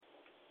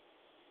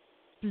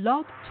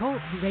Blog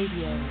Talk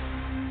Radio.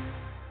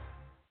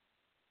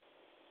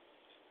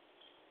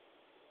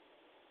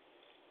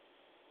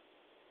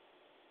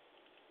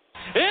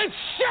 It's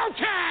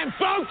showtime,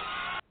 folks!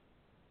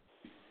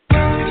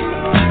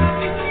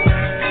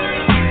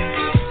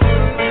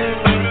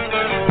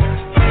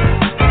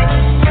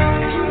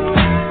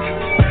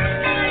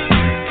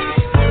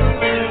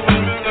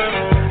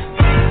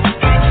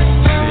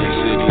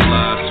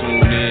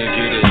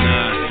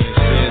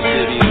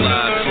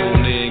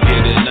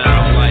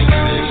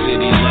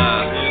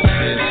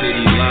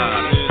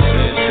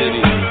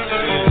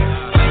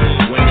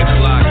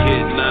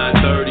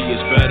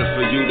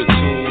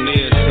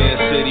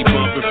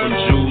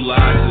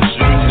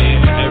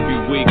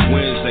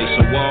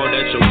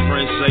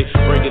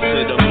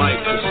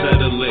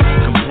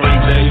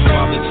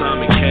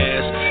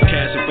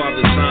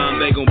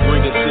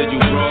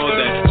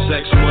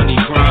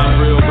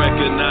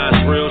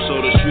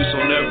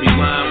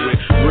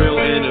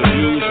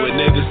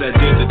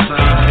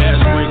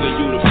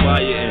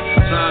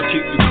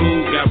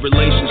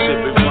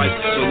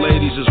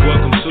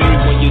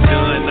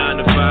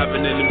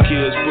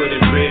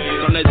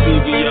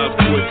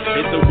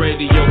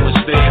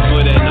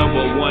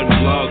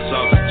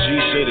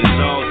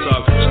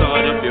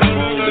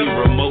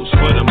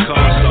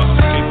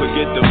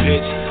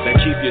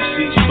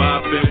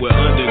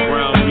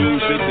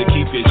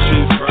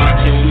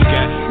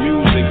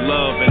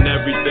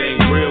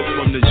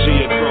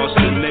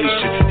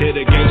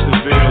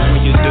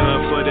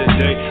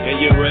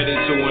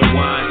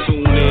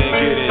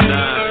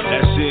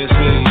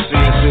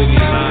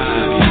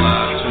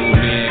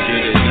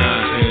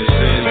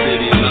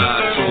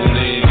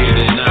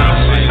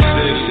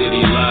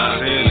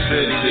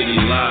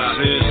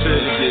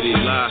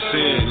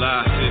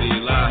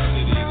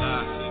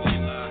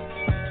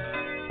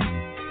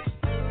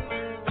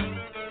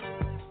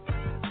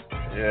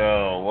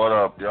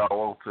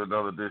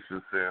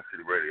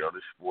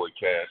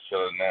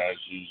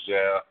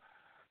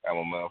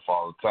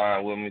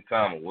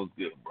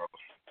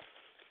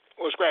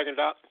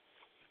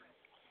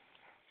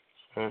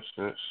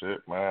 Shit,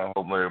 man.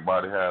 Hope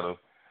everybody had a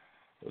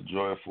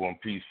joyful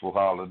and peaceful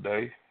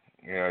holiday.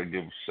 Yeah, I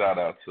give a shout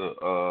out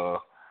to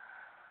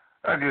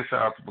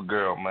my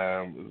girl,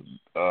 man,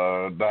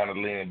 Donna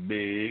Lynn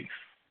Biggs.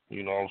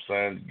 You know what I'm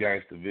saying?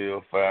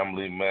 Gangsterville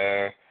family,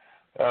 man.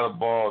 Had a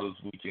ball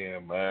this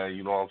weekend, man.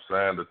 You know what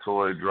I'm saying? The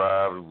toy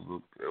drive, it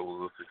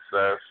was a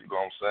success. You know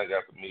what I'm saying?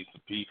 Got to meet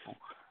some people.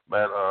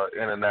 Man,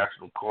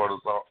 international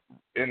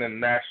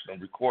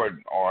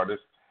recording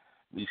artist,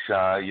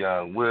 Leshon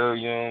Young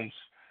Williams.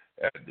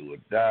 Had to do a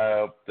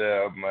dive up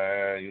there,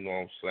 man. You know what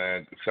I'm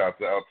saying?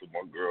 Shout out to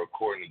my girl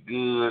Courtney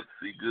Goods,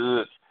 C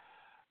Goods.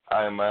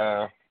 Hey,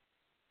 man.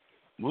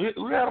 We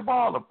had a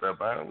ball up there,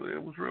 man.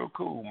 It was real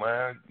cool,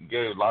 man.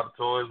 Gave a lot of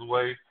toys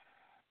away.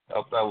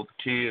 Helped out with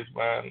the kids,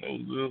 man.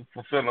 It was a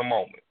fulfilling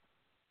moment.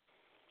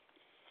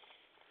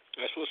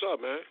 That's what's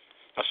up, man.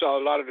 I saw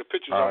a lot of the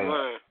pictures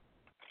online.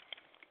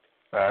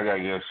 I got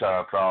to give a shout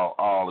out to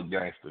all the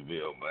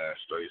Gangsterville, man.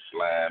 Straight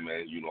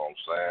slamming, you know what I'm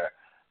saying?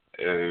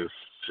 It's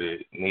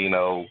shit,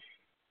 Nino.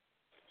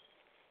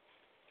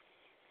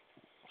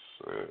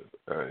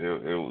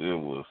 It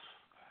was,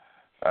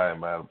 hey,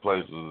 man, the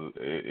place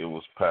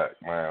was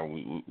packed,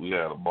 man. We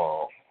had a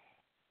ball.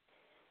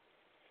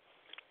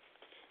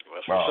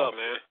 That's what's up,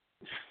 man.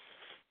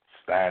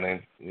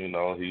 Standing, you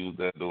know, he was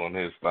there doing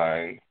his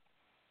thing.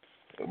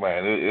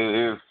 Man,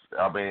 it is.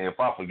 I mean, if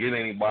I forget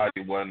anybody,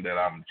 it wasn't that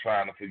I'm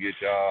trying to forget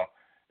y'all.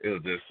 It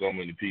was just so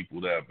many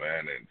people there, man,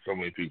 and so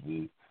many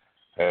people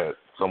had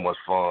so much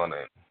fun,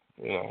 and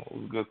you know, it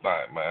was a good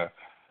time, man.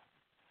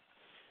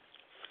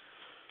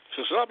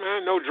 So what's up,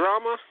 man? No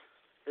drama.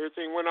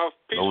 Everything went off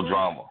peacefully. No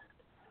drama.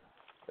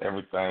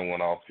 Everything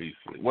went off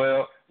peacefully.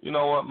 Well, you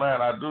know what,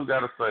 man? I do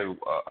gotta say,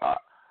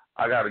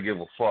 I gotta give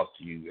a fuck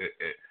you,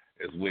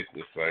 as Wick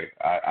would say.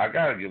 I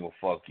gotta give a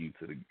fuck you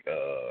to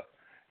the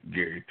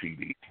Gary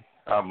PD.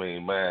 I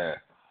mean, man,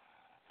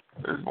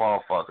 this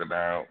motherfucker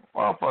down.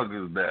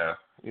 Motherfuckers there.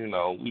 You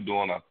know, we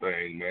doing our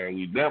thing, man.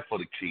 We there for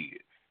the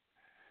kids.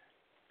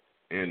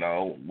 You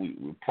know, we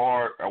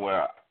park.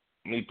 Well,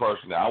 me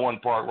personally, I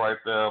wasn't parked right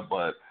there,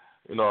 but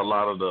you know, a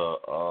lot of the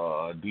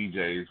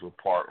DJs were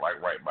parked like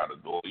right by the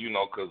door. You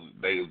know, because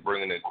they was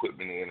bringing the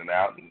equipment in and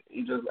out, and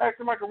he just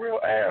acting like a real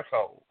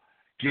asshole.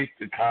 Get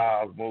the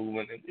cars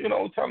moving, and you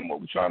know, tell them what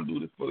we're trying to do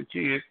this for the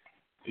kids.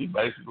 He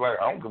basically like,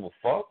 I don't give a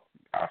fuck.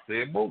 I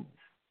said move.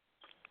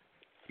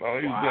 No,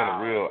 he's been a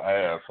real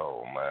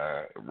asshole,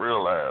 man. A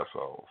real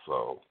asshole.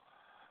 So,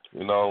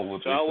 you know,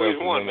 with the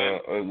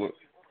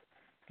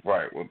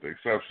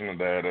exception of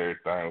that,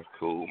 everything was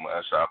cool,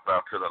 man. Shout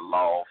out to the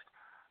loft.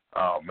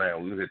 Oh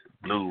man, we hit the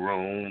Blue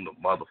Room, the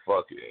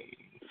motherfucking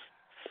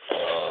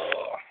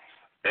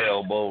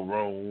Elbow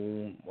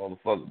Room,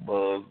 motherfucking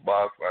Buzz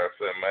Box. Like I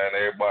said, man,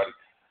 everybody,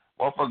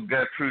 motherfucker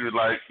got treated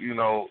like, you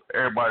know,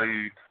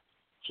 everybody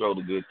showed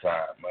a good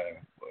time,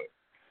 man. But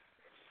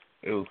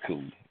it was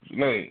cool.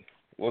 Janine,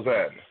 what's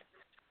happening?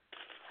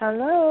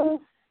 Hello.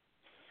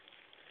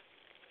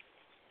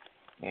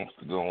 What's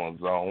going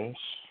on?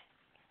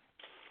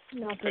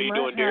 How you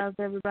doing, dear? How's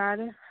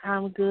everybody?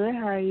 I'm good.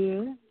 How are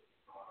you?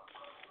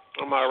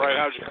 I'm all right.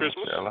 How's your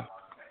Christmas?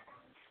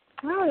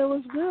 Oh, it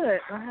was good.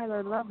 I had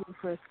a lovely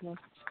Christmas.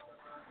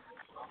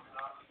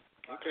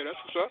 Okay, that's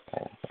what's up.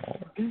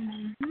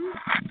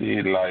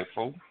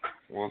 Delightful.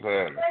 What's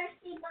happening?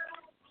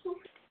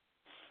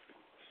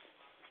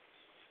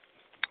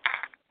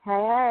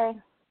 Hey.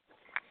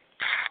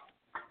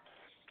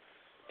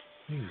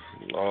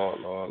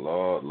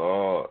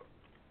 Lord.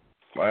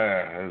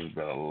 Man, it's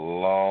been a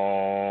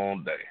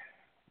long day.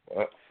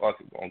 But fuck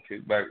it, gonna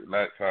kick back,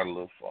 relax, have a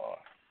little fun.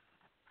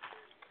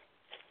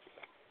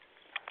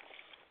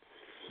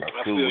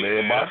 I feel you,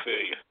 man. I feel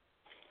you.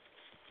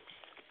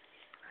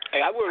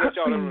 Hey, I will let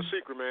y'all know a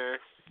secret, man.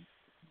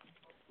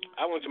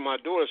 I went to my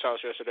daughter's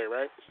house yesterday,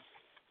 right?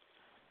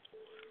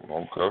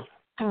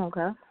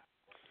 Okay.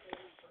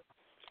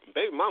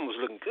 Baby mom was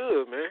looking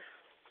good, man.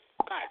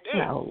 God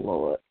damn. Oh,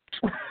 Lord.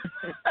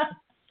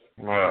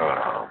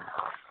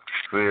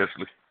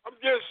 Seriously. I'm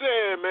just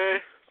saying,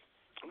 man.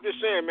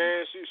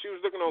 She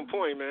was looking on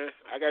point, man.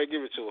 I gotta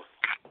give it to her.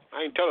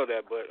 I ain't tell her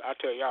that, but I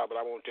tell y'all, but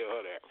I won't tell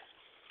her that.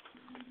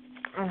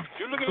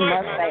 You looking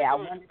like that? I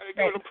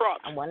give her the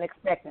props. I wasn't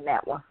expecting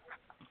that one.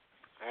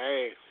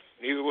 Hey,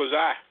 neither was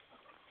I.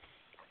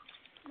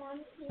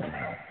 Like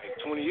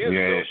 20 years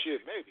ago,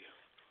 shit, maybe.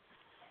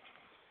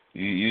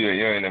 You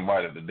ain't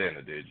invited to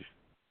dinner, did you?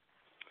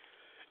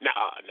 No.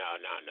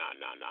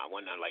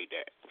 Wasn't nothing like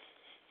that.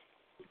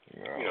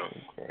 No, you know,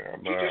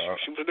 okay.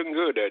 she was looking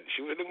good.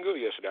 She was looking good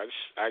yesterday.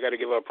 I got to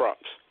give her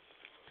props.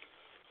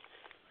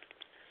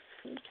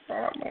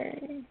 I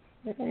mean,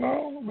 that's.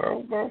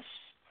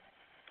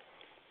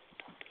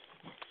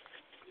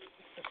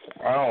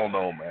 I don't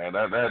know, man.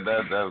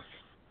 That's.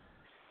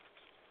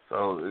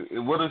 So,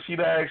 what if she'd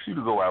asked you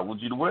to go out?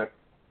 Would you do it?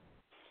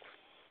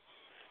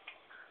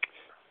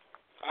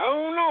 I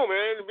don't know,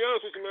 man. To be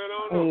honest with you, man, I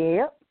don't know.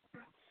 Yep.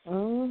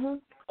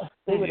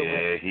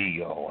 Yeah, he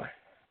going.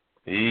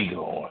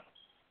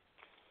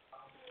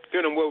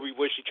 Depending on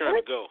where she trying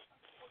to go.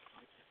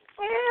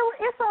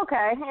 Yeah, it's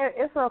okay.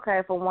 It's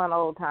okay for one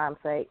old time's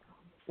sake.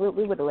 We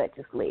would have let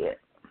you slid.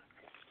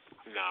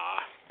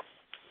 Nah.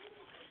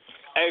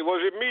 Hey,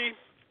 was it me?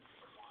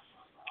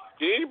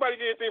 Did anybody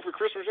get anything for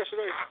Christmas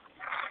yesterday?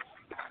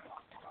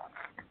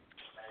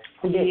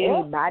 Did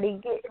anybody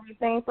get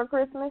anything for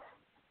Christmas?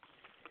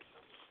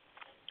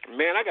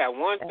 Man, I got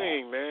one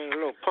thing, man. A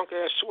little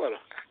punk-ass sweater.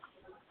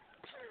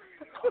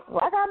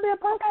 Why gotta be a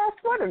punk-ass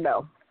sweater,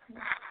 though?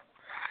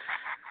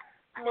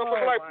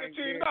 Motherfucker, like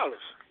 $15.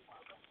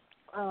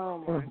 Oh,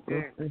 my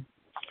goodness.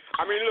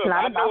 I mean, look,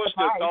 I know it's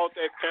the thought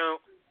that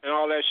count and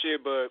all that shit,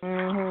 but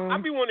I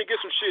be wanting to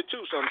get some shit,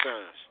 too,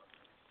 sometimes.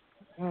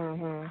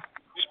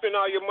 You spend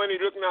all your money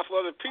looking out for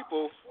other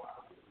people.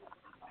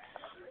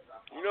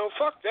 You know,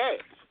 fuck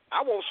that.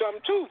 I want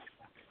something, too.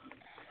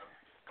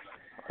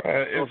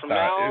 It's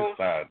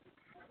not.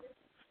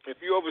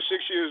 If you're over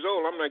 6 years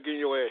old, I'm not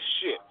getting your ass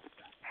shit.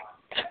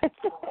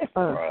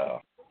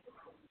 Wow.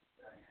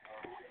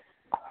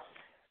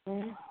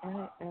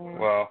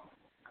 Well,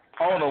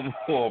 on a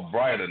more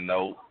brighter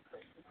note,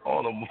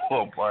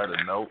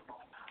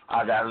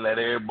 I gotta let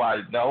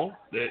everybody know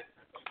that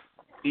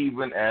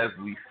even as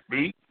we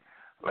speak,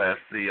 let's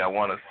see, I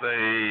want to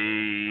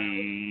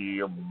say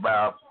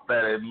about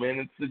 30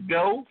 minutes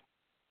ago,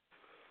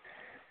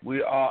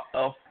 we are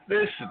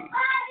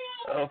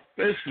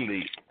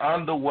officially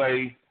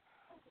underway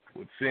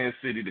with Sin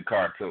City the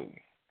cartoon.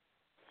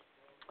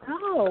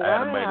 Oh, the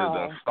animator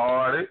done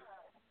started.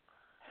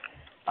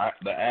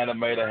 The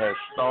animator has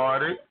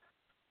started.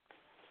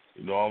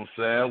 You know what I'm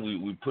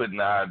saying? We putting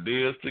the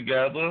ideas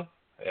together.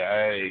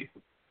 Hey,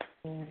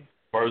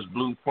 first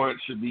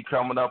blueprint should be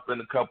coming up in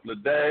a couple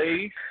of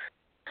days.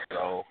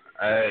 So,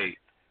 hey,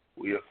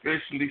 we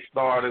officially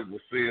started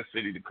with Sin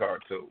City the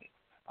cartoon.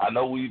 I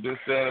know we've been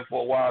saying it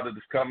for a while that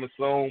it's coming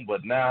soon,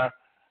 but now,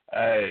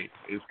 hey,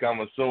 it's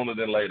coming sooner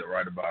than later,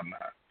 right about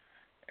now.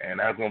 And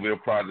that's going to be a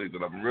project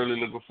that I'm really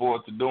looking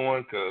forward to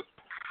doing because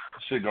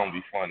shit going to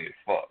be funny as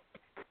fuck.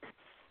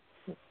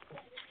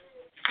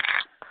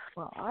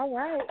 Well, all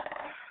right.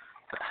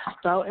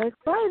 So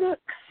excited.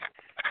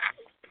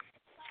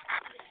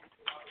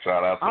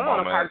 Shout out to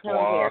my man,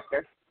 Twan.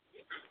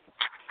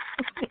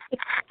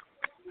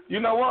 You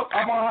know what?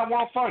 I'm going to have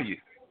one for you.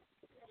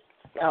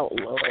 Oh,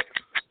 Lord.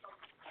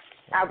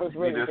 I was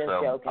really just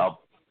joking.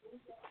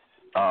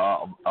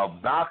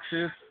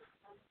 Obnoxious.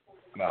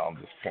 No, I'm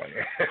just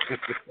playing.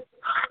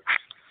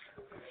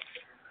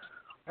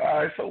 All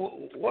right, so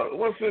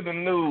what's in the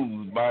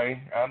news,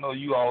 man? I know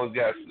you always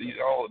got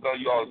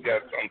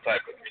some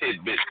type of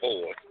tidbit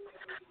for us.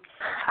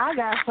 I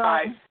got something. All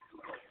right.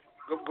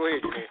 Go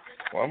ahead, man.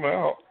 Well, I'm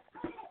out.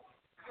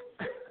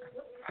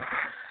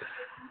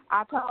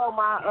 I told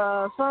my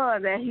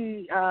son that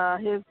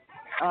his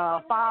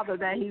father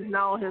that he's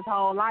known his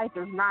whole life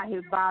is not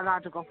his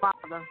biological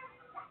father.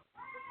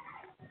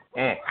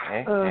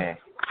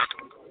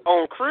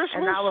 On Christmas?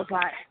 And I was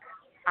like,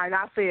 and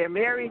I said,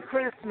 Merry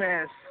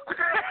Christmas.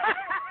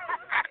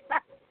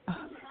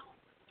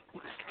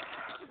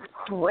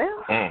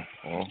 Well.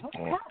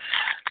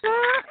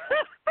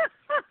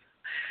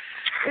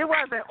 It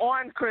wasn't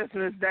on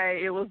Christmas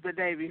Day. It was the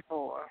day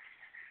before.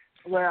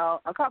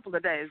 Well, a couple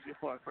of days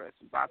before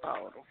Christmas, I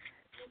told him.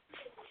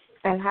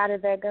 And how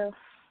did that go?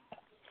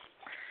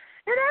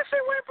 It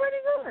actually went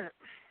pretty good.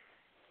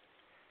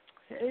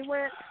 It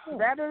went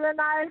better than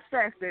I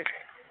expected.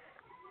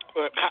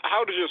 But how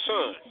old is your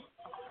son?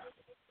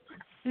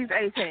 He's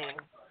 18.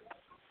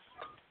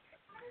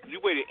 You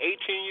waited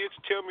 18 years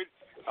to tell me?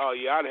 Oh,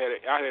 yeah, I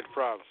had a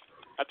problem.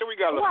 I think we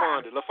got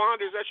LaFonda.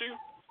 LaFonda, is that you?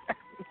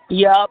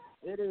 Yup.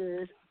 It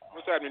is.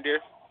 What's happening, dear?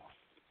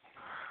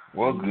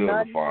 What's good,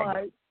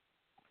 LaFonda?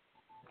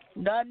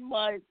 Nothing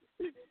much.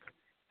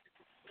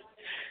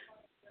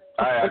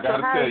 I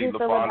gotta tell you,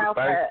 LaFonda.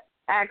 Go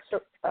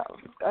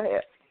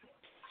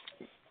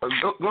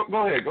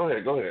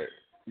ahead.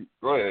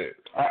 Go ahead.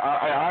 I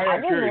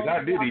am curious. How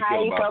did he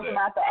feel about that?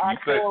 About the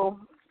actual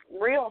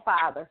real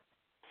father.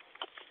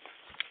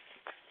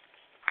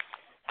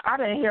 I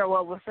didn't hear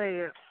what was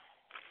said.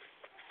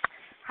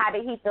 How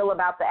did he feel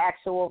about the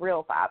actual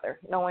real father,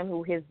 knowing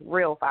who his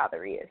real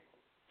father is?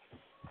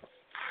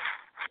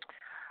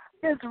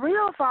 His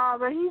real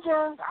father,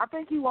 I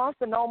think he wants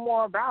to know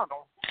more about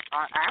him.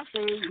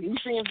 Actually, he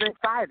seems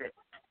excited.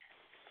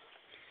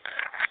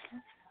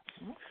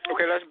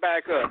 Okay, let's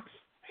back up.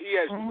 He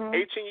has 18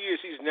 years.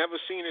 He's never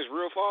seen his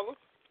real father?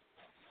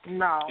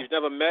 No. He's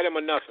never met him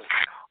or nothing?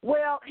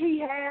 Well, he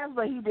has,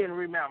 but he didn't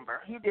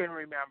remember.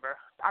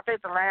 I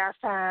think the last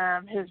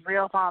time his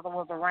real father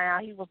was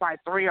around, he was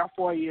like 3 or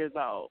 4 years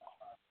old.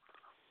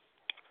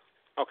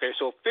 Okay,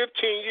 so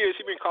 15 years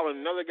he been calling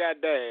another guy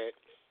dad.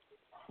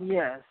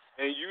 Yes.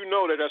 And you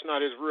know that that's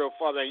not his real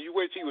father, and you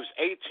wait till he was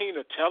 18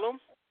 to tell him?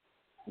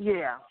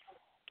 Yeah.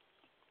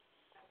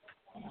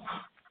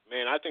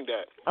 Man, I think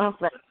that.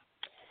 Okay.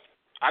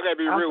 I got to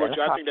be real with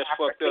you. I think that's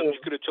fucked up. You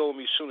could have told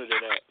me sooner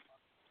than that.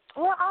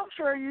 Well, I'm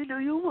sure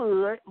you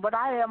would, but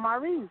I have my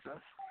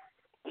reasons.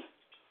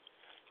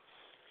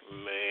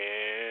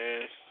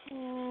 Man.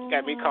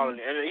 Got me calling.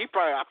 And I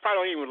probably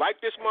don't even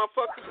like this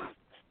motherfucker.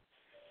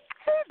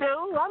 He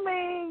do. I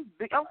mean,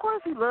 of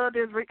course he loved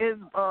his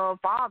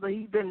father.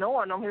 He's been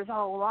knowing him his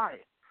whole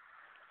life.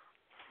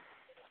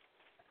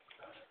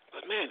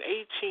 But man,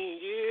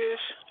 18 years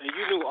and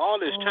you knew all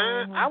this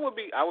time. I would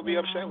be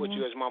upset with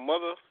you as my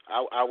mother.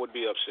 I would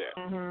be upset.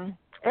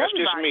 That's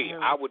just me.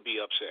 I would be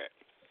upset.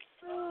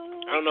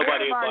 I don't know about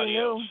anybody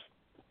else.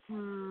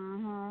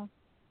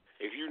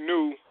 If you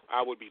knew,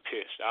 I would be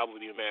pissed. I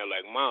would be mad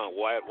like, Mom,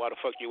 why the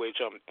fuck you wait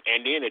till?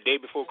 And then the day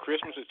before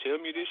Christmas to tell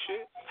me this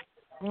shit?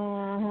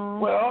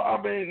 Well, I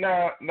mean,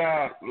 now,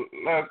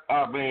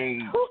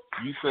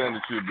 you saying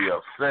that you'd be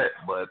upset,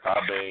 but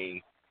I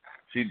mean,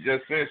 she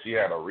just said she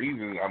had a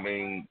reason. I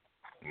mean,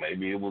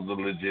 maybe it was a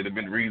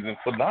legitimate reason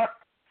for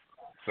not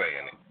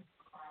saying it.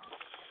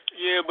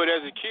 Yeah, but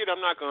as a kid,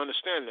 I'm not going to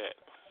understand that.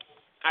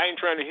 I ain't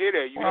trying to hear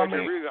that. You had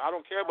your reason. I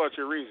don't care about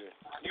your reason.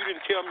 You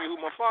didn't tell me who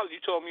my father. You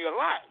told me a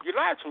lie. You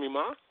lied to me,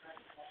 Mom.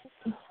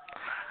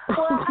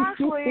 Well,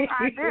 actually,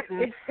 I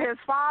didn't. His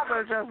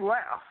father just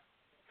left.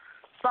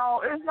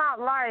 So it's not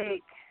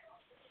like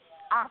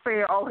I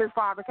said, oh, his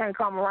father can't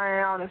come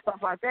around and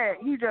stuff like that.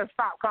 He just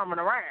stopped coming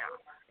around.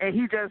 And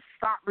he just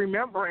stopped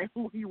remembering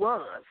who he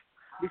was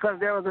because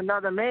there was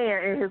another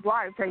man in his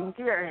life taking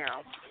care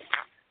of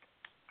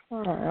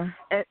him.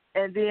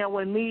 And then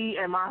when me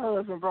and my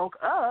husband broke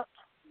up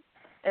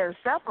and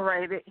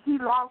separated, he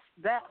lost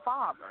that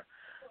father.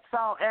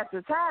 So at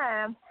the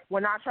time,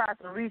 when I tried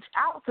to reach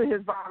out to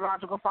his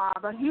biological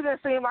father, he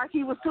didn't seem like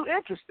he was too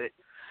interested.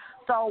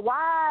 So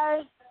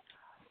why,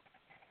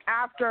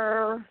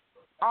 after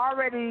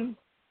already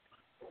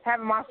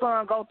having my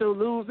son go through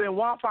losing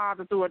one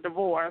father through a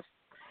divorce,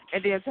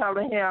 and then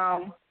telling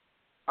him,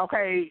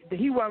 okay,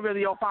 he wasn't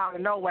really your father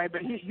no way,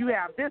 but you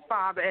have this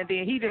father, and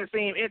then he didn't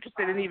seem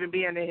interested in even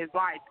being in his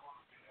life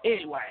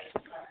anyway.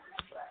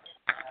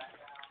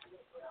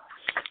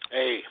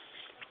 Hey,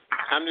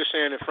 I'm just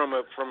saying it from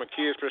a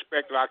kid's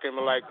perspective. I can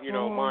be like,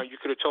 Mom, you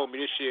could have told me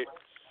this shit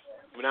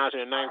when I was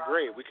in the 9th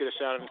grade. We could have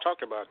sat and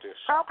talked about this.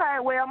 Okay,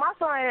 well, my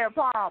son had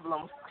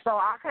problems, so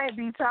I can't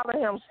be telling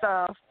him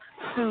stuff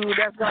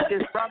that's going to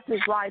disrupt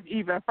his life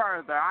even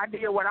further. I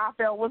did what I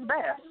felt was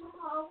best.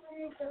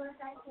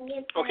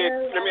 Okay,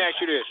 let me ask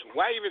you this.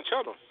 Why even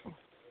tell him?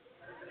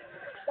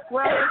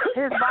 Well,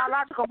 his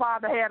biological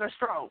father had a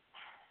stroke.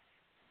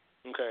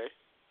 Okay.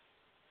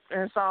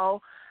 And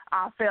so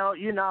I felt,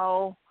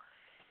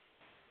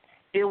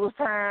 it was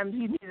time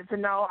he needed to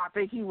know. I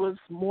think he was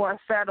more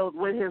settled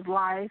with his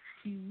life.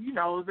 He,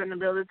 was in the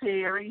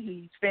military.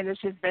 He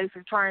finished his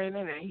basic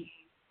training, and he,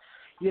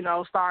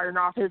 starting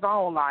off his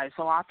own life.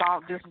 So I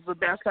thought this was the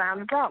best time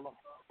to tell him.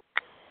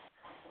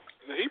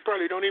 He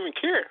probably don't even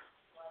care.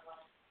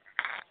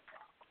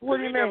 What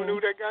do you mean? He never knew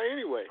that guy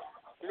anyway.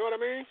 You know what I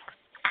mean?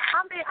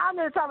 I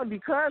didn't tell him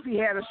because he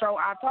had a show.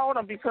 I told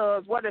him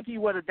because what if he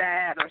would have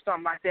died or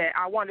something like that?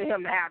 I wanted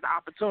him to have the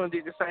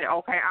opportunity to say,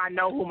 okay, I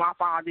know who my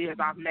father is.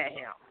 I've met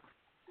him.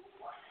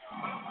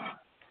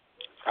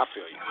 I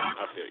feel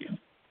you.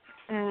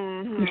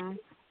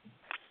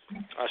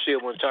 I still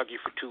wouldn't talk to you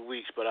for 2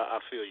 weeks, but I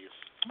feel you.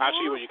 I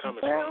see where you're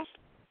coming from.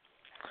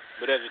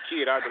 But as a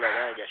kid, I'd be like,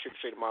 I ain't got shit to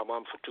say to my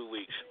mom for 2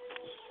 weeks.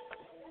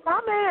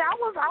 I mean, I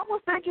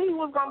was thinking he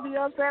was gonna be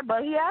upset,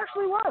 but he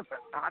actually wasn't.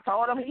 I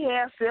told him he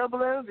had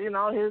siblings. You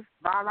know, his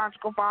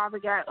biological father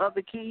got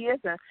other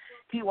kids, and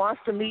he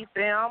wants to meet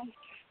them.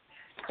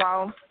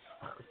 So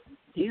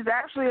he's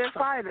actually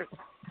excited.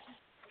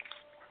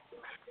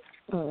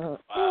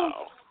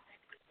 Wow.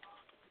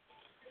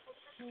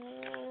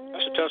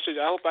 That's a tough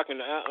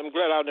situation. I'm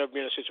glad I'll never be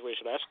in a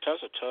situation.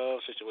 That's a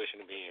tough situation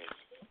to be in.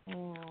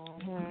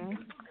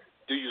 Mm-hmm.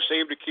 Do you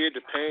save the kid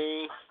the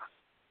pain?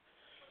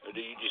 Or do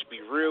you just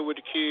be real with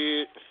the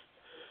kid?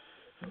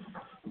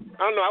 I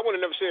don't know. I would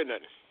have never said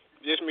nothing.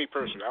 Just me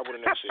personally. I would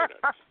have never said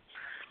nothing.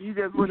 You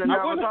just would have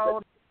never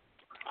told?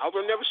 I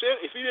would have never said.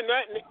 If he did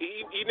not,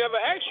 he never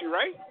asked you,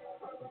 right?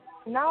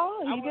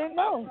 No, he didn't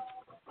know.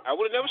 I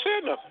would have never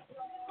said nothing.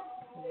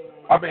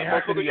 I mean, how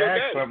could he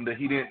ask something that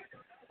he didn't?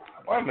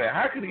 Wait a minute.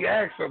 How could he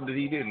ask something that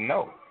he didn't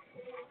know?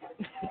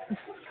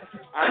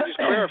 I'm just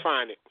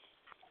clarifying it.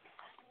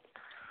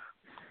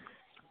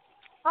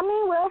 I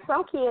mean, well,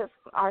 some kids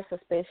are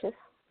suspicious.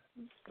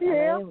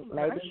 Yeah. I mean,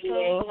 maybe he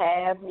ain't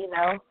have,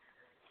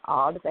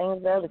 all the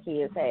things the other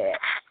kids had.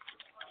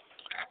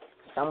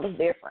 Some was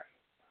different.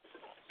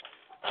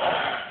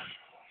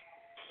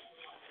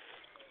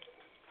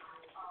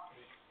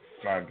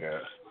 I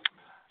guess.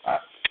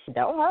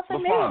 Don't huff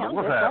at me. I'm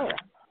what's just happening?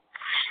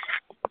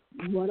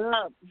 What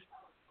up?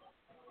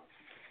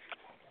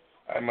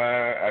 Hey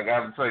man, I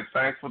gotta say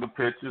thanks for the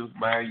pictures,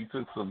 man. You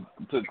took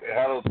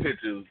hell of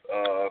pictures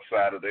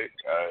Saturday.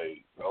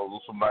 Those were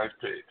some nice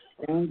pics.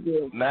 Thank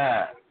you.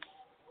 Now,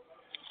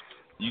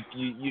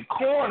 you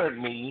cornered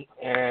me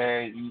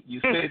and you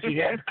said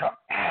you had to call.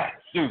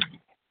 Excuse me.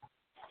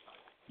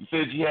 You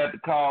said you had to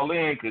call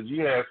in because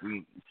you had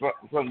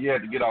something you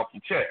had to get off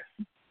your chest.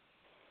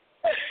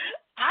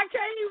 I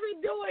can't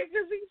even do it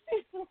because he's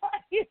sitting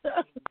right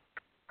here.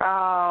 Oh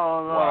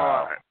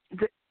Wow. Lord.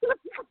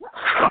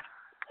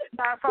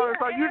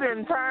 So you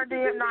didn't turn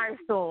in nice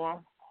to him.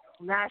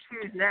 Now she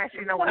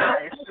know what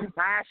nice.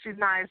 Now she's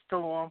nice to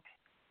him.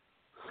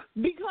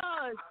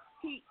 Because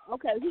he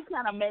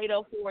kind of made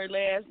up for it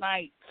last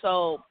night.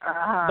 So,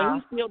 but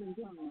he still didn't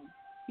come.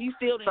 He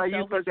still didn't. So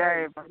you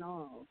forgave him.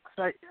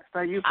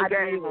 So you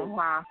forgave him,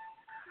 huh?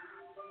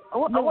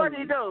 What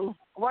did he do?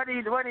 What did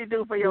he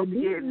do for your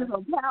kids? This is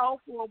a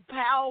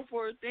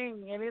powerful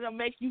thing, and it'll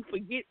make you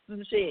forget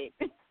some shit.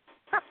 It'll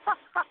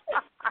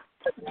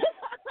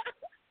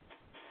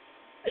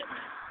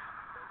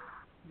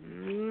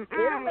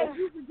make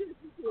you forget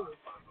some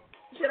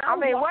shit. I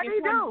mean, what did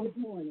he do?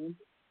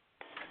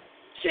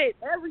 Shit,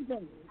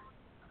 everything.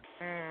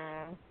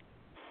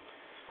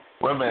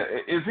 Wait a minute,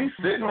 is he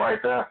sitting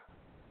right there?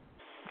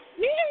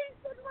 Yeah, he's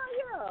sitting right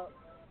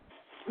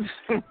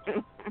here.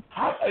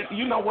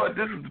 You know what?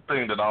 This is the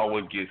thing that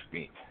always gets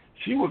me.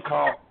 She would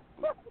call.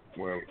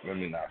 Well, let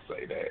me not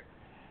say that.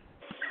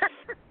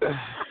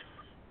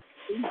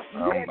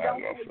 I'm not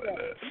gonna say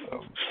that.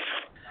 So.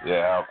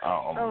 Yeah,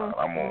 I'm not.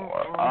 I'm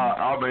on.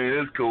 I mean,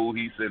 it's cool.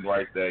 He's sitting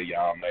right there.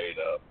 Y'all made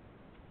up.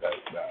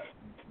 That's not.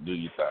 Do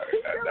your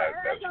thing. That's great.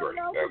 That's great.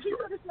 He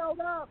could have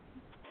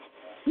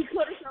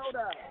showed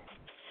up.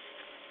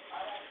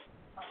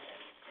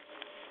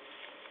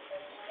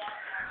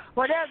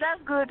 Well,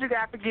 that's good. You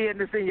got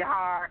forgiveness in your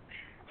heart.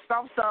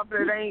 Some stuff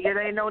that it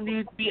ain't no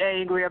need to be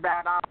angry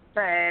about all the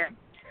time.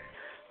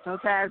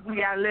 Sometimes we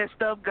gotta let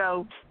stuff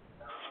go.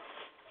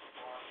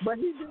 But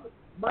he did.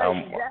 But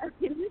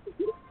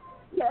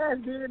Cass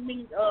did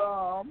meet.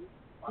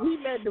 He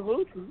met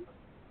Devucci.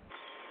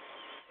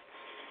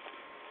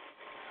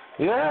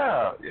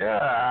 Yeah.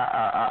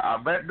 I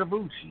met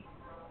Devucci.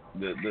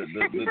 The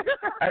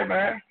hey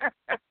man.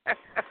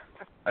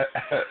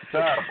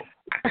 Terrible.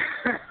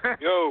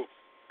 Yo.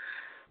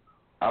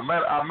 I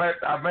met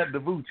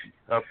Devucci,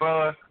 her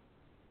son.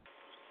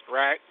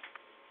 Right.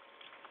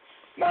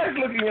 Nice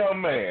looking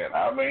young man.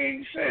 I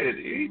mean, shit,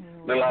 he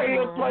look like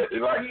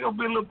he'll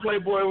be a little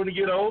playboy when he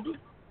get older.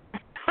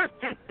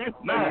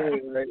 Now,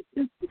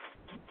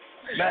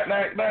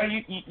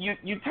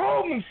 you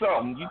told me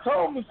something. You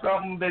told me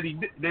something that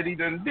he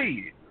done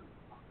did.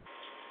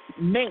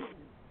 Man,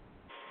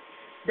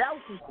 that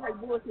was some straight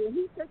bullshit.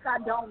 He think I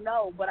don't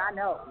know, but I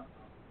know.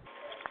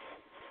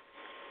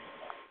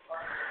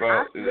 So,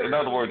 in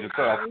other words, your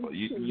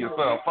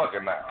son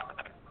fucking now.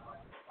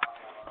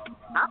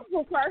 I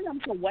would prefer him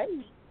to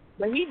wait,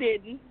 but he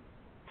didn't.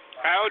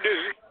 How old is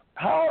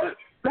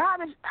he?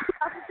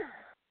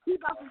 He's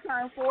about to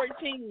turn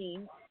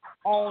 14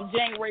 on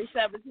January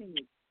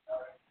 17th.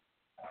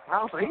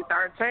 Oh, so he's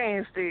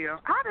 13 still.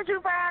 How did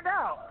you find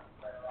out?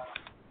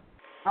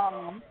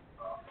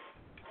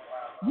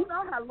 You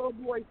know how little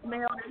boys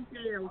smell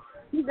themselves.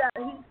 He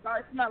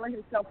started smelling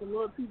himself a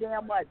little too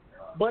damn much.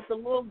 But the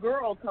little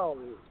girl told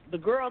him. The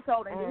girl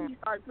told him, and he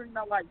started treating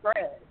her like grass.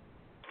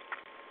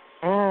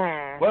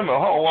 Wait a minute,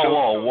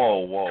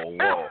 whoa.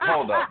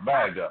 Hold up,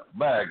 bag up.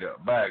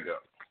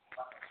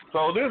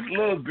 So this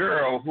little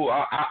girl who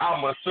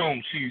I'm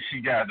assuming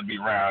she got to be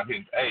around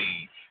his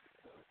age,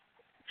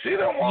 She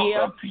done walked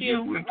up to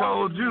you and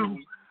told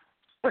you.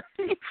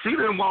 She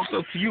done walked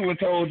up to you and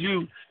told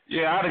you,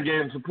 yeah, I done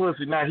gave him some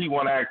pussy. Now he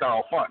want to act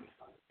all funny.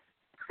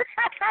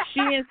 She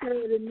didn't say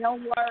it in no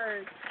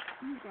words.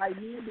 She's like,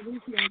 me and we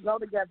can't go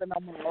together no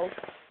more.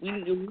 We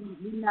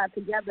not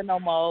together no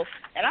more.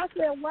 And I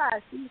said,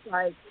 why? She's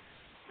like,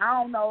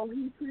 I don't know.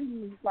 He's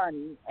treating me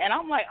funny. And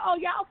I'm like, oh,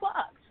 y'all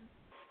fucked.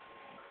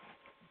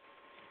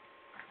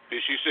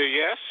 Did she say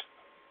yes?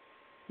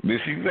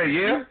 Did she say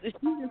yes?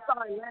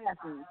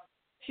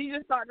 She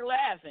just started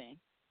laughing.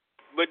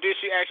 But did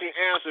she actually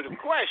answer the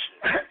question?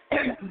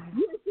 Yeah,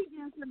 she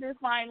answered it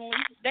finally.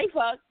 They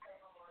fucked.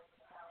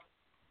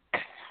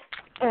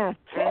 But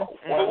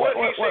what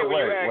did he say when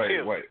you asked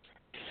him? Wait.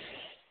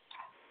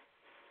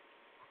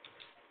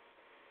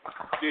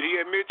 Did he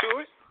admit to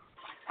it?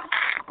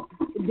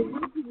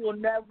 He will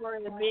never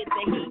admit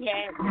that he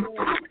had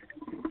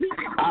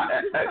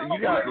you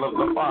got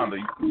LaFonda.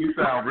 You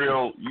sound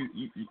real.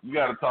 You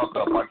got to talk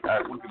up. We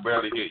can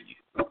barely hear you.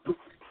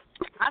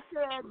 I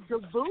said the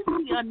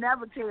Boosie will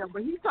never tell,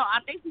 but I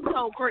think he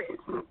told Chris.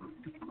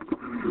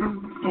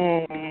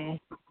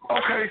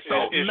 Okay, so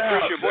is now,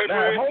 Chris your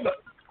boyfriend? hold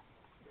up.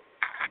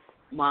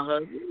 My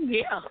husband,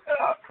 yeah.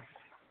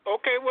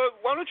 Okay, well,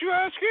 why don't you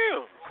ask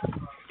him?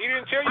 He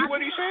didn't tell you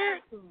what he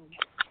said?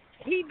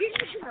 He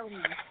didn't tell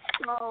me.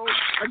 So,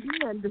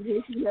 again, the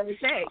issue had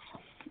sex.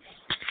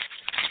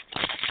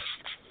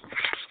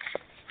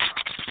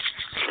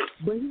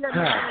 But he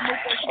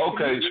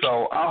okay,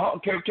 so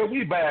can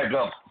we bag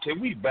up?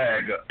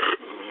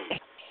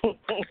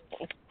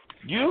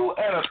 You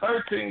and a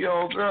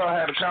 13-year-old girl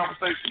had a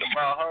conversation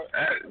about her.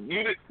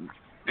 Did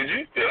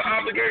you feel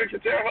obligated to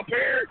tell her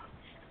parents?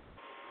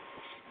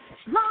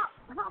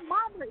 Her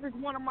mama is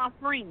one of my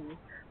friends.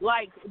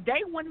 Like,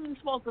 they weren't even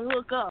supposed to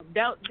hook up.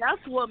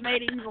 That's what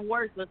made it even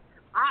worse.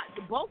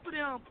 Both of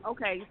them,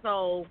 okay,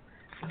 so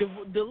the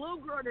little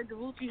girl that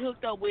Derucci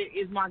hooked up with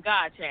is my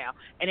godchild.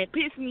 And it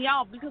pissed me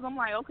off because I'm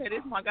like, okay, this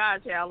is my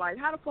godchild. Like,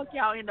 how the fuck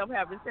y'all end up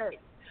having sex?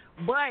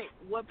 But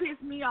what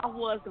pissed me off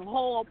was the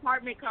whole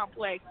apartment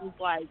complex was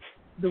like,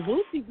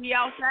 Derucci be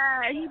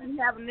outside. He be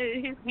having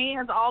his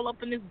hands all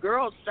up in this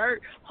girl's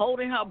shirt,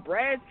 holding her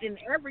breasts and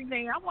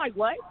everything. I'm like,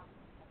 what?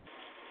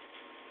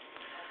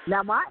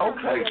 Now,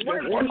 okay,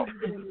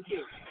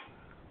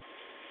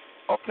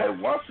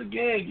 once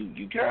again,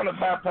 you kind of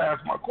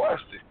bypassed my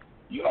question.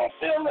 You don't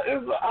feel it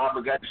is an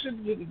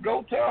obligation to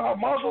go tell her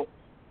mother?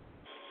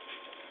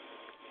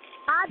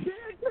 I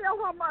did tell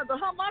her mother.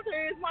 Her mother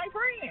is my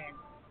friend.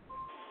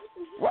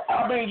 Well,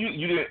 I mean,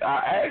 you did.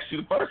 I asked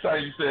you the first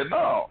time. You said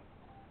no.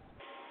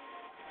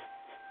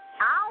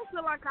 I don't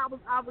feel like I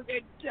was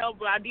obligated to tell,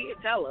 but I did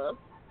tell her.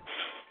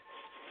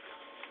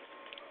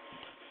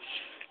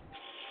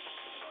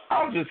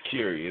 I'm just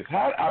curious.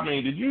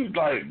 Did you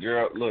like,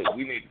 girl, look,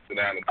 we need to sit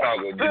down and talk.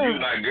 Did you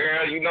like,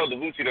 girl, you know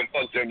Derucci done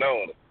fucked your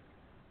daughter?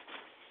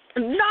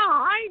 No,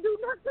 I ain't do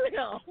nothing to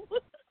him.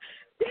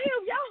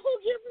 Damn, y'all who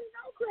give me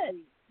no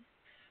credit.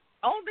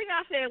 Only thing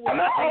I said was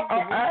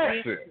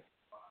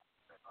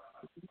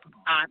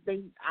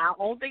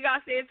only thing I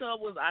said to her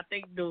was I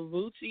think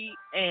Derucci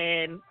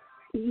and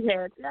he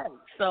had sex.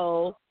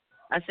 So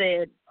I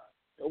said,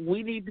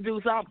 we need to do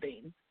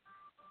something.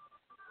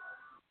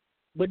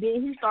 But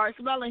then he started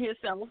smelling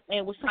himself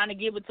and was trying to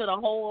give it to the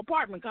whole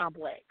apartment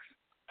complex.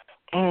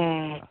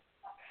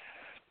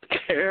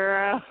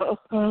 Girl.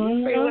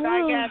 You see what I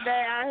got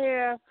down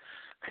here?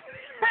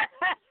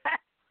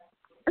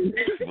 I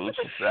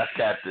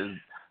got this.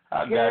 I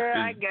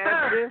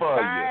got this for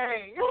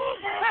you.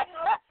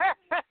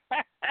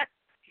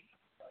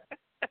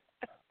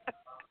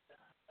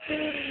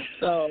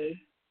 So,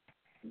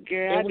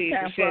 girl, I need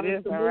to share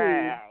this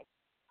around.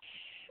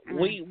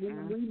 We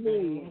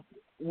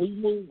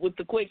moved with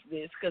the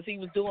quickness because he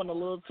was doing a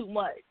little too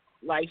much.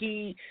 Like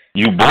You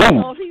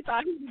moved? He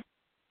thought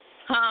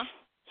huh?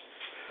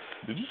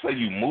 Did you say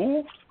you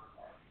moved?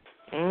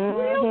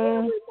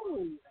 Mm-hmm.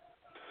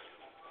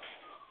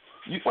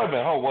 Wait a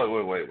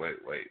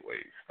minute.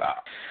 Wait.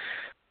 Stop.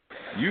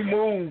 You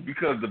moved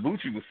because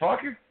Derucci was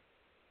fucking?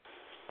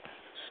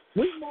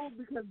 We moved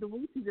because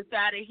Derucci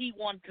decided he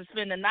wanted to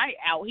spend the night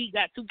out. He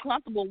got too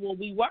comfortable where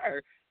we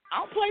were. I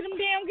don't play them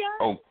damn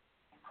guys. Oh.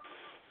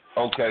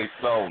 Okay,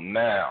 so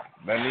now,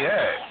 let me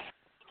ask.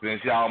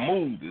 Since y'all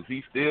moved, is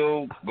he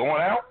still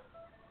going out?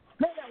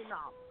 No.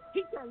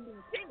 He can't do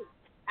shit.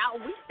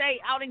 We stay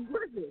out in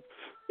Grizzly.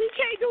 He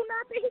can't do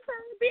nothing. He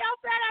can't be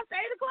outside after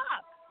 8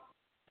 o'clock.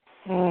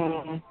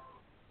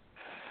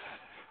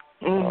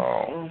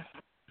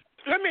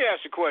 Let me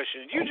ask you a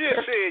question. You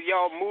just said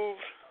y'all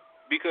moved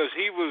because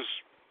he was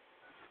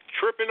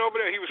tripping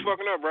over there. He was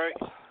fucking up, right?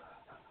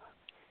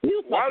 He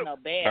was fucking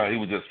up bad. No, he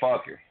was just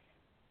fucking.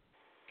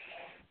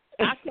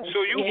 So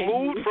you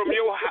moved from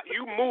your house.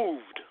 You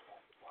moved.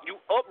 You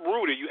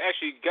uprooted. You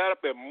actually got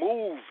up and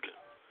moved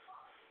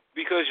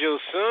because your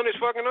son is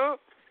fucking up?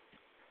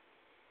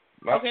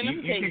 Okay, you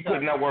keep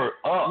putting that word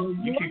up.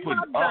 You keep putting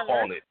up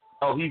on it.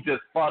 Oh, he's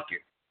just fucking.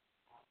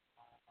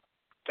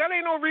 That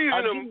ain't no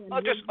reason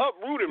to just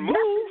uproot and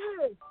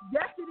move.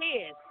 Yes, it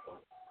is.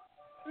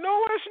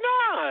 No, it's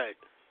not.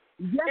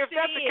 Yes, If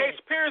that's the case,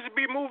 parents would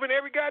be moving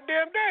every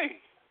goddamn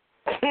day.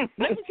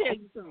 Let me tell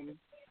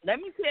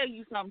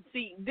you something.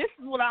 See, this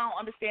is what I don't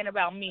understand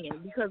about men.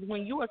 Because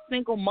when you're a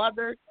single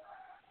mother,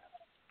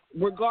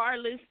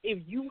 regardless if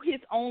you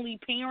his only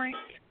parent,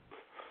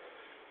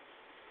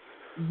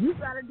 you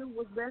got to do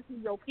what's best for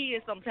your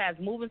kids sometimes.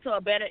 Moving to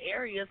a better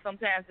area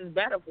sometimes is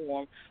better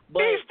for him.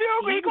 But he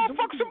gonna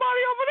fuck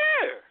somebody over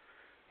there.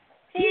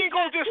 He ain't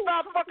gonna just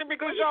stop fucking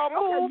because y'all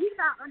moved. You're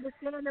not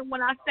understanding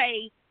when I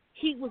say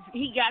he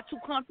got too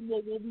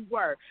comfortable where we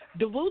were.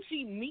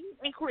 DeVucci, me,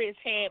 and Chris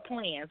had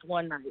plans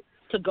one night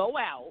to go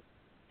out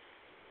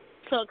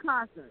to a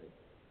concert.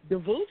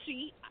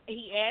 DeVucci,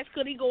 he asked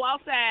could he go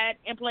outside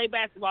and play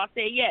basketball. I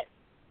said yes.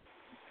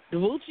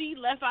 DeVucci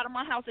left out of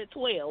my house at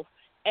 12.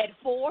 At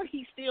 4,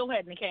 he still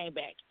hadn't came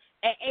back.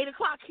 At 8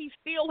 o'clock, he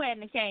still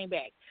hadn't came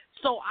back.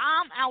 So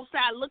I'm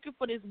outside looking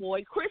for this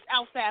boy. Chris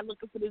outside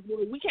looking for this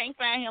boy. We can't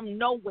find him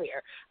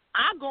nowhere.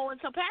 I go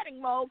into panic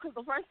mode because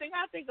the first thing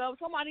I think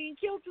of, somebody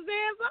killed his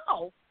ass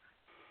off.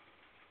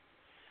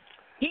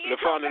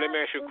 LaFonda, let me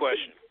ask you a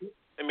question.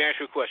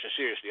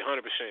 Seriously,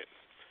 100%.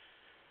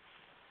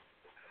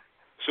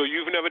 So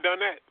you've never done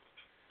that?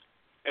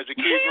 As a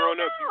kid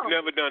growing up, you've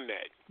never done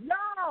that?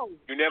 No.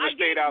 You never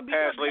stayed out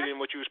past later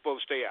than what you were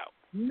supposed to stay out?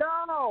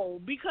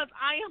 No, because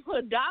I am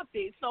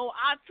adopted, so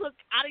I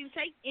didn't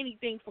take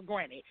anything for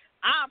granted.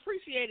 I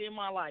appreciate it in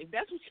my life.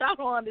 That's what y'all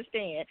don't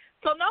understand.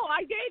 So, no,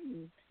 I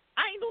didn't.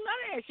 I ain't do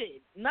none of that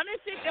shit. None of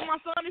that shit that my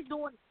son is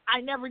doing,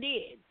 I never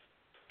did.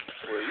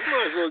 Well, you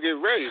might as well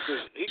get ready,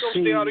 because he going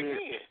to stay out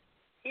again.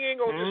 He ain't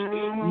going to just,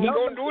 he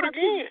going to do it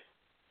again.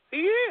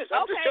 He is.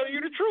 I'm just telling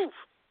you the truth.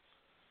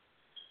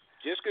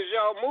 Just because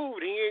y'all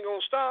moved, he ain't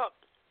going to stop.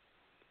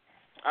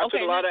 I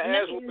took a lot of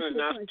ass whoopings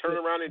and I turned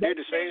around and did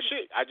the same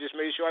shit. I just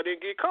made sure I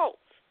didn't get caught.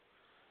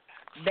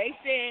 They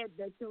said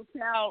that your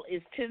child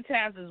is 10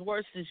 times as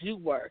worse as you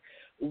were.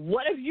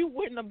 What if you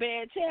weren't a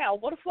bad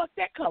child? Where the fuck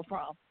that come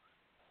from?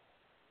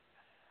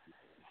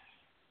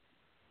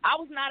 I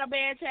was not a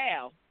bad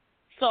child.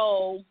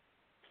 So.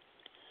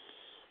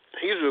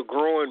 He's a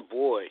growing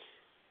boy.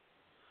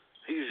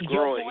 He's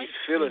growing. He's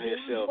feeling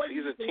himself.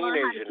 He's a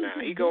teenager now.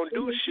 He gonna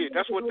do shit.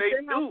 That's what they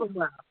do.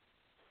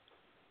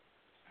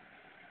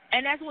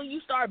 And that's when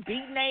you start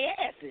beating their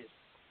asses.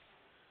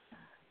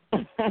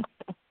 Hey,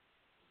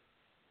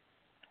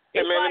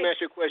 man, let me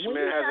ask you a question,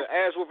 man. Has an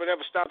ass whooping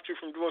ever stopped you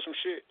from doing some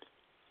shit?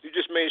 You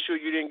just made sure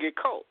you didn't get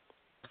caught.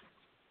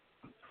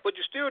 But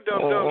you still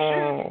dumb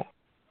shit.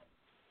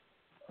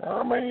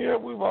 I mean, yeah,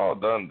 we've all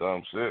done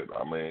dumb shit.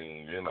 I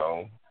mean, you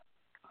know.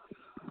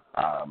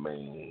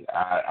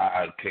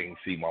 I can't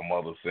see my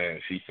mother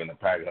saying she finna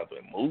pack up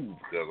and move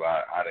because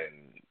I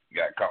didn't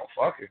got caught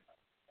fucking.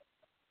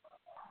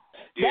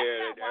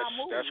 Yeah,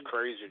 that's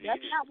crazy.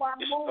 That's not why I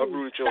moved.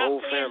 Uprooted your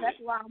whole family. That's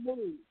why I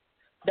moved.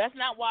 That's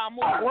not why I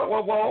moved.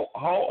 Whoa,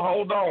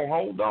 hold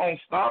on.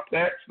 Stop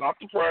that. Stop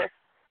the press.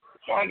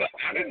 I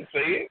didn't say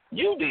it.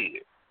 You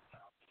did.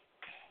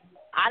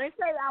 I didn't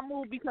say I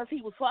moved because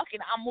he was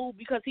fucking. I moved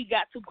because he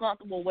got too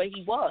comfortable where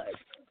he was.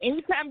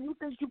 Anytime you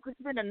think you could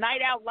spend a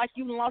night out like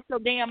you lost your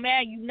damn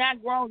man, you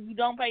not grown, you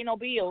don't pay no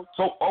bills.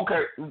 So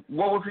okay,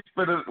 what was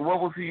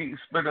he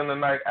spending the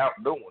night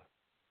out doing?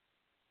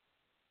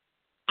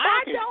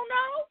 I don't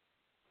know.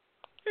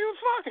 He was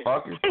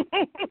fucking.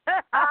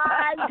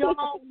 I don't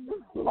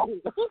know.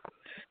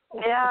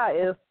 Yeah,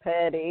 it's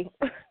petty.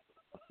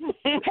 I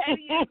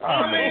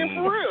mean,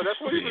 for real, that's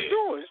what he was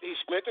doing. He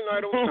spent the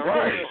night over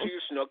time, and she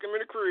snuck him in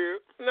the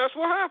crib, and that's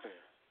what happened.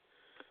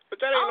 But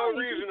that ain't no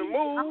reason to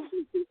move. I don't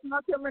think she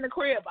snuck him in the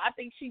crib. I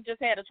think she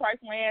just had a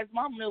trifling ass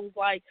mom that was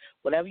like,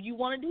 whatever you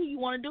want to do, you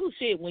want to do.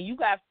 Shit, when you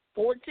got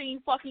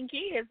 14 fucking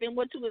kids, then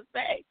what you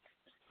expect?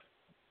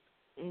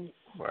 Well,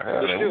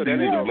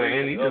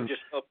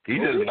 he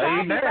just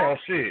laid down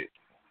shit.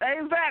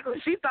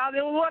 Exactly. She thought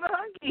it was one of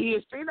her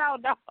kids. She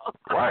don't know.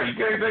 Right, you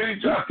can't say you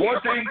got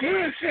 14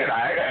 kids. Shit,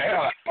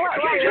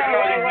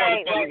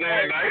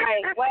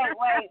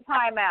 Wait,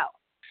 time out.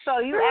 So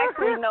you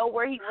actually know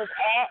where he was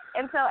at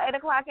until 8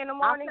 o'clock in the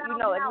morning? You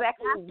know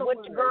exactly which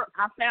girl?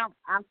 I found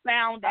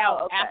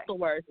out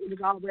afterwards. It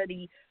was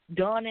already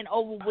done and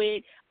over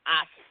with.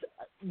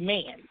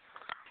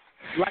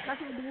 Like I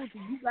said,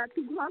 you got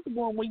too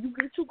comfortable, and when you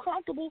get too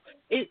comfortable,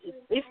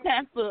 it's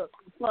time for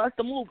us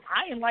to move.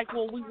 I didn't like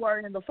where we were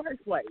in the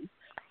first place.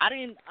 I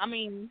ain't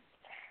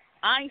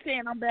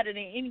saying I'm better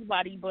than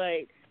anybody,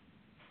 but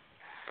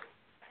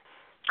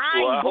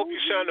I hope you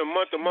sign a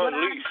month-to-month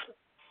lease.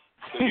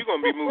 So you're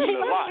going to be moving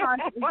a lot.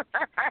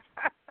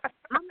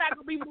 I'm not going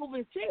to be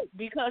moving shit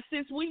because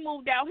since we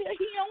moved out here,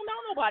 he don't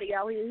know nobody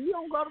out here. He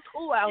don't go to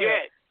school out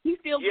here. He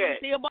still going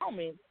to see a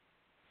Bowman.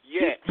 He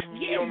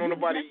don't know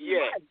nobody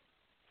yet.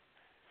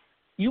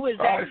 You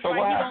exactly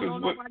right. He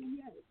don't know nobody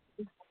yet.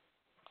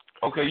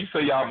 Okay, you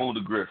say y'all moved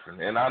to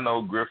Griffin, and I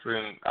know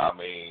Griffin. I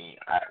mean,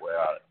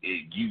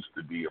 it used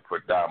to be a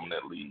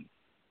predominantly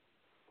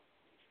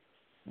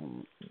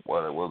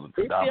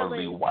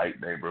predominantly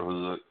white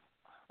neighborhood.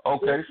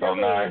 Okay, so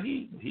now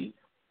he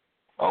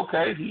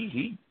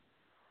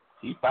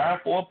He find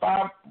four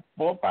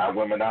or five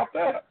women out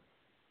there.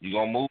 You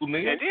gonna move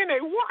me? And then they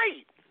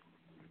white.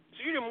 So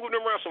you done moved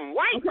them around some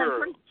white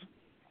girls.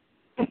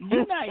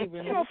 You're not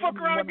even. You don't fuck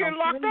around and get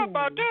locked up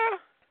out there.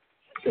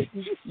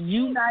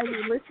 You not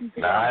even listening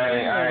to.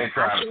 I ain't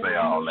trying to say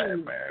all that,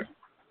 man.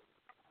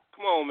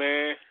 Come on,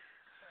 man.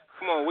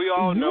 Come on, we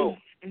all know.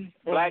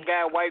 Black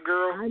guy, white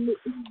girl.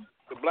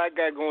 The black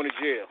guy going to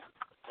jail.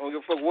 I don't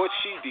give a fuck what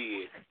she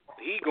did.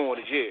 He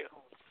going to jail.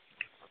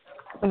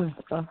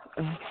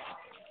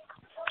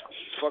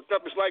 Fucked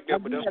up, it's like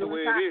that, but that's the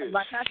way it is.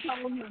 Like I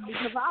told him,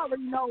 because I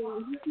already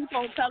know he keeps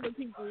on telling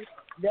people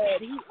that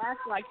he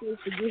acts like this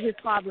to get his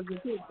father's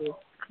attention.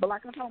 But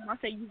like I told him, I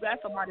said, you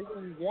got somebody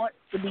who wants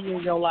to be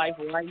in your life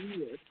right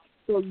here.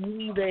 So you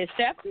either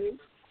accept it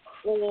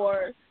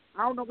or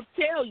I don't know what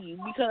to tell you,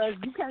 because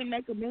you can't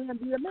make a man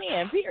be a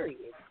man,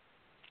 period.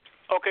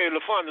 Okay,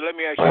 LaFonda, let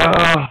me ask you.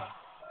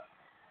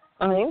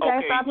 I mean, you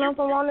can't stop him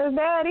from wanting his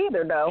dad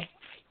either, though.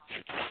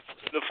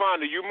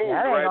 LaFonda, you moved,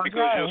 right,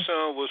 because your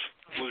son was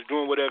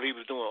doing whatever he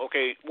was doing.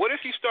 Okay, what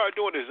if he started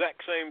doing the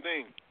exact same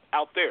thing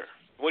out there?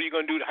 What are you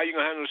going to do? How are you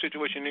going to handle the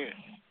situation then?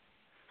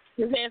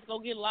 His ass go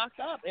get locked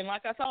up. And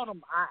like I told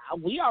him,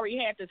 we already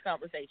had this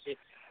conversation.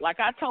 Like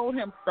I told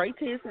him straight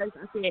to his face,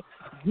 I said,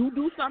 you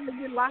do something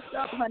to get locked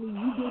up, honey,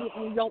 you did it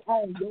on your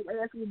own. Your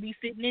ass will be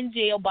sitting in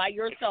jail by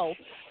yourself.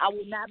 I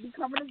will not be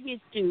coming to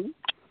get you.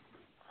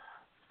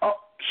 Oh,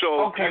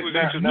 so okay, he was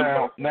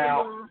now,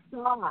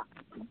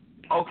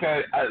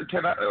 okay,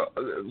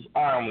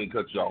 I don't mean to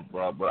cut you off,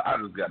 bro, but I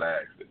just got to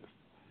ask this.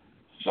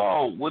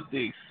 So, with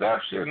the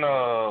exception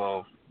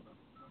of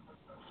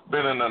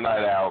spending the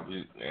night out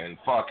and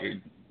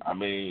fucking, I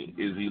mean,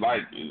 is he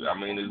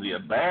a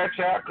bad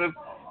child? Because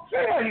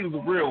he was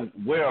a real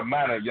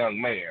well-mannered young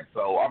man.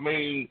 So, I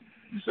mean,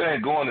 you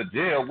saying going to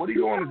jail, what are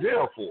you going to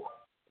jail for?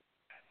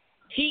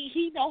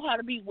 He know how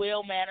to be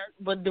well-mannered,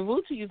 but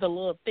Davuchi is a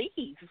little thief.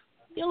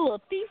 He's a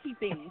little thiefy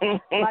thief.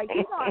 Like,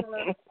 he's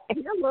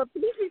a little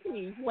thiefy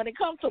thief. When it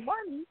comes to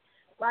money,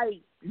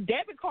 like,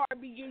 debit card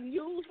be getting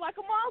used like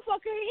a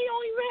motherfucker. He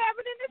don't even have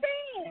it in his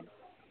hand.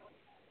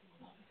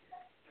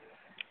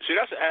 See,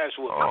 that's an ass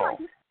whoop. Oh.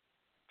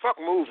 Fuck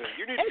moving.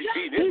 You need to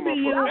be beating this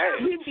motherfucker ass.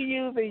 He be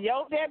using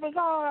your debit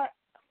card.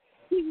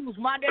 He used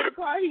my debit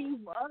card. He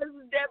used my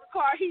husband's debit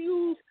card. He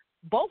used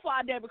both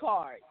our debit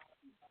cards.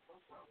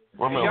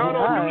 Y'all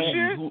don't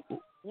do shit?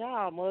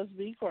 Y'all must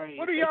be crazy.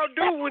 What do y'all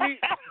do when he...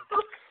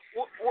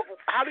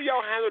 how do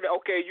y'all handle that?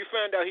 Okay, you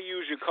found out he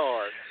used your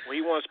card when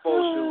he wasn't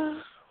supposed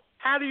to.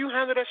 How do you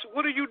handle that?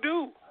 What do you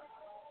do?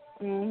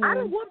 Mm-hmm. I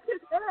done whooped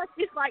his ass.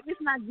 It's like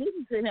it's not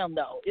getting to him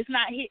though. It's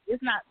not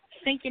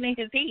sinking in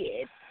his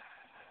head.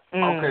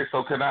 Okay,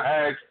 so can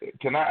I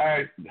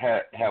ask?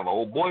 Have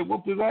old boy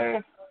whooped his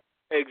ass?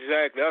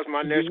 Exactly. That was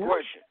my next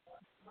question.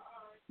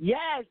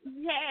 Yes,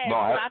 he has. No,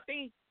 I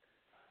think.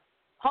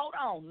 Hold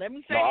on. Let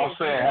me say. No, I'm this.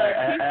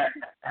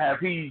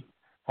 saying,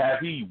 have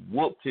he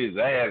whooped his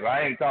ass?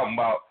 I ain't talking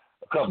about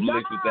a couple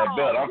licks with that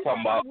belt. I'm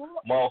talking about,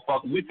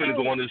 motherfucker, we finna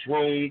go in this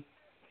room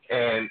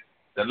and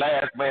the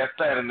last man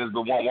standing is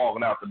the one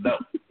walking out the door.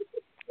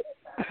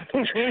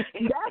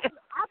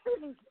 I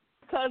think,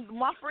 because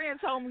my friend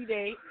told me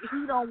that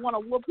he don't want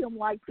to whoop him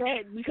like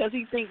that because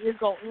he thinks it's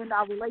going to end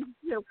our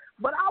relationship.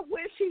 But I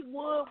wish he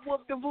would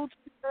whoop Davuchi's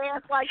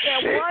ass like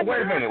that. Shit,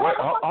 wait a minute.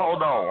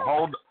 Hold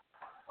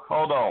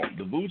on.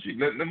 Davuchi,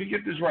 let me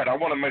get this right. I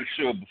want to make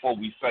sure before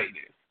we say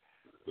this.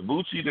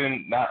 Davuchi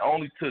then not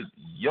only took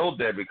your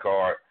debit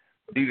card,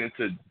 but he then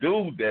took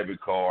dude's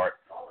debit card,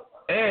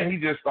 and he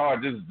just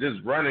started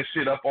just running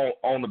shit up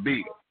on the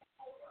bill.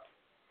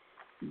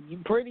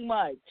 Pretty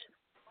much.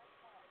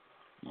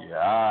 Yeah,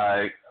 all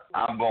right.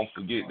 I'm going to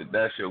forget that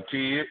that's your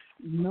kid.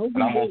 No,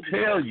 and I'm going to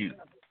tell you.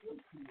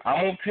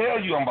 I'm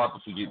about to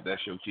forget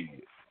that's your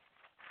kid.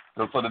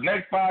 So for the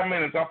next 5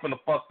 minutes, I'm going to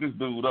fuck this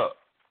dude up.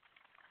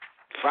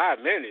 5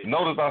 minutes?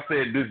 Notice I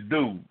said this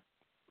dude.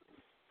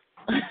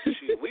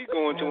 See, we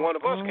going to one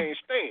of us can't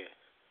stand.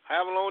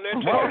 Have him on that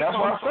time. Right, that's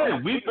what I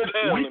said. We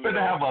finna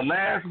have a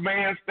last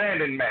man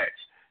standing match.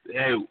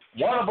 Hey,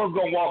 one of us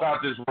going to walk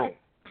out this room.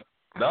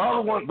 The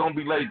other one's going to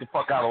be laid the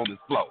fuck out on this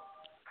floor.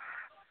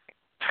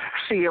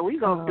 Shit, we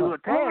gonna do a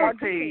tag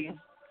team.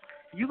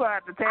 You gonna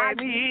have to tag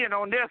me in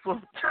on this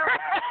one.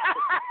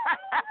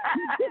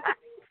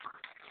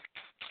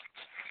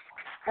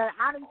 And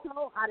I done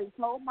told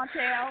my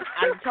child,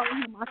 I told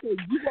him, I said,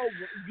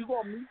 you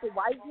gonna meet the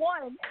right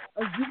one,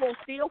 and you gonna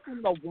steal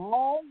from the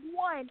wrong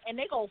one, and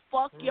they gonna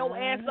fuck your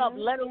ass up,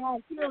 let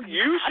alone kill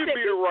you. You should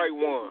be the right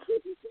one.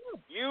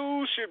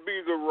 You should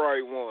be the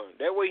right one.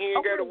 That way he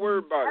ain't got to worry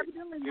about it.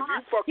 If you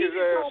fuck his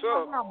ass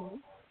up.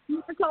 He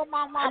told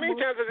my mama, how many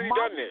times has he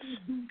done this?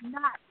 Do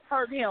not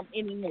hurt him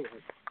anymore.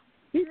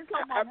 He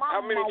told my mama.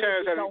 How many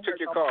times has he took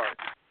your car?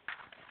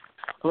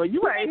 Well,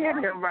 you ain't hit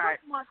him right.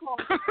 Hold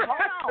on.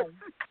 How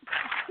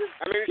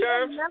many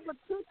times?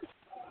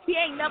 He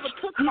ain't never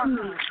took my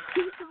car.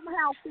 He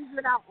somehow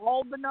figured out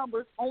all the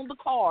numbers on the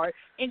card,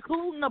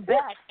 including the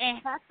back, and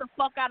has to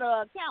fuck out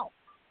of account.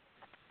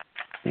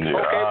 Yeah,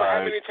 okay, but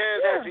how many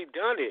times has he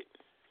done it?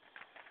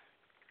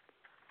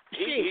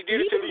 He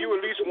did it to you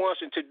at least once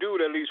and to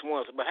dude at least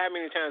once. But how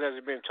many times has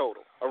it been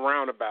total?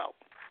 Around about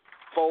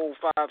 4,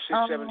 5, 6,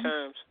 7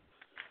 times?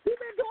 He's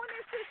been doing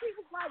this since he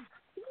was like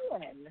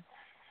 10.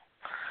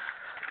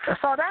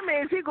 So that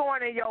means he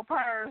going in your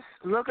purse,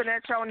 looking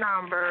at your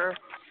number,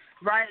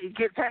 right?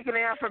 Taking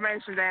the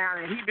information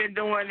down, and he been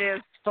doing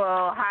this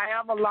for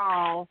however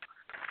long.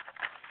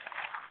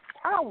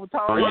 I was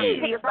told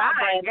you if I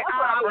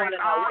break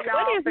all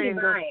y'all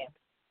fingers.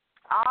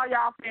 All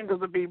y'all fingers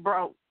will be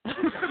broke.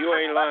 You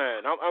ain't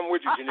lying. I'm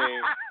with you,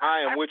 Janine. I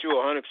am with you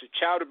 100%.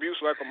 Child abuse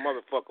like a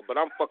motherfucker, but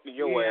I'm fucking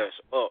your ass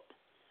up.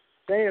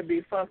 They'd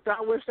be fucked.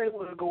 I wish they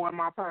would go in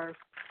my purse.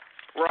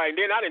 Right,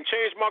 then I done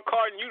changed my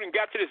card, and you done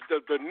got to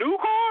the new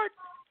card?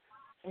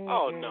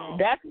 Oh, no.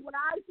 That's what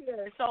I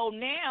said. So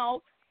now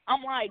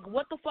I'm like,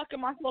 what the fuck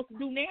am I supposed to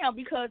do now?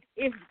 Because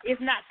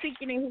it's not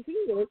sinking in his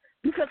head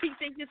because he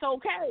thinks it's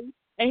okay.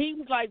 And he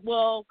was like,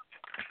 well.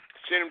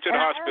 Send him to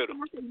the hospital.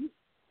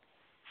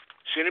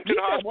 Send him to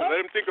the hospital. Let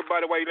him think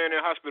about it while he's laying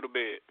in the hospital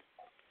bed.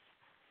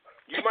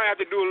 You might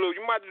have to do a little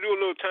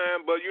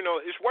time, but, you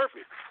know, it's worth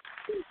it.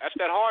 That's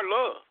that hard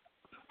love.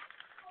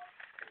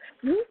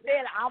 You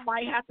said I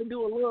might have to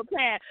do a little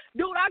time.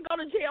 Dude, I go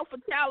to jail for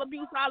child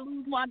abuse. I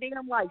lose my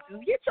damn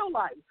license. Get your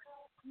life.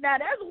 Now,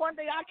 that's one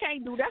thing I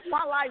can't do. That's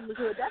my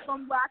livelihood. That's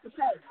something I can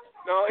pay.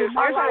 No, it's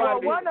my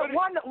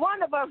one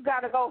of us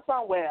got to go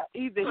somewhere.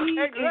 Either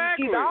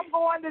either I'm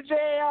going to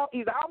jail,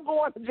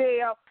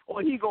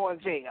 or he going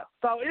to jail.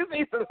 So it's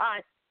either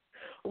like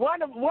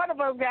one of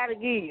us got to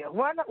give.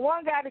 One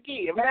got to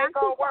give. It ain't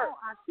gonna work.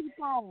 I keep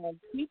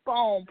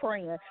on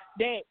praying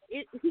that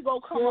he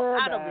gonna come up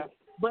out of it,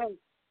 but.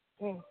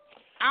 He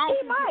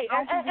might,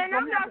 and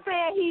I'm not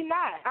saying he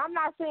not. I'm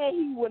not saying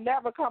he will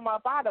never come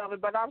up out of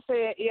it, but I'm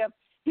saying if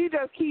he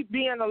just keep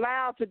being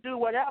allowed to do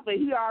whatever,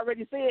 he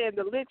already said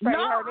the licks ain't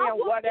hurt him,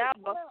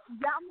 whatever.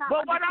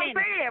 But what I'm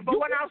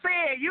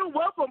saying, you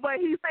whoop him, but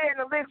he's saying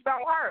the licks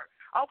don't hurt.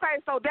 Okay,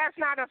 so that's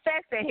not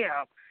affecting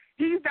him.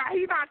 He's not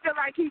feel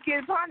like he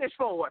getting punished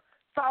for it.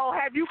 So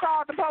have you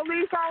called the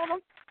police on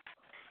him?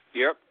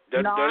 Yep,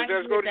 that's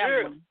go to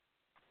jail.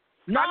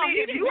 No, I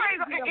mean, if you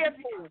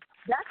ain't.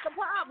 That's the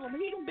problem.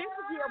 He done been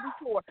to jail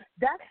before.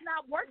 That's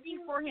not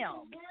working for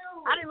him.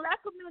 I done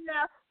left him in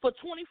there for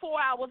 24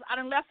 hours. I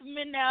done left him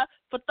in there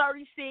for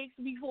 36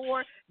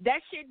 before.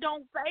 That shit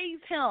don't faze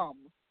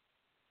him.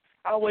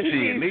 Oh, well,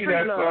 shit, leave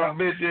that son of a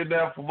bitch in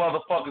there for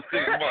motherfucking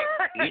 6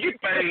 months. You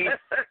pay.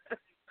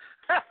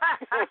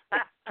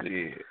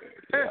 Yeah,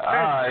 all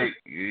right.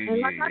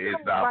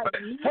 It's not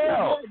bad.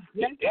 Hell,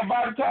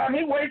 by the time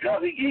he wake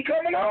up, he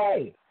coming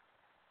home.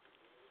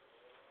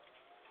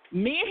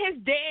 Me and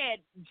his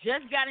dad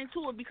just got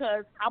into it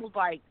because I was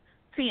like,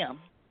 Tim,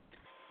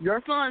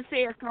 your son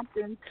said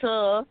something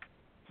to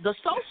the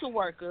social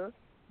worker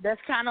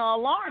that's kind of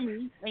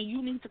alarming, and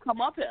you need to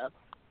come up here.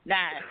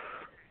 Now,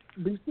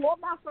 before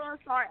my son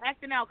started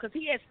acting out, because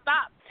he had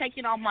stopped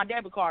taking off my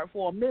debit card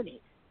for a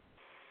minute.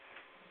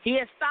 He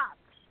had stopped.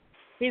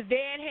 His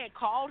dad had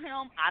called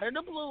him out of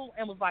the blue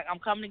and was like, I'm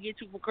coming to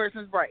get you for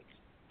Christmas break.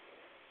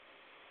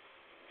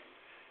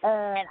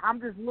 And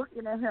I'm just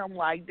looking at him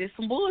like, this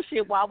some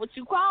bullshit. Why would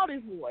you call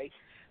this boy?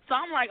 So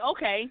I'm like,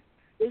 okay,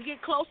 it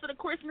get closer to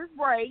Christmas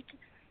break,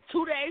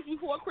 2 days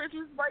before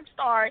Christmas break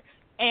start,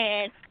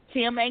 and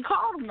Tim ain't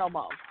called him no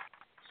more.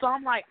 So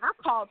I'm like, I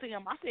called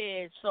Tim. I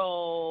said,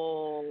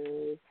 so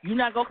you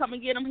not going to come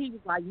and get him? He was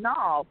like,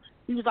 no.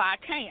 He was like,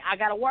 I can't. I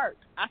got to work.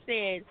 I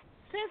said,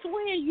 since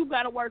when you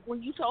got to work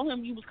when you told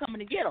him you was coming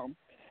to get him?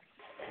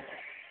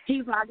 He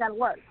was like, I got to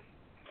work.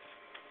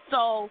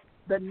 So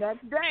the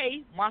next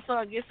day, my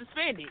son gets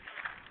suspended.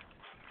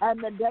 And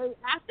the day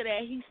after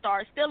that, he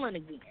starts stealing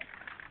again.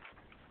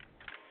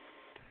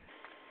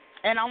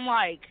 And I'm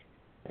like,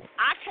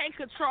 I can't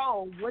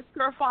control what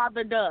your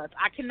father does.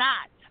 I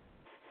cannot.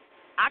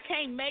 I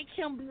can't make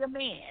him be a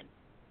man.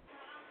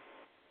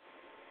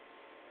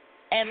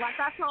 And like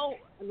I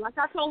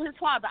told his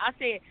father, I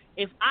said,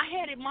 if I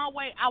had it my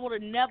way, I would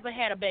have never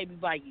had a baby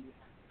by you.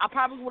 I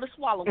probably would have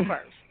swallowed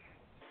first.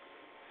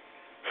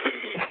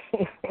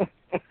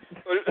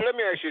 Let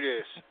me ask you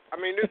this.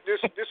 I mean, this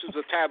is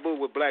a taboo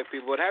with black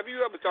people, but have you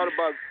ever thought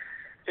about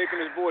taking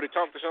this boy to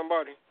talk to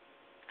somebody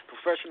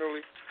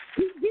professionally?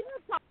 He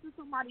didn't talk to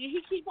somebody, and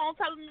he keep on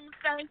telling them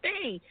the same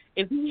thing.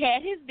 If he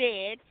had his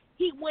dad,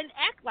 he wouldn't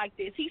act like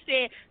this. He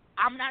said,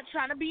 I'm not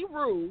trying to be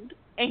rude,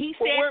 and he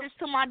said this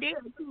to my dad,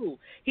 too.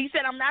 He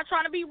said, I'm not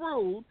trying to be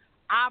rude.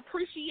 I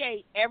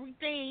appreciate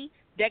everything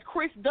that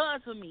Chris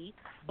does for me,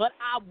 but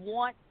I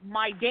want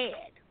my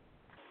dad.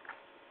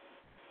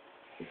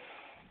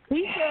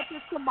 He said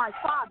this to my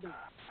father.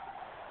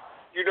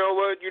 You know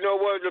what,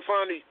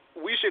 LaFonda?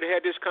 We should have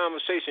had this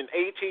conversation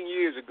 18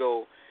 years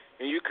ago,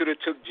 and you could have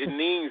took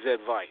Janine's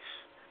advice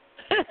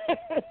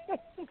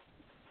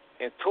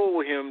and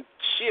told him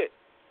shit.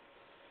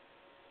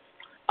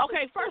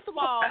 Okay, first of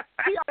all,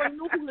 he already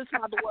knew who his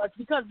father was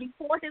because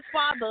before his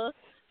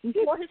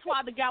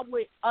father got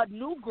with a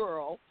new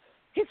girl,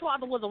 his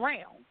father was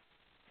around.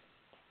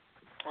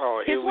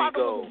 Oh, here we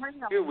go.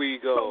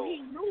 So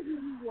he knew who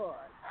he was.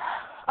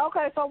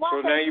 Okay, so why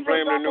So now can't you you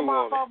blame just the drop new him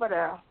off woman. over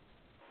there?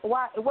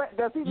 Why? What,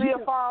 does he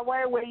live far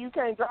away where you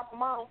can't drop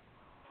him off?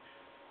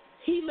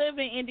 He live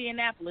in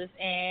Indianapolis,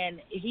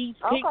 and he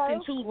picks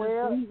and chooses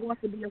who he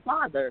wants to be a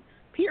father.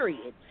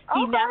 Period.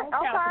 He's not on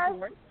child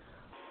support.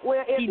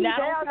 Well, if he's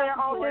down there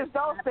on his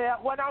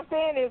doorstep, what I'm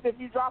saying is, if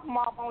you drop him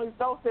off on his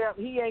doorstep,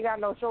 he ain't got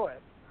no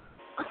choice.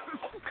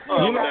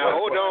 Hold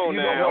on.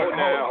 Wait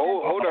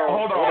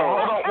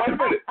a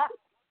minute.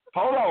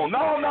 Hold on.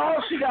 No,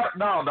 she got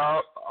dog.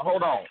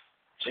 Hold on.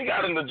 She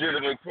got a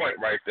legitimate point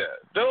right there,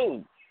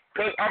 dude.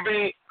 Because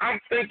I'm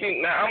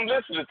thinking now. I'm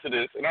listening to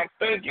this, and I'm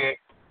thinking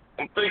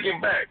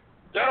back.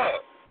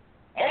 Dog,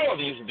 my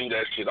mother used to do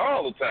that shit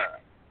all the time.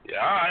 Yeah,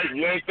 all right,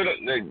 you ain't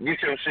finna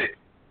get your shit.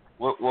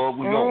 Where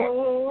we going?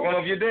 Going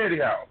up your daddy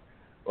house.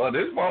 Well,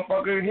 this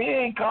motherfucker, he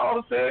ain't called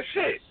or said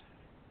shit.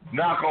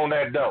 Knock on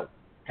that door.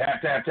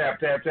 Tap, tap, tap,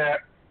 tap, tap.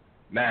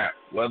 Now,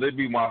 whether it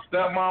be my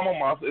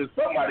stepmama, if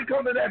somebody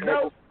come to that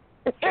door,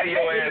 get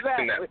your ass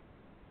in there.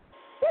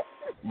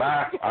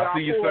 Bye. I'll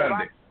see you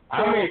Sunday. I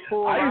used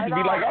to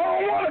be like, oh, I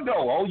don't want to go.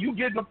 Oh, you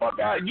getting the fuck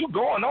out. You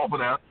going over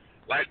there.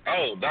 Like,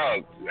 oh,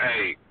 dog,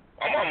 hey,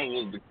 my mama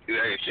was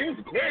she was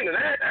the queen of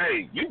that.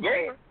 Hey, you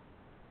going.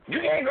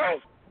 You gonna go.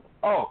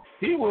 Oh,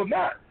 he will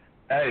not.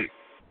 Hey,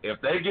 if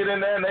they get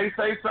in there and they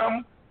say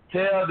something,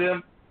 tell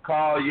them,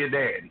 call your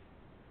daddy.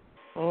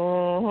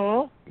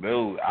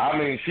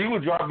 Dude, she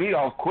would drop me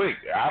off quick.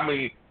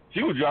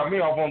 She would drop me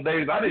off on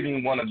days I didn't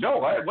even want to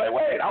go. Hey,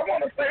 wait, I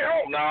want to stay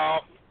home. No,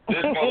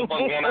 this motherfucker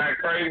want to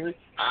act crazy.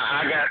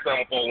 I got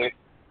something for me.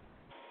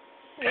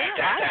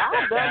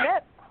 I've done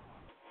that.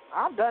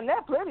 I've done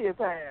that plenty of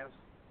times.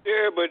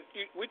 Yeah, but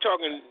we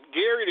talking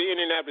Gary to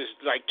Indianapolis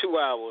is like 2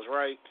 hours,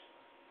 right?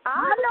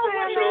 I know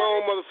that. So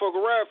old motherfucker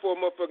ride for a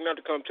motherfucker not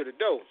to come to the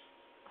door.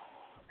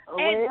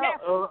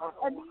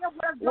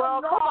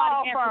 Well,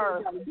 call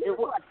first.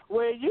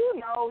 Well, you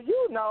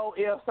know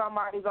if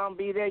somebody's gonna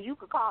be there, you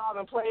could call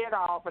and play it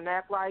off and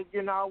act like,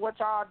 what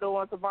y'all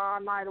doing tomorrow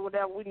night or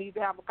whatever. We need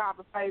to have a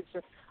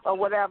conversation or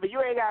whatever.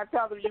 You ain't gotta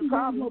tell them you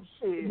come.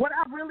 Shit. What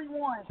I really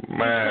want is for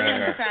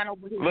him to sign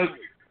over his rights.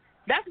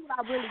 That's what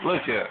I really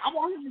want. I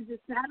want him to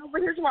just sign over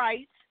his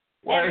rights.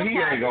 Well, he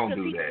ain't gonna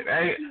do that.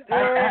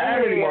 How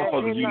many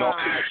motherfuckers you know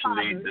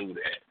actually do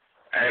that?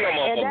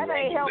 And that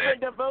ain't helping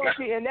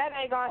Debucci, and that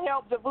ain't gonna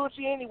help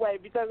Debucci anyway,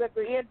 because at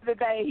the end of the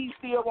day, he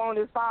still wants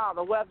his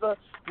father, whether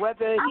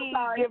he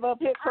give up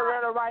his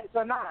parental rights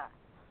or not.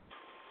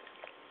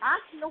 I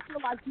still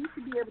feel like you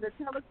should be able to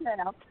tell a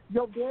child,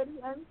 your daddy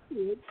and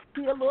kid,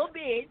 he a little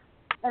bitch,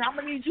 and I'm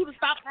gonna need you to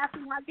stop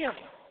acting like him.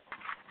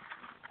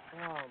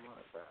 Oh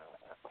my God.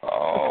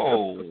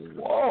 Oh,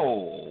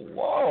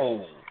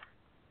 whoa.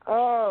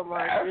 Oh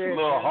my God. That's a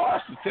little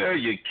harsh to tell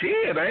your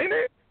kid, ain't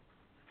it?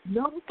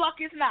 No, the fuck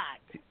it's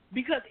not.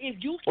 Because if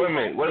you wait a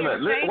minute.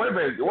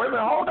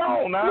 Hold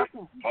on now.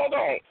 Hold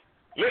on.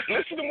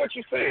 Listen to what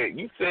you said.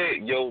 You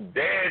said your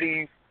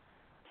daddy's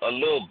a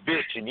little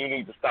bitch and you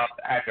need to stop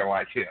acting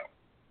like him.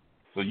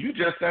 So you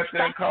just sat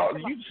there and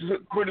called. You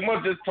pretty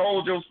much just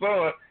told your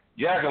son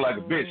you acting like a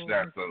bitch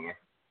now, son.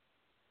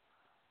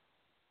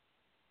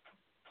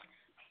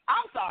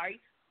 I'm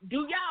sorry.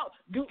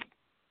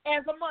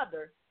 As a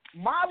mother,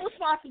 my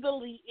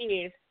responsibility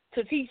is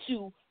to teach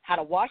you how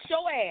to wash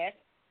your ass,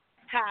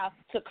 how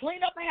to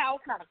clean up a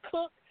house, how to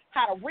cook,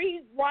 how to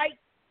read, write,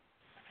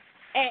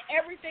 and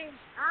everything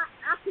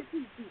I can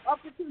teach you up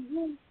until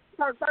you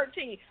turn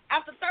 13.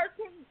 After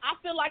 13, I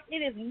feel like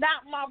it is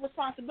not my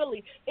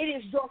responsibility. It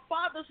is your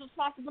father's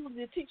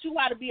responsibility to teach you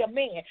how to be a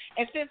man.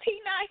 And since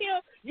he's not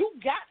here, you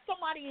got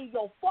somebody in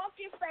your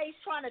fucking face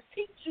trying to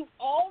teach you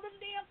all them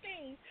damn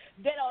things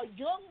that a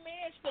young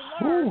man should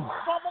learn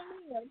from a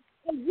man.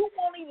 And you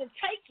won't even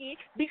take it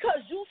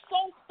because you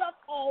so stuck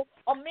on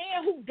a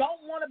man who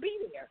don't want to be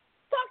there.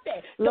 Fuck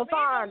that.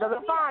 LaFonda,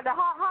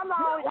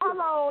 how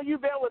long you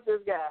been with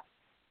this guy?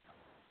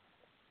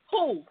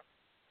 Who?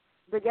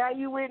 The guy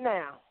you with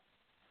now.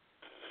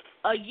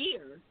 A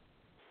year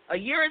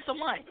and some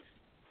months.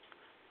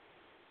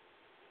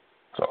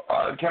 So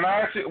can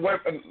I ask you?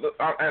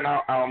 And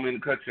I don't mean to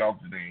cut you off,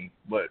 Janine,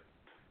 but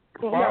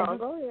no,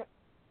 go ahead.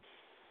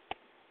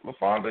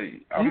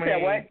 LaFonda, I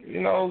mean, what? You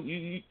know,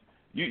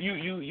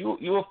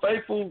 you're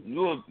faithful,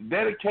 you're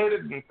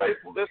dedicated and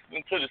faithful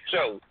listening to the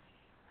show.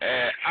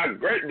 And I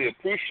greatly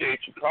appreciate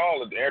you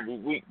calling every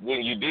week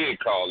when you did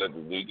call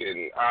every week,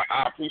 and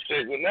I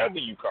appreciate whenever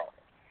you call.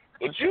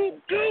 But you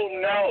do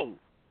know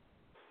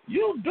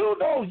you've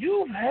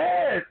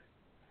had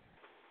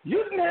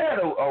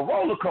a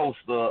roller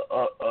coaster,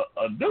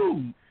 a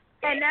dude.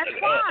 And that's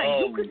fine.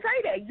 You can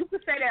say that. You can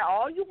say that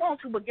all you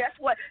want to, but guess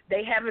what?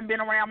 They haven't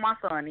been around my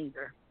son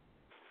either.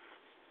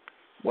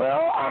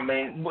 Well, I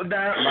mean, but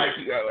now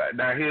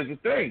here's the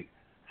thing.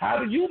 How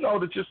do you know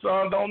that your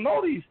son don't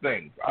know these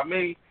things? I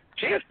mean,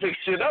 kids pick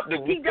shit up that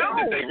we think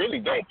that they really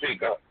don't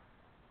pick up.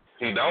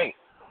 He don't.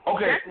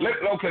 Okay,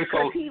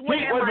 so he was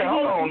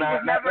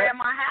never at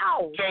my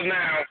house. So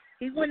now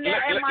he wasn't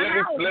at my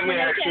house. Let me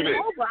ask you this. I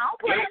don't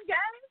play them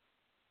games.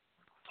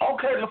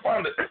 Okay,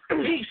 LaFonda,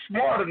 he's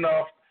smart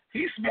enough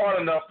He's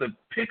smart enough to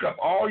pick up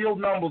all your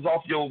numbers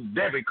off your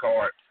debit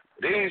card.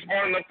 They ain't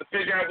smart enough to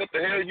figure out what the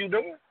hell you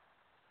doing.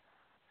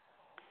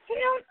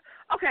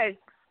 Okay,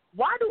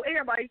 why do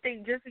everybody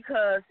think just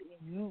because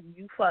you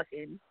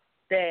fucking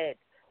that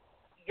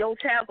your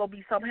child gonna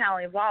be somehow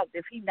involved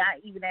if he not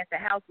even at the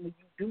house when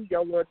you do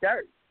your little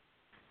dirt?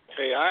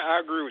 Hey, I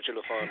agree with you,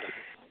 LaFonda.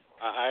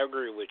 I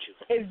agree with you.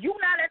 If you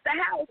not at the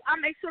house, I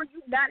make sure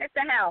you not at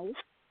the house.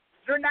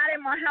 You're not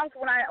in my house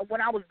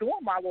when I was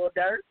doing my little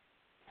dirt.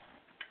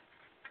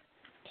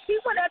 He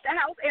was at the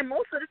house, and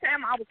most of the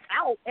time I was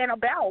out and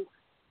about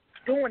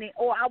doing it,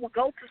 or I would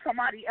go to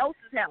somebody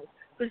else's house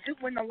because you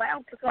weren't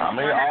allowed to come. I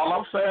mean, all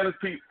I'm saying is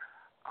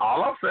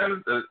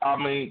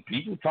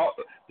people talk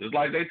just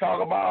like they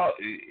talk about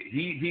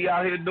he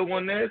out here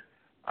doing this.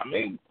 I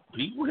mean,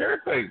 people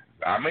hear things.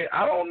 I mean,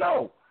 I don't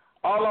know.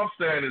 All I'm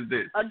saying is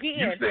this. Again,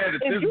 you said that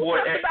if this you boy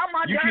talked about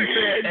my you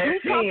journey, said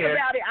if you at 10, talked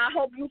about it, I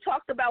hope you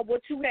talked about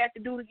what you had to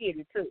do to get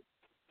it too.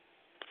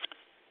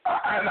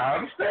 I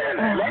understand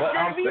that, but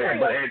I'm saying,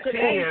 but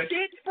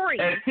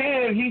at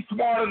 10, he's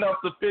smart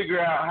enough to figure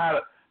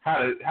out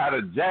how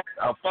to jack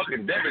a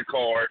fucking debit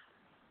card.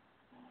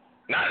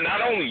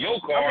 Not only your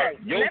card,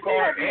 okay, your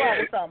card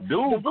and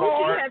dude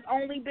card. has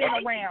only been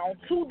around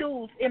 2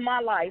 dudes in my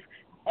life,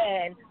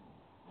 and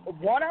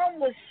one of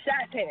them was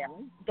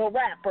Shatan, the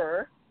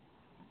rapper,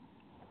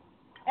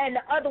 and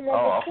the other one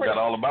was I forgot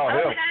all about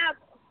him.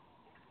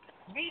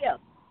 Yeah.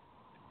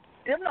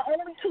 Them the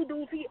only 2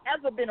 dudes he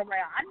ever been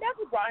around. I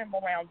never brought him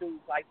around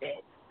dudes like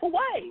that. For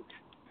what?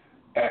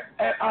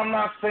 And I'm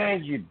not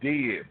saying you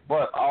did,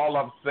 but all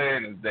I'm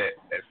saying is that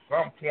at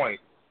some point,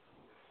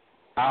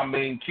 I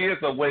mean,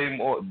 kids are way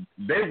more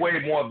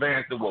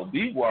advanced than what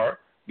we were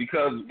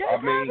because, we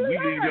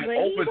leave them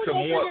open to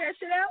more.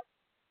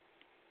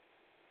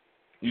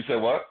 You said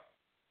what?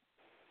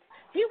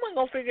 He wasn't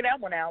going to figure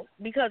that one out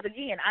because,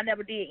 again, I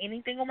never did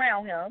anything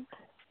around him.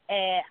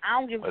 And I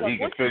don't give a fuck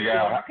what you do.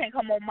 You can't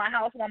come over my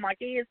house while my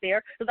kid's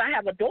there because I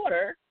have a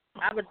daughter.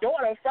 I have a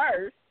daughter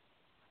first.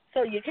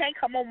 So you can't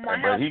come over my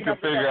house he can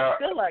figure out.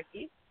 Feel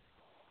lucky.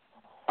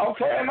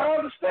 Okay, and I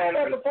understand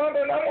that,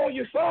 LaFonda, and I'm on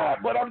your side,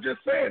 but I'm just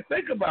saying,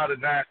 think about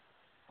it now.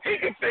 He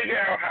can figure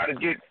out how to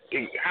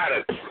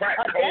crack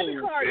codes. A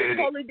debit card is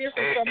totally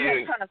different from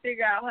him trying to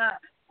figure out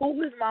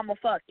who his mama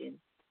fucking.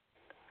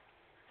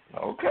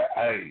 Okay,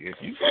 hey, if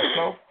you say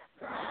so.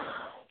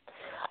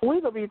 We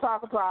could be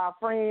talking to our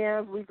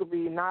friends. We could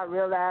be not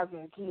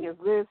realizing the kids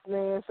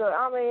listening. So,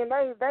 I mean,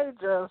 they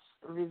just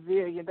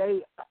resilient.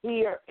 They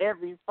hear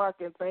every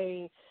fucking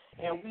thing,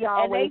 and we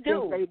always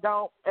think they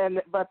don't,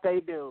 but they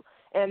do.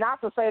 And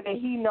not to say that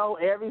he know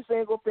every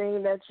single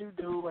thing that you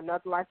do and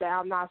nothing like that.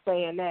 I'm not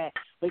saying that.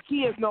 But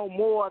kids know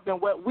more than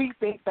what we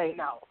think they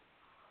know.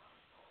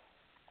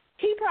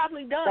 He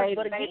probably does,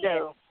 but again, they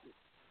do.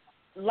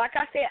 Like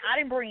I said, I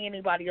didn't bring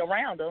anybody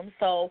around them,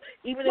 so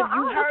even if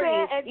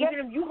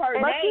you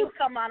heard names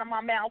come out of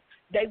my mouth,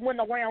 they went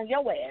around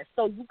your ass.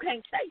 So you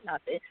can't say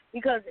nothing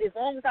because as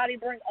long as I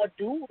didn't bring a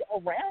dude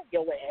around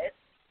your ass,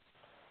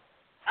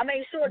 I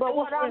made sure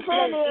dudes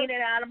were in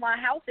and out of my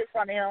house in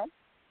front of him.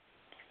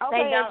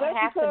 Okay, they don't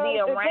have to be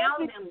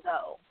around him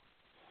though.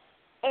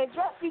 And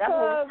just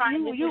because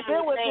you've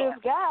been with this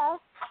guy,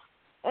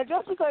 and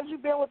just because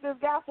you've been with this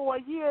guy for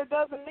a year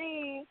doesn't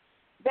mean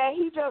that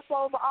he just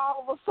supposed to all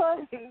of a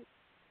sudden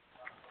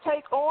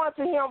take on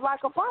to him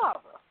like a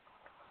father.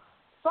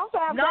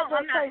 Sometimes no, that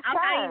just takes time.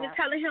 I'm not even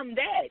telling him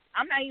that.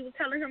 I'm not even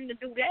telling him to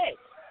do that.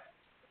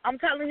 I'm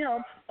telling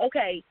him,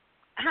 okay,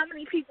 how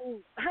many people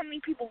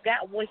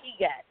got what he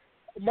got?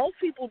 Most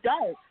people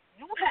don't.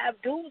 You have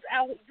dudes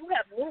out. You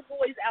have little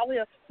boys out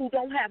here who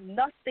don't have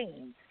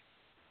nothing.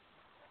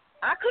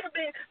 I could have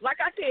been, like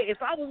I said,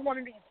 if I was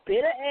one of these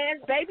bitter ass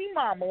baby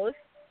mamas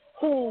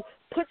who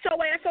put your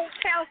ass on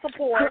child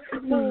support,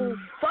 who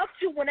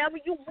fucked you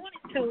whenever you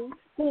wanted to,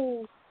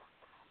 who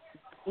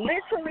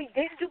literally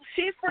didn't do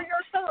shit for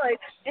your son,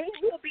 then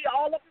you would be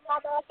all up in my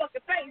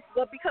motherfucking face.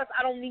 But because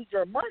I don't need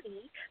your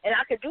money and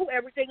I can do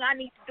everything I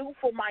need to do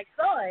for my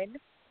son,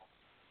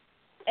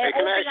 and hey,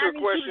 can I ask you a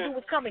need question? You to do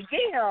is come and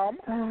get him.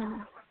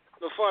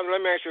 LaFonda,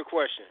 let me ask you a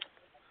question.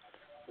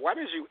 Why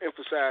did you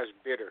emphasize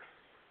bitter?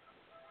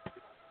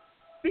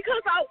 Because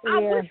I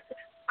wish.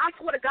 I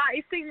swear to God,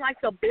 it seems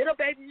like the bitter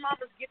baby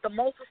mamas get the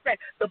most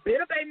respect. The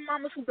bitter baby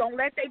mamas who don't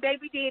let their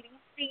baby daddy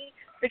see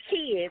the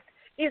kids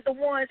is the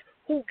ones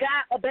who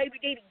got a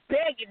baby daddy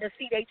begging to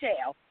see their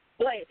child.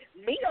 But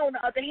me, on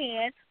the other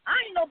hand, I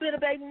ain't no bitter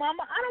baby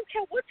mama. I don't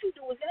care what you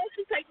do. As long as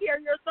you take care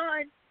of your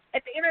son,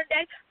 at the end of the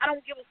day, I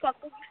don't give a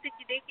fuck who you stick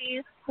your dick in,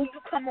 who you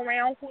come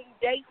around, who you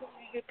date, who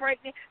you get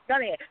pregnant,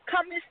 none of that.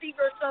 Come and see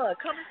your son.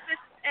 Come and sit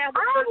down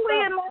with your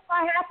son.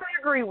 I have to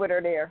agree with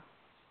her there.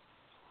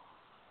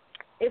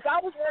 If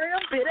I was one of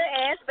them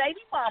bitter-ass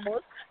baby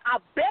mamas,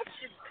 I bet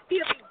you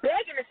he'll be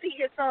begging to see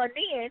his son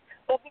then,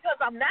 but because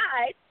I'm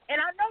not, and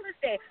I noticed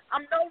that,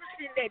 I'm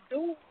noticing that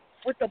dudes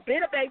with the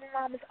bitter baby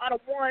mamas are the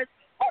ones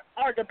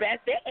are the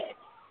best dads.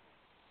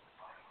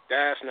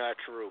 That's not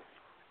true.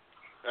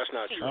 That's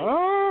not true.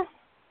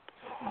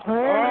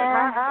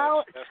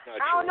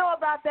 I don't know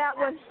about that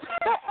one.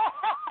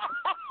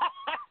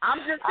 I'm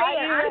just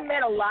saying, I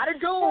met a lot of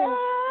dudes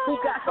who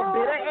got some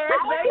bitter ass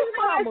baby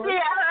mamas.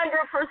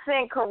 She's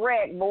 100%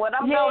 correct, but what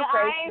I'm gonna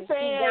say,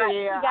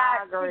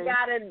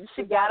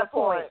 she got a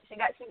point. She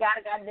got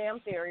a goddamn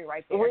theory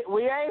right there.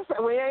 We ain't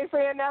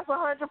saying that's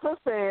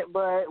 100%,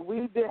 but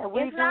we do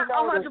not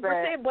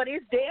 100%, but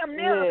it's damn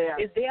near. Yeah.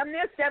 It's damn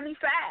near 75%.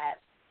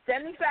 75%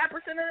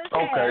 of the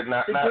time. Okay,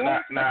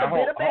 now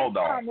hold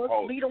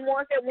on. Be the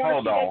ones that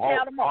want to see their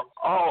child the most.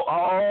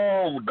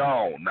 Hold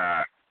on.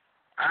 Now,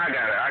 I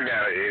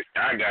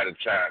gotta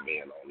chime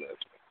in on this.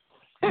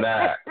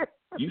 Now,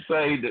 you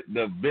say that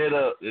the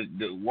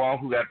one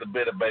who got the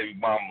bitter baby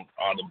mamas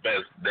are the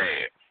best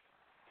dads.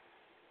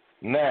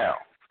 Now,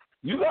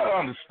 you gotta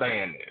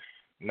understand this.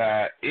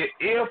 Now,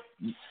 if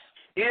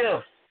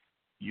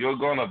you're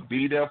gonna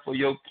be there for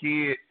your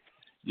kid,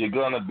 you're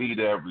gonna be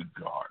there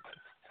regardless.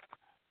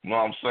 You know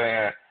what I'm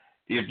saying?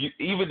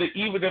 Even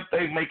if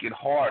they make it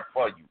hard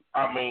for you,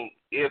 I mean,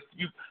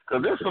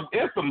 because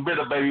there's some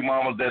bitter baby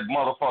mamas that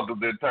motherfuckers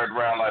that turn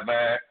around like,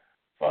 man,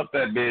 fuck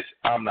that bitch,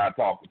 I'm not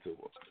talking to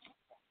her.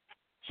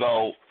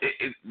 So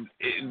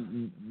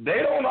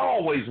they don't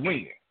always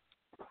win.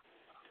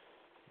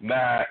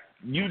 Now,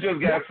 you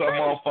just got some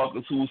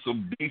motherfuckers who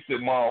some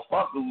decent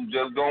motherfuckers who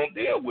just gonna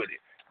deal with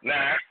it.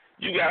 Now,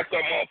 you got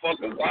some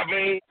motherfuckers, I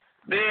mean,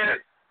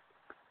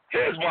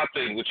 here's my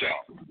thing with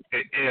y'all,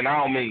 and I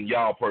don't mean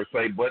y'all per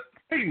se, but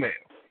female.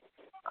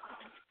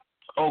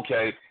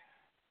 Okay,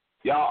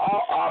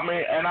 y'all, I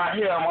mean, and I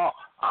hear them all,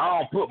 I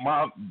don't put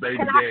my baby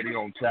daddy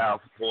on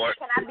child support.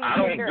 I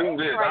don't do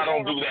this, I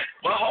don't do that.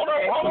 But hold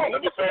on,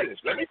 let me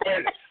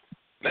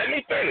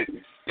finish.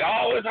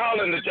 Y'all always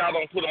hollering that y'all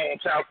don't put them on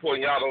child support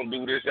and y'all don't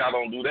do this, y'all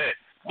don't do that.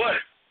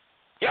 But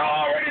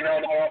y'all already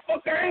know the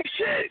motherfucker ain't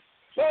shit.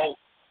 So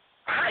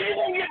how you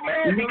gonna get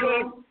mad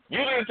because you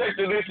didn't take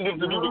the initiative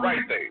to do the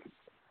right thing?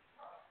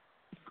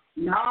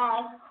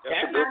 No.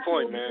 That's a good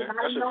point, man.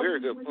 That's a very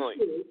good point.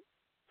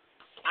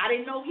 I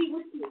didn't know he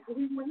was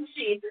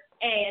shit,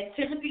 and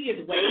Timothy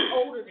is way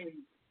older than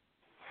you.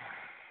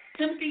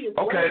 Timothy is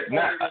okay.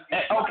 Now,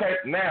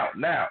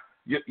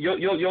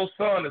 your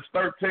son is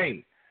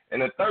 13,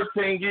 and in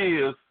 13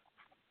 years,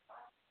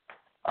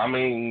 I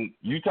mean,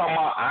 you talking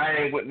about I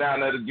ain't went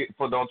down there to get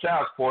for no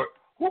child support.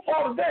 Who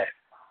fault is that?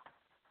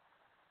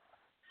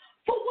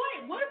 For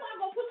what? What am I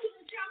gonna put you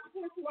in child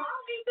support for? I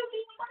don't need to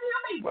be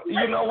money.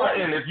 You know what?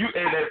 And if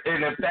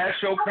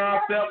that's your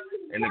concept,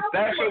 and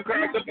that's how you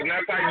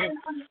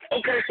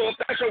so if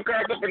that's your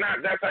concept and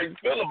that's how you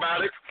feel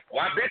about it,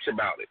 why bitch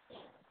about it?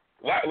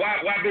 Why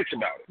bitch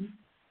about it?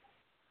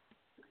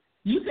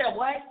 You said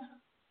what?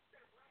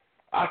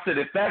 I said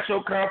if that's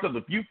your concept,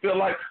 if you feel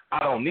like I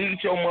don't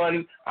need your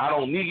money, I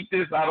don't need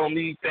this, I don't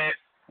need that,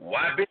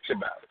 why bitch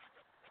about it?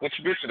 What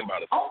you bitching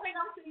about it? Only thing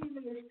I'm saying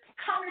is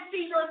come and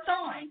see your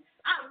son.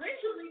 I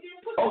literally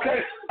didn't put.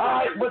 Okay,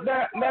 all right, but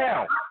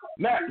now,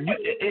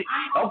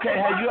 okay.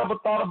 Have you ever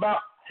thought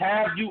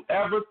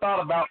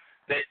about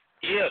that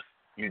if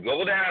you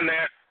go down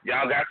there,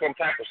 y'all got some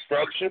type of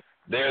structure,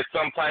 there's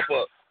some type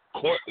of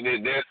court,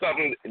 there's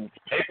something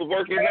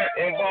paperwork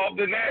involved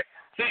in that.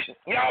 See,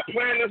 y'all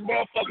playing this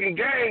motherfucking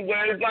game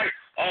where it's like,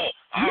 oh,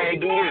 I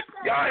don't do this.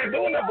 Y'all ain't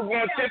doing that, but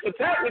going tit for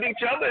tat with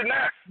each other.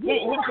 Now,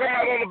 who come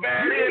out on the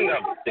bad end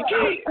of it? The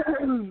kid.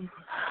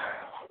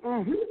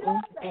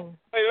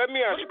 Hey, let me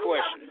ask you a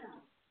question.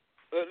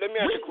 Let me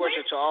ask you a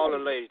question to all the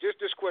ladies.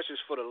 This question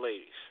is for the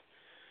ladies.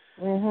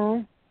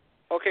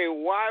 Okay,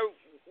 why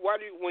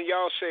do you, when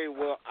y'all say,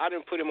 well, I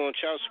didn't put him on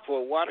child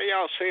support, why do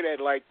y'all say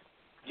that like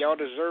y'all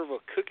deserve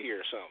a cookie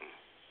or something?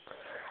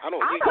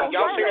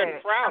 Y'all say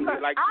that proudly,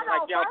 like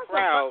y'all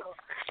proud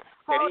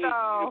that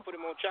you put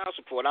him on child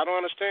support. I don't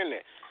understand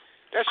that.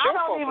 That's your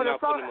fault for not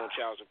putting him on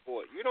child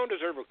support. You don't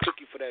deserve a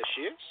cookie for that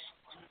shit.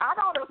 I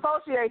don't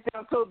associate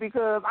them too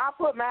because I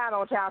put mine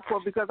on child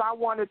support because I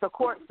wanted the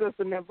court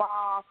system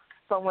involved.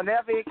 So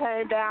whenever it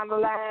came down the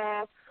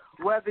line,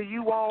 whether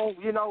you want,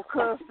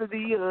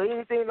 custody or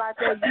anything like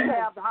that, you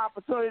have the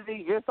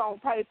opportunity. It's on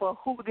paper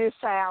who this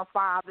child's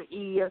father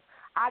is.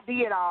 I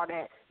did all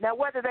that. Now,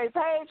 whether they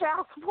paid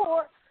child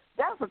support,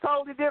 that's a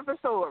totally different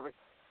story.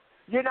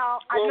 I know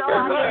I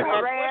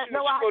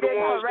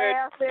didn't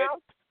harass them.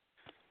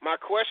 My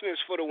question is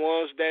for the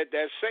ones that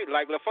say,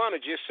 like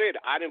LaFauna just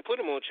said, I didn't put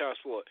him on child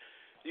support.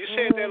 You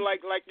said that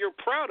like you're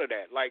proud of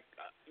that. Like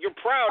you're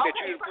proud that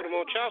you didn't put him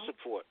on child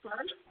support.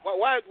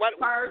 Why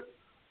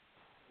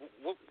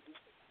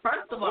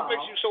First of all, what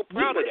makes you so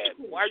proud of that?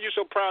 Why are you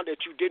so proud that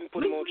you didn't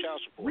put him on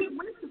child support?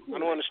 I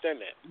don't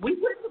understand that. We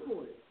went to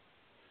court.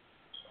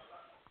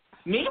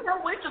 Me and her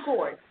went to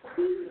court.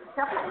 He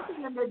kept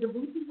asking him that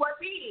Debussy what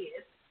he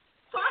is.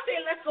 So I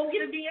said, let's go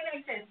get a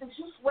DNA test. Since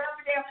you swear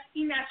over there,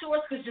 he's not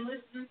yours because you're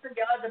listening to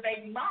the other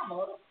baby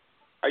mama.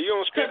 Are you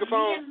on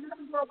speakerphone?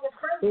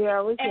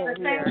 Yeah, we can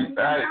hear.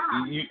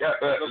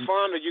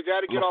 LaFauna, you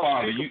got to get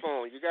off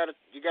speakerphone. You got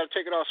to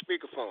take it off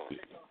speakerphone.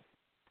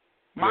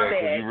 My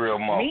bad. You real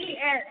mom.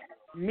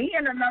 Me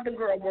and another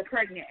girl were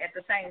pregnant at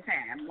the same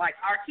time. Like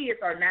our kids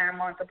are 9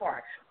 months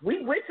apart.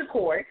 We went to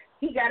court.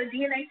 He got a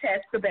DNA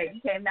test. The baby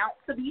came out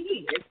to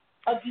be his.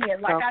 Again,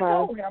 like I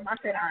told him, I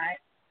said, I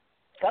ain't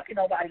fucking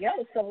nobody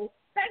else, so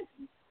thank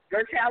you.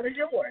 Your child is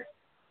yours.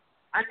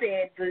 I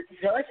said, the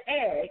judge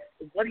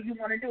asked, what do you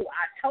want to do?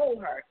 I told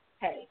her,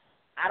 hey,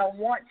 I don't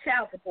want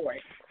child support.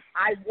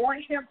 I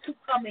want him to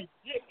come and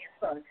get his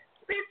son.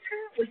 Spend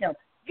time with him.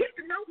 Get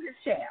to know his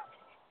child.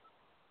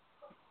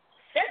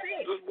 That's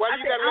it. Why do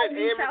you got to let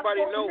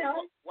everybody know?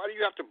 Why do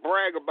you have to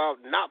brag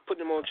about not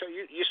putting them on child?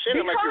 You're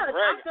saying like you're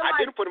bragging. I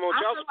didn't put them on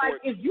child support.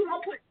 Like if you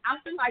don't put,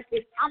 I feel like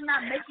if I'm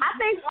not making. I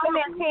think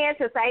women tend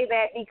to say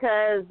that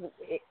because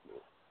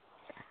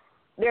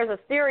there's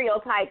a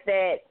stereotype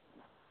that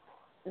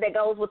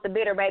goes with the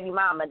bitter baby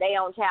mama. They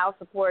on child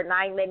support, and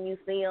I ain't letting you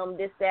see them,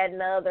 this, that, and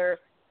the other.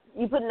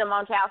 You putting them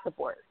on child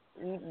support.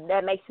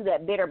 That makes you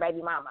that bitter baby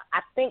mama.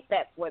 I think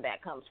that's where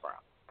that comes from.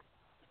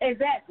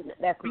 Exactly.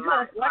 That's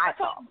because my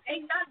thought.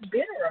 Ain't nothing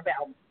bitter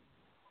about me.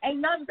 Ain't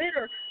nothing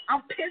bitter.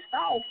 I'm pissed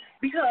off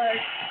because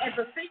as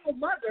a single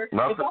mother,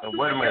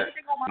 wait a minute.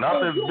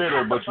 Nothing's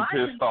bitter, but you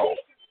pissed off.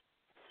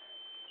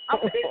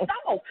 I'm pissed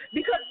off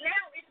because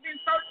now it's been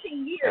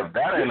 13 years. If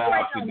that ain't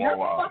out, you have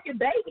a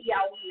fucking baby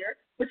out here,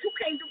 but you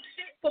can't do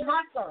shit for my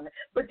son.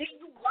 But then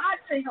you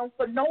lie to him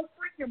for no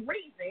freaking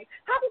reason.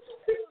 How would you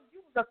feel if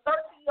you was a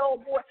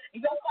 13-year-old boy and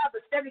your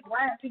father steady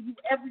lying to you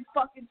every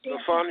fucking day?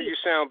 LaFonda, you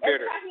sound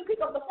bitter. Every time you pick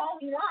up the phone,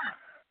 he lies.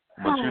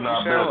 But you're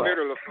not bitter. You sound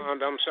bitter,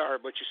 LaFonda. I'm sorry,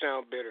 but you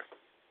sound bitter.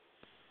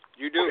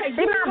 You do. Okay,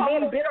 you're not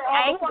being bitter.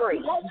 Angry.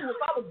 I'm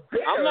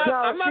not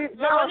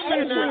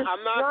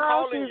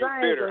calling you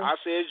bitter. I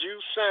said you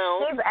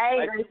sound She's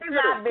angry. Like She's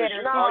not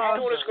bitter. All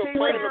you're doing is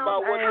complaining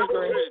about what your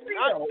brother is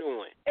not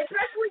doing.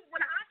 Especially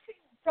when I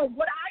came from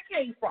what I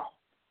came from.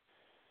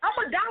 I'm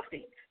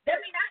adopted. That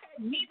means I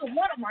had neither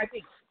one of my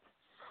things.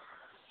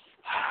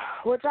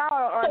 What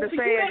y'all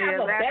understand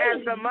is that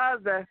as a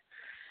mother,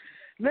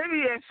 let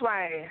me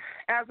explain.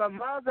 As a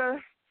mother,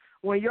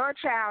 when your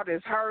child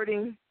is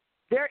hurting,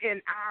 they're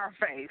in our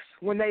face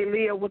when they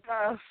live with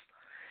us,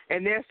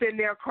 and they're sitting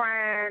there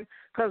crying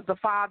because the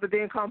father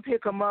didn't come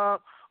pick them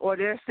up, or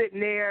they're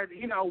sitting there.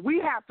 You know, we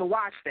have to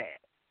watch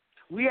that.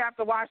 We have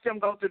to watch them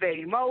go through their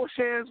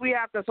emotions.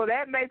 So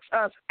that makes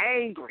us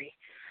angry,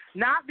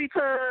 not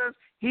because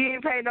he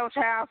didn't pay no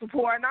child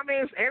support. And I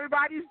mean,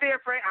 everybody's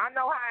different. I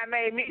know how it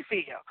made me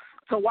feel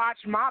to watch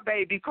my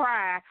baby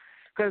cry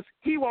because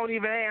he won't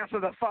even answer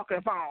the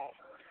fucking phone.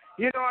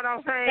 You know what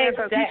I'm saying?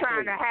 Because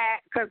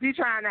he's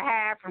trying to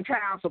hide from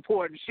child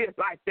support and shit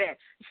like that.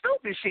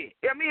 Stupid shit.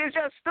 I mean, it's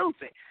just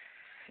stupid.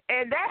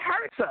 And that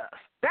hurts us.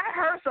 That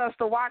hurts us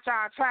to watch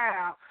our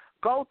child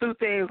go through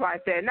things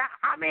like that. Now,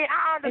 I mean,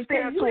 I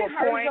understand to a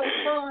point.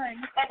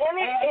 And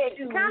it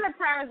kind of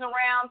turns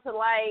around to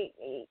like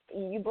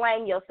you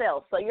blame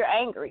yourself. So you're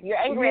angry. You're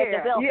angry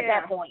at yourself at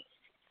that point.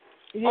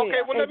 Yeah,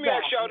 okay, well, let me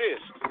ask y'all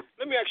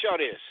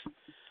this.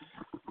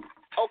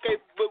 Okay,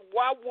 but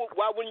why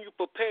wouldn't you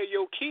prepare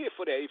your kid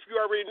for that? If you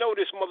already know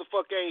this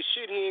motherfucker ain't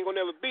shit, he ain't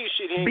gonna never be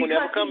shit, he ain't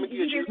gonna never come and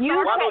get you.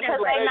 Why don't you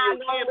prepare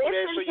your kid for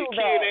that so your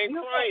kid ain't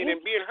crying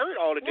and being hurt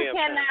all the damn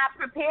time? You cannot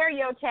prepare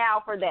your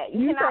child for that.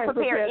 You cannot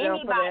prepare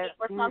anybody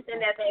for something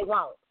that they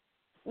won't.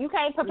 You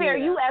can't prepare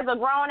you as a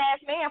grown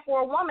ass man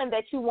for a woman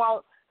that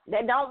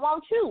don't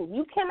want you.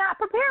 You cannot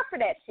prepare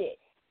for that shit.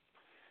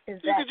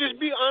 Exactly. You could just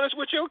be honest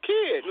with your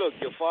kid. Look,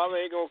 your father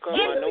ain't gonna come.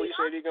 I know you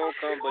said he gonna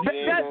come, but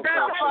he ain't gonna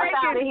come.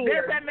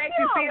 Does that make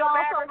you feel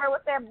better?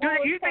 Do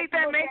you think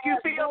that make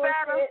you feel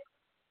better?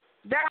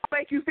 That'll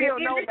make you feel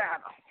no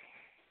better.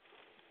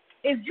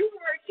 If you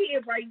were a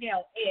kid right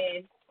now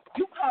and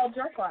you called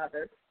your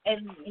father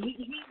and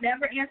he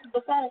never answered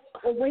the phone,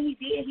 or when he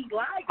did, he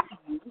lied to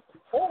you,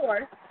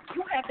 or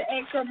you have to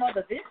ask your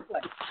mother this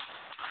question.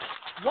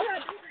 What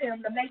I do to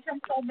him to make him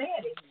so mad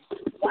at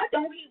me? Why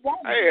don't he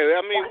want me? Hey,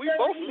 I mean, we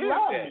both live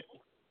that.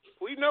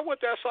 We know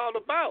what that's all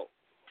about.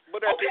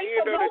 But at the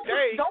end of the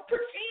day, don't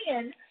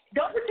pretend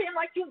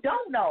like you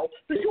don't know.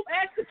 Because you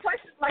ask the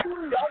questions like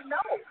you don't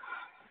know.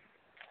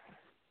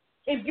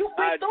 If you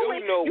I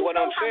do know what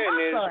I'm saying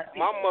is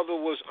my mother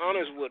was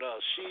honest with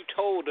us. She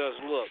told us,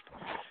 look,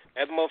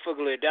 that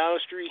motherfucker live down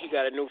the street. He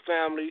got a new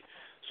family,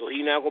 so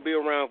he not gonna be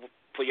around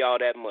for y'all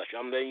that much.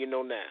 I'm letting you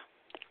know now.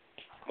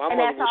 My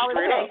mother was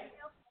straight up.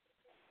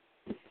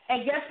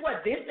 And guess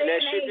what? This day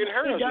and age,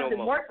 it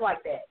doesn't work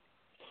like that.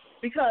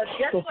 Because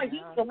guess what? He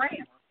was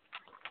around.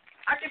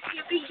 I can see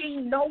if he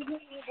didn't know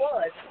who he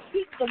was.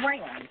 He was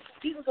around.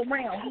 He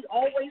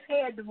always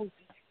had the movie.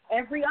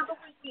 Every other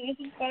weekend,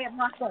 he had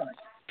my son.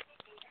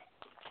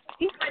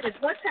 He spent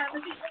as much time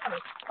as he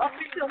wanted up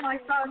until my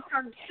son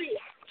turned 6.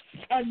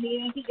 And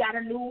then he got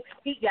a new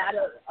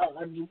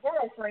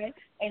girlfriend,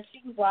 and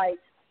she was like,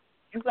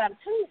 "You got to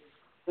choose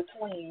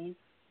between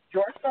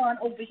your son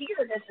over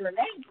here, that's your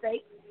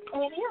namesake,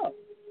 and him."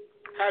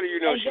 How do you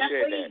know she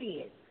said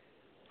that?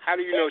 How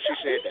do you know she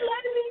said that? He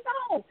let me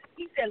know.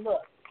 He said,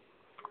 "Look,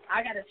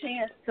 I got a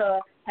chance to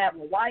have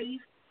a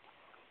wife,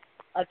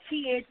 a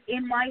kid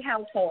in my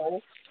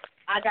household.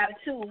 I got to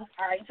choose.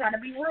 I ain't trying to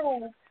be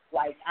rude.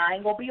 Like, I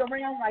ain't going to be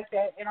around like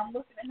that." And I'm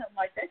looking at him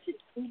like, that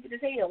shit's stupid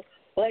as hell.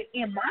 But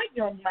in my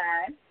young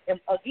mind, and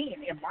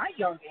again, in my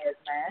young ass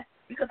mind,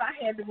 because I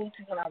had the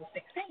routine when I was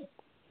 16.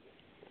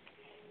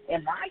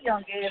 In my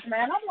young ass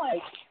mind, I'm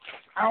like,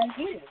 I don't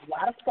get it.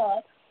 Why the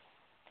fuck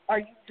are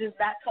you just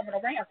not coming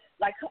around?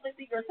 Like, come and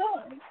see your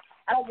son.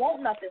 I don't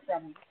want nothing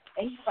from you.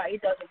 And he's like,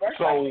 it doesn't work.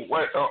 So like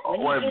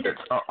wait a minute.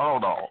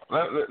 Hold on.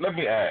 Let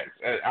me ask.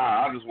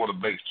 I just want to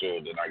make sure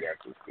that I got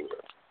this clear.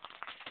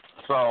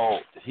 So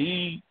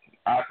he,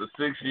 after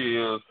 6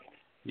 years,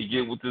 he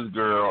get with this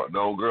girl. The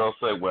old girl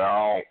say, "Well,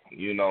 I don't,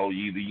 you know,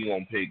 either you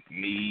gonna pick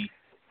me,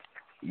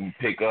 you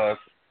pick us,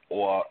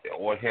 or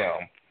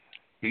him."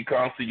 He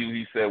comes to you.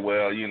 He said,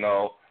 "Well, you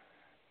know,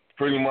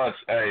 pretty much,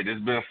 hey, this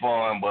been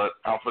fun, but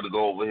I'm finna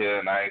go over here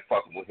and I ain't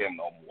fucking with him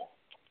no more."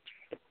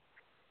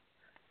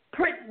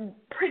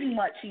 Pretty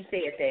much he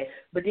said that,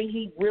 but then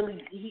he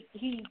really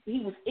he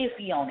was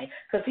iffy on it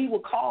because he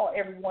would call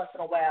every once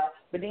in a while,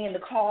 but then the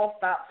call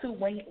stopped too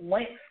when he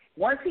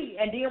went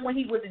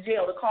to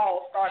jail, the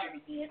call started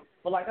again.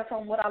 But like I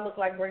told him, what I look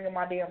like bringing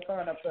my damn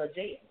son up to a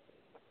jail.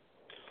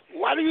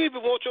 Why do you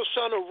even want your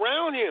son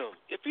around him?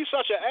 If he's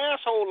such an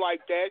asshole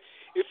like that,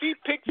 if he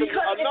picked another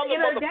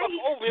motherfucker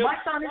over him, why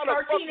the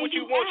fuck would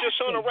you want your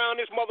son around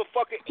this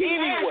motherfucker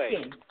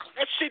anyway?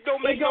 That shit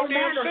don't make no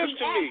damn sense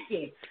to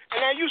me.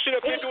 And now you should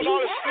have been doing all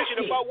this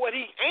bitching about what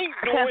he ain't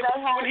doing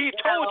when he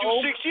told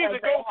you 6 years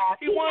ago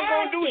he wasn't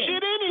going to do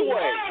shit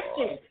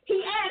anyway.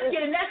 He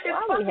asking, and that's his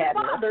fucking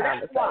father.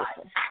 That's why.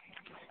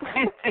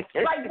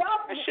 Like,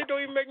 that shit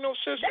don't even make no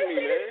sense to me,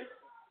 man.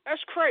 That's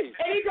crazy.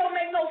 And it don't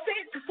make no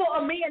sense for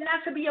a man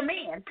not to be a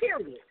man,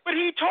 period. But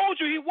he told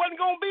you he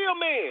wasn't going to be a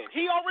man.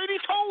 He already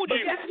told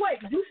you. But guess what?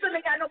 You shouldn't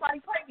have got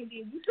nobody pregnant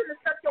then. You shouldn't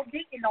have stuck your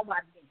dick in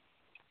nobody then.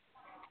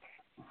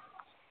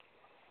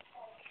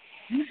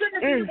 You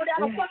shouldn't have been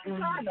without a fucking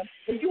condom.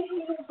 If you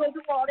knew you was going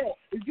to do all that.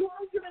 If you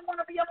knew you didn't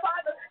want to be a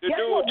father, the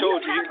dude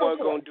told you he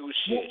wasn't going to do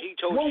shit. He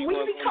told you he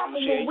wasn't going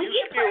to do shit.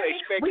 You still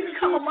expect this dude to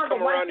come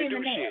around and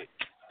do shit.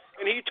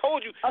 And he told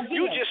you,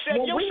 you just set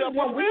yourself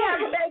up. When we have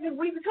a baby,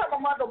 we become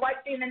a mother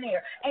right then and there.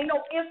 Ain't no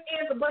ifs,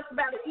 ands, or buts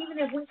about it, even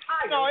if we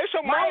tired. No, it's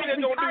some mamas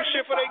that don't do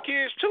shit for their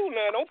kids, too,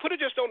 now. Don't put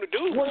it just on the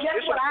dudes. Well,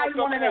 that's what I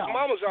want to know. There's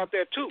mamas out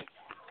there, too.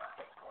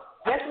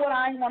 That's what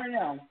I want to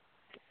know.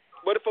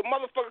 But if a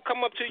motherfucker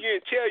come up to you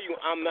and tell you,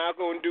 I'm not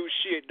going to do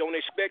shit, don't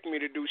expect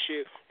me to do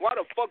shit, why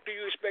the fuck do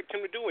you expect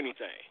him to do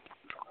anything?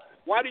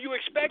 Why do you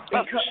expect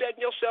that? You're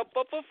setting yourself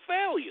up for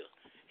failure.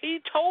 He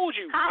told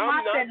you, I'm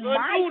not going to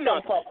do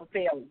nothing. Up for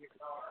failure.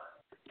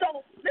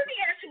 So let me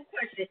ask you a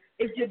question.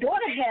 If your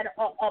daughter had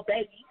a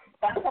baby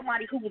by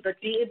somebody who was a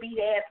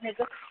deadbeat ass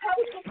nigga, how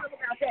would you feel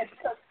about that?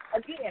 Because,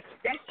 again,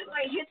 that shit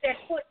ain't hit that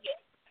foot yet.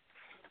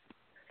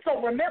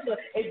 So remember,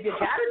 if you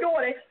got a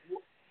daughter,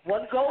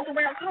 what goes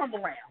around comes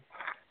around.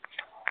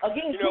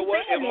 Again, you know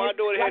what? If my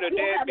daughter had a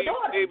deadbeat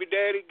baby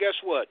daddy, guess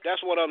what? That's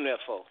what I'm there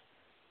for.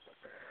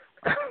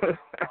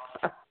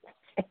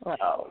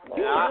 I'll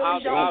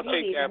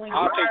take that.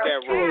 I'll take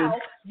that role.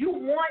 You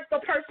want the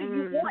person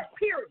you want,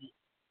 period.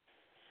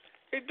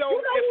 It don't.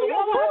 If a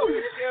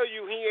motherfucker tell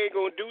you he ain't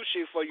gonna do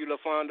shit for you,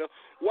 LaFonda,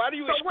 why do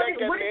you expect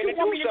that man to do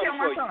something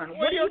for you?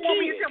 What do you want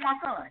me to tell my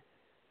son?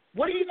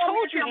 What do you want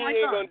me to tell my son?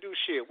 He ain't gonna do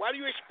shit. Why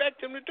do you expect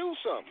him to do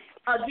something?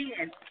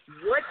 Again,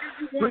 what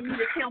do you want me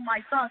to tell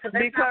my son?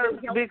 Because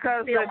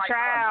the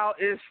child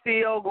is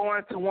still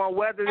going to want,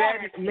 whether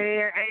that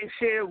man ain't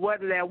shit,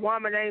 whether that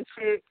woman ain't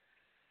shit,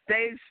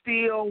 they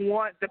still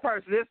want the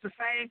person. It's the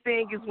same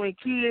thing as when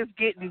kids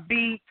getting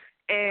beat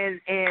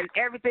and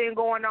everything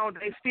going on,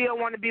 they still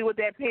want to be with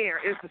their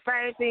parent. It's the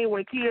same thing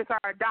when kids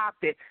are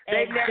adopted.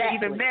 They've never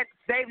even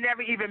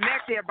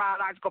met their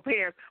biological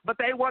parents, but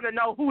they want to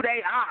know who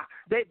they are.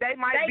 They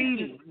might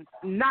be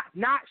not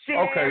shit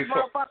ass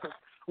motherfuckers.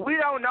 We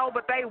don't know,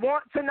 but they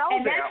want to know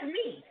and them. That's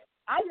me.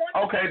 I want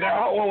okay,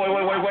 now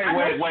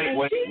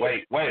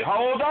wait.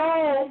 Hold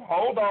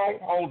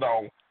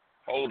on.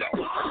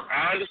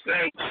 I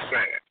understand what you're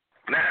saying.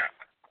 Now,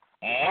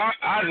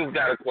 I just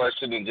got a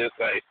question and just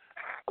say,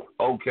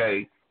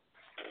 okay,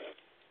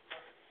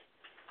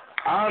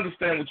 I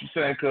understand what you're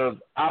saying because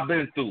I've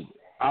been through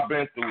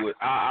it.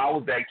 I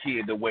was that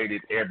kid that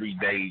waited every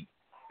day,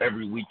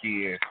 every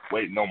weekend,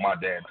 waiting on my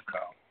dad to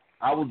come.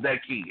 I was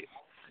that kid.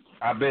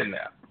 I've been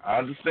there. I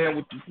understand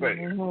what you're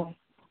saying. Mm-hmm.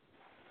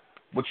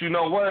 But you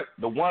know what?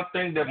 The one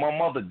thing that my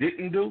mother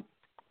didn't do,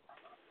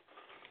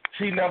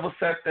 she never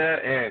sat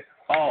there and,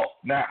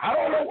 now I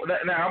don't know.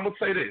 Now I'm going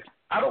to say this.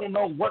 I don't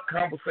know what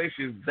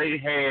conversations they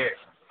had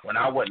when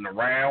I wasn't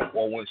around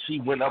or when she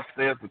went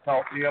upstairs to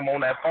talk to him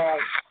on that phone.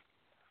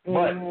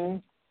 But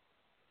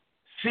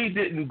she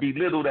didn't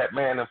belittle that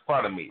man in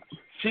front of me.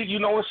 You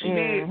know what she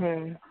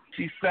did?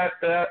 She sat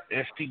there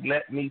and she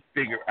let me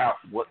figure out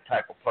what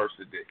type of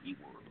person that he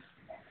was.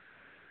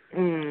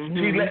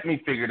 She let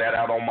me figure that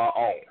out on my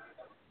own.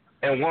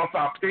 And once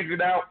I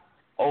figured out,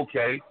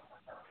 okay,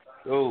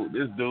 dude,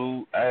 this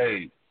dude,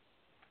 hey,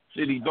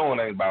 shit he's doing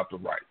ain't about to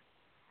right.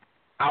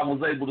 I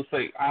was able to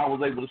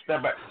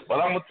step back. But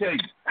I'm gonna tell you,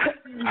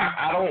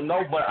 I don't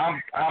know, but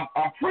I'm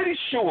pretty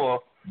sure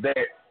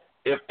that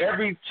if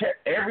every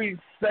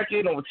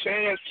second of a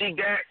chance she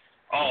got,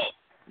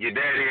 Your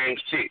daddy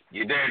ain't shit.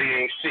 Your daddy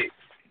ain't shit.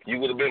 You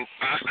would have been,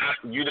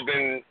 you'd have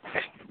been.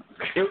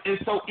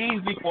 It's so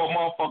easy for a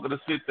motherfucker to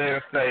sit there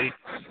and say,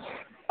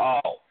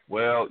 "Oh,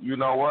 well, you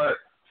know what?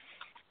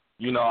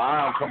 You know,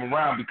 I don't come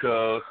around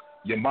because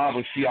your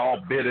mama, she all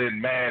bitter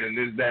and mad and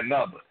this, that, and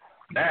other."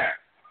 Now,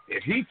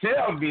 if he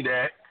tells me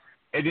that,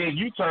 and then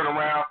you turn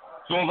around,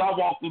 as soon as I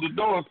walk through the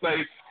door and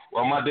say,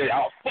 "Well, my daddy,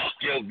 oh, fuck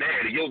your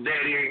daddy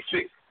ain't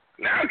shit."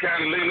 Now I'm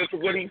kind of leaning to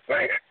what he's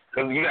saying,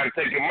 because you got to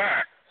take in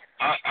mind,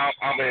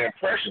 I'm an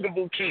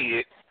impressionable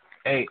kid,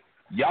 and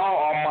y'all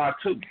are my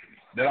two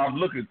that I'm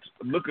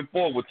looking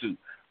forward to.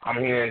 I'm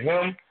hearing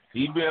him,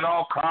 he been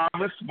all calm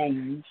and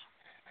smooth.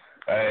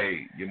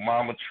 Hey, your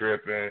mama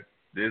tripping,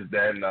 this,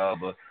 that, and the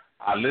other.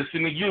 I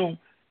listen to you.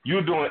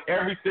 You're doing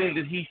everything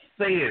that he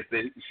says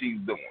that she's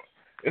doing.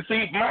 And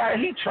see, man,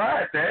 he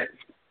tried that.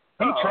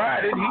 He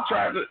tried it. He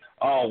tried to,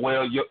 oh,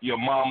 well, your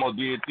mama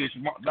did this.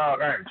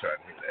 Dog, I ain't trying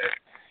to hear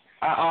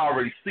that. I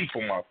already see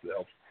for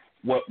myself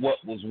what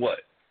was what.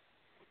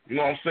 You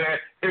know what I'm saying?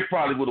 It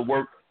probably would have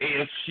worked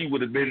if she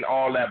would have been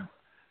all that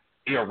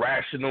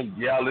irrational,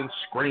 yelling,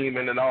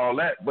 screaming, and all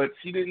that, but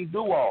she didn't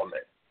do all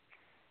that.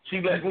 She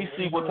let me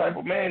see what type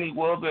of man he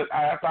was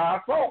after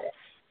I saw him.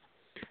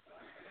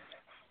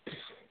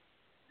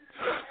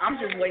 I'm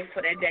just waiting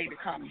for that day to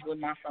come with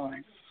my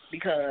son,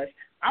 because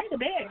I'm the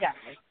bad guy.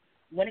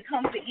 When it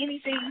comes to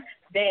anything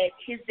that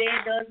his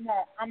dad does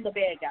wrong, I'm the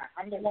bad guy.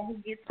 I'm the one who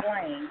gets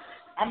blamed.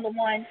 I'm the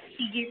one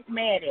he gets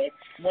mad at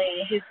when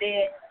his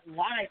dad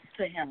lies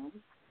to him.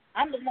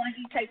 I'm the one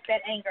he takes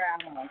that anger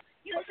out on.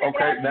 You know,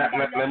 okay,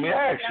 let me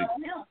ask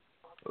you.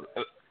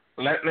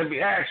 Let me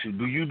ask you,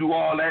 do you do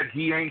all that?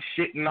 He ain't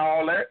shit and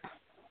all that?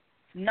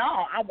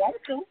 No, I want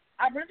to.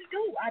 I really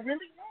do. I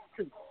really want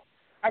to.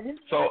 I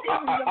really so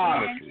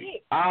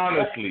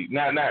honestly,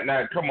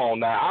 now, come on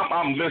now.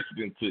 I'm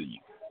listening to you.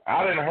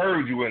 I didn't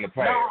heard you in the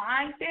past. No,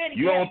 I ain't said it.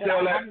 You don't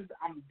tell that.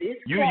 I'm this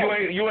you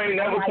ain't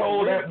never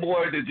told that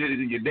boy that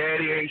your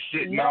daddy ain't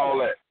shit and all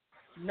that.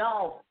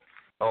 No.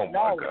 Oh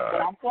my God.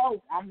 But I'm close.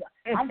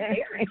 I'm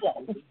very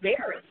close.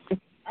 Very.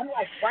 I'm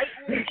like right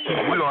on the edge.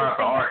 We don't have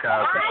to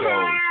archive the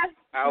show.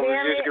 I was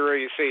just getting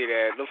ready to say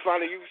that.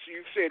 LaFonda, you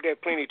said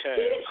that plenty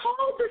times. He didn't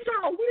call the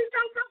show. What is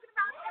y'all talking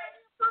about?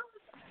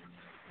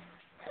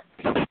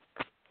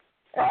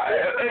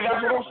 That's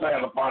what I'm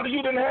saying, LaFonda.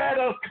 You didn't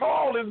have us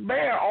call this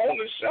man on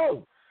the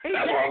show.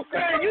 That's what I'm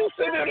saying. You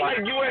sitting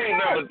like you ain't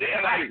never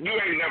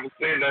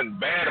said nothing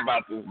bad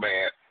about this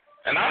man.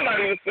 And I'm not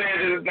even saying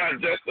that it's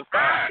not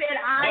justified.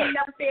 I ain't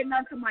never said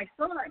nothing to my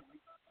son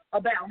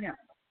about him.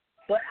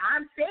 But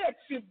I've said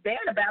shit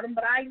bad about him,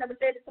 but I ain't never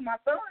said it to my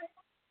son.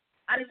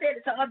 I done said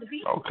it to other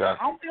people. Okay.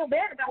 I don't feel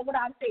bad about what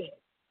I've said.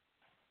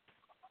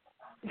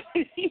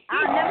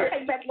 I'll never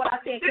take back what I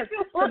said, because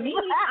to me,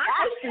 I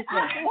hate this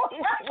man.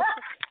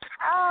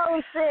 Oh,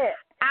 shit.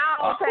 I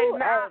don't take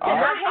nothing.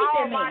 I hate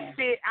all that my man.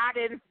 shit, I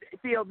didn't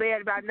feel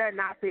bad about nothing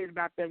I said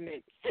about them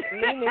niggas.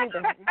 Me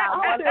neither.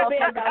 I feel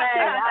bad about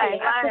that.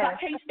 I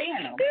can't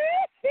stand him.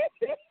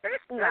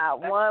 Not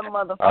one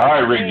motherfucker.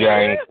 All right, Rick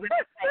James.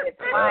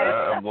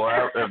 Boy,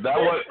 if that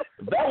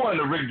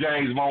wasn't the Rick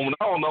James moment,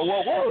 I don't know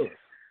what was.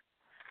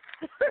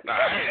 Nah,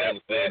 I ain't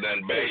never said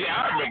nothing bad. Yeah,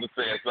 I remember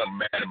saying something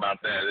bad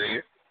about that,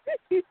 nigga.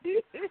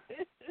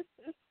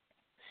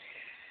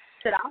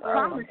 Said, I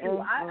promise you,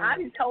 I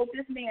done told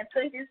this man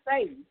to his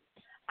face,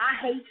 I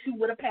hate you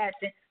with a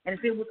passion, and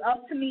if it was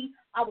up to me,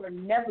 I would have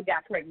never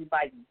got pregnant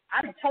by you.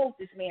 I done told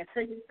this man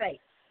to his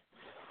face.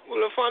 Well,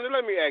 LaFonda,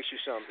 let me ask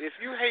you something. If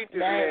you hate this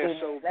man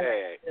so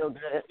bad,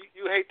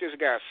 you hate this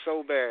guy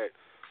so bad,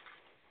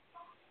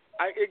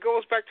 it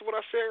goes back to what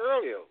I said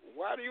earlier.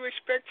 Why do you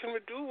expect him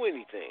to do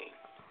anything?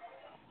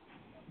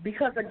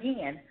 Because,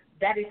 again,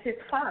 that is his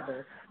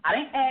father. I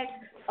didn't ask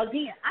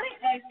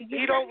to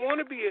get He don't want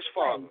to be his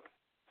father.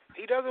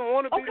 He doesn't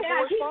want to be the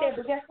boy's father.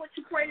 But guess what?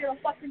 You created a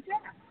fucking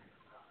child.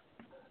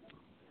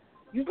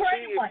 You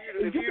created one.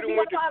 If you done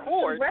went to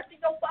court,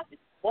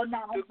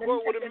 the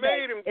court would have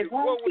made him. The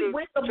court would have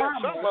set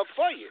something up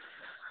for you.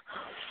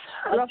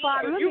 You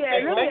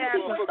can't make a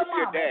motherfucker be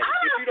your daddy.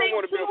 If you don't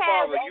want to be a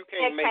father, you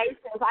can't make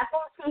it. I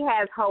think she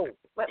has hope.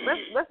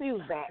 Let's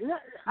use that.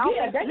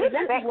 That's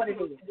exactly what it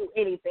is. Do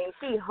anything.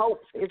 She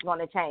hopes it's going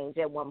to change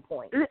at one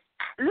point.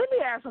 Let me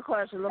ask a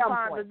question,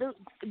 LaFonda.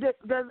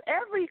 Does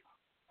every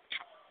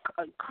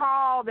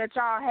call that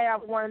y'all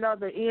have one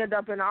another end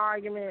up in an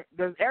argument?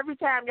 Does every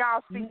time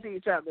y'all speak to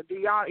each other, do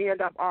y'all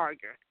end up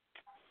arguing?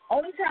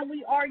 Only time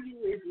we argue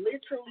is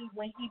literally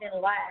when he done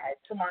lied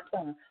to my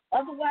son.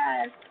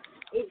 Otherwise,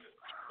 if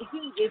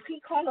he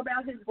called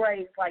about his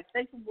grades, like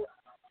say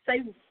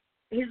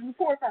his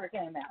report card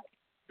came out,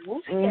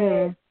 Lucy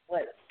had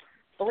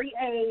 3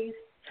 A's,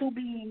 2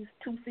 B's,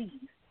 2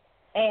 C's,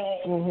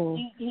 and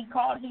he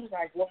called. He was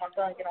like, "Well, my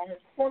son get on his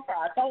report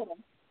card." I told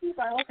him. He was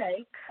like,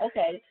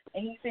 "Okay,"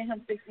 and he sent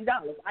him $60.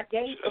 I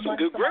gave That's some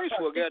good grace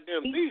for a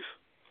goddamn thief.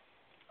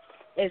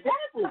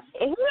 Exactly.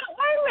 Wait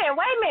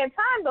a minute.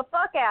 Time the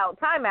fuck out.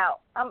 Time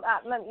out.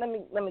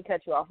 Let me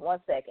cut you off 1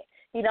 second.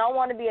 He don't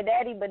want to be a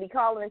daddy, but he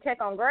calling and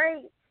check on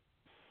grades.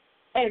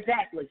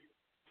 Exactly.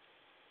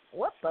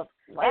 What the?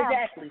 Wow.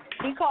 Exactly.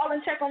 He called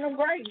and check on them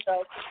grades,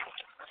 though.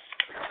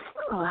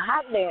 Oh,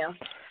 hot damn.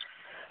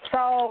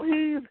 So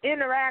he's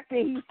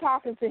interacting, he's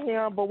talking to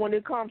him, but when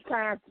it comes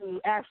time to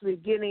actually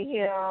getting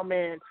him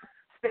and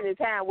spending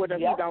time with him,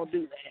 he don't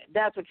do that.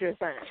 That's what you're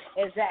saying.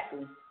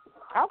 Exactly.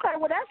 Okay,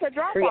 well that's a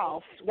drop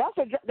off.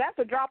 That's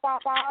a drop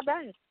off all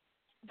day.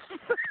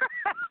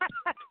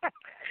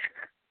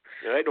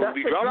 Yeah, they don't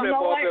be dropping that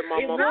boy off at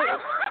my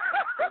mama's.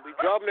 They be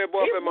dropping that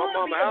boy off at my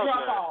mama's house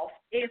now.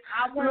 If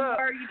I wasn't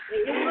worried,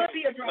 it would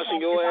be a drop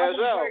off. Your ass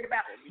out.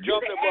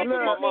 Drop that boy off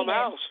at my mama's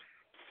house.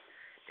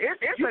 It's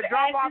a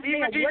drop off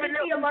even what is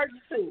he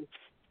allergic to?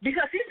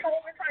 Because his whole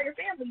entire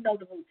family knows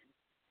the routine.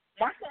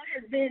 My son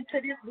has been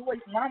to this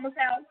boy's mama's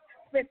house,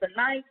 spent the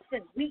night,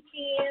 spent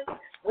weekends,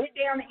 went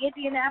down to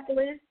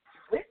Indianapolis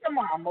with the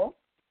mama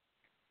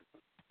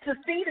to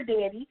see the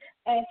daddy,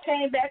 and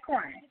came back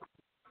crying.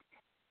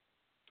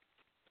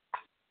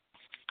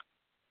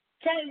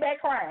 Came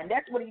back crying.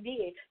 That's what he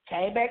did.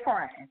 Came back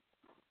crying.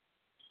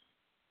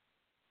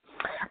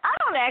 I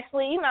don't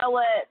actually, you know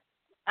what?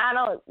 I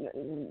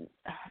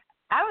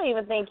don't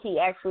even think he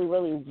actually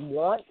really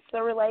wants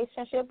a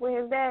relationship with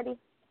his daddy.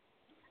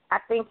 I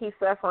think he's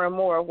suffering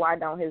more of why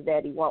don't his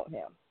daddy want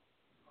him.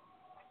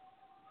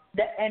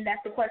 And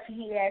that's the question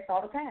he asks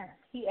all the time.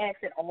 He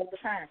asks it all the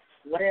time.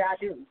 What did I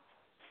do?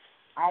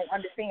 I don't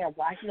understand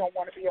why he don't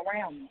want to be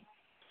around me.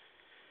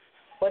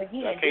 But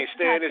again, I can't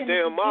stand his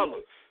damn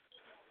mama.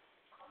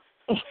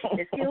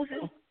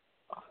 Excuses?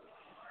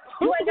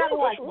 You ain't got to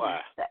like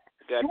why.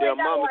 Goddamn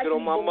mama get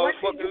on my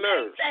motherfucking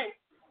nerves.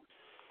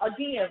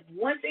 Again,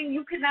 one thing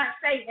you cannot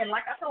say, and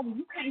like I told you,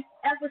 you can't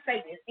ever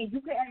say this, and you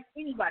can ask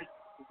anybody.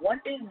 One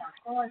thing my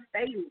son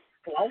stays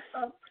close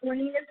up,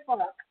 clean as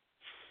fuck.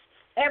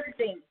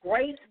 Everything,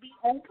 grades be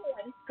on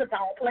point, because I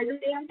don't play the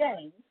damn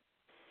games.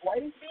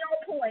 Grades be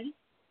on point.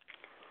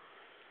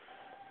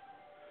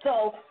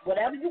 So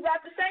whatever you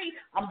got to say,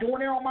 I'm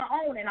doing it on my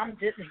own, and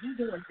he's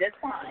doing just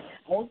fine.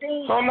 Only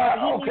thing. So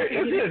now, okay,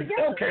 is he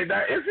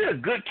a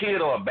good kid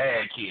or a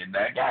bad kid?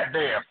 Now,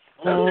 goddamn.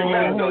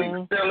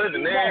 You still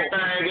listen to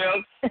everything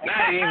else.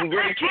 Now he's a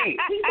great kid.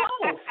 He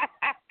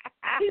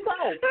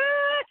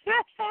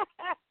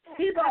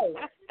both.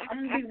 I'm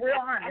gonna be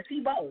real honest. He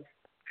both.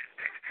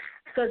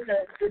 Because the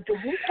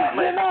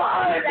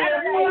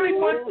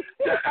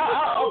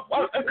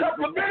a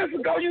couple of minutes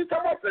ago, you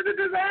talking about sending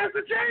his ass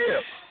to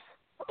jail.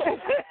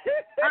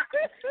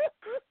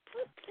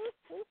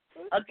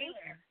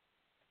 Again,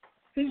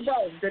 he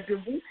both. The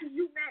Devucci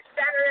you met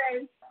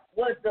Saturday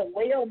was the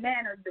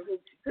well-mannered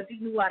Devucci because he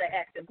knew how to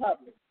act in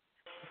public.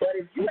 But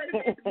if you had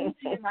met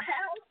Devucci in my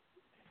house,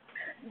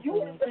 you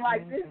would have been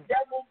like, this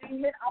devil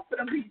demon, I'm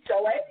going to beat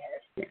your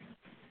ass.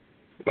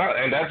 Well,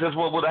 and that's just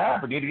what would have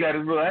happened. He got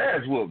his little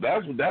ass whooped.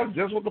 That's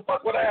just what the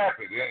fuck would have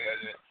happened.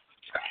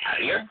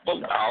 Yeah, fuck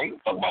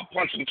about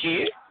punching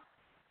kids.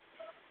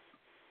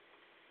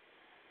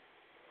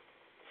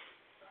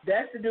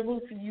 That's the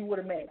Devucci you would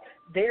have met.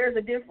 There's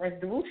a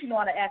difference. Devucci know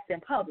how to act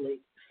in public.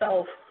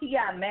 So he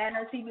got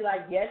manners. He be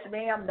like, yes,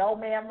 ma'am, no,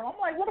 ma'am. I'm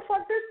like, where the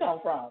fuck this come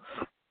from?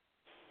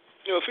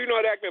 You know, if you know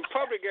how to act in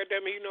public,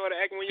 goddamn it, you know how to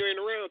act when you ain't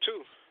around,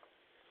 too.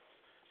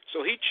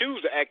 So he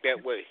choose to act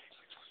that way.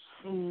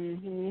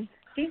 Mm-hmm.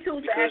 He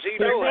choose to because act he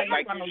know,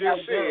 like you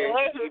just said,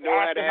 he know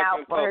how to act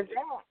in public.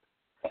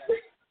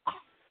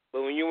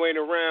 But when you ain't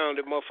around,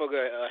 the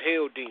motherfucker a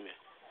hell demon.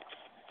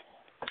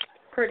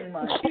 Pretty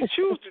much. He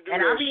choose to do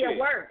and that I be shit.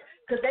 at work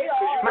because they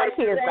all my like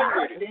kids the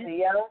are same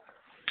yo.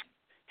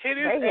 Hit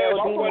his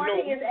ass. Both of my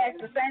kids act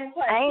the same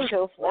place.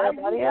 Angels for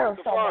everybody else.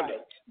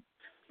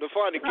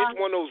 LaFonda, get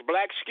one of those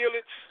black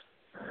skillets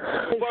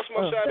and bust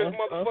my side of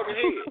his motherfucking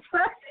head.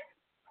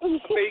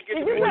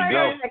 Did you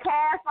know the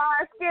cast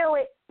iron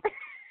skillet?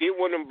 Get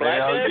one of them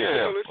black ass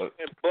skillets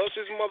and bust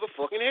his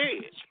motherfucking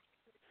head.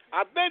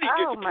 I bet he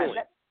get the point.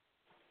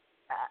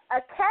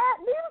 A cat?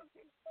 You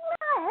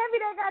know how heavy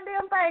that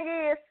goddamn thing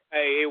is?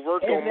 Hey, it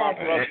worked on my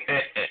brother.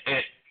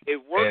 It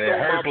worked and it on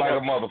hurts my like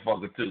brother. a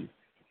motherfucker, too.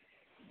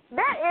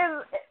 That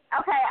is,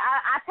 okay,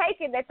 I take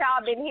it that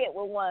y'all been hit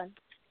with one.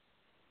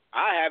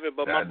 I haven't,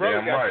 but my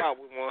brother got caught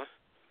with one.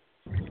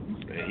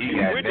 He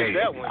got witnessed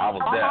that one. I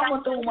was there.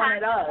 Mama threw one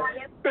at us.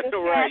 Right,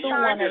 threw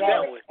one at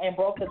us and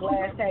broke the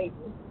glass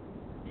table.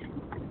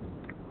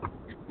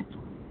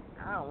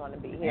 I don't want to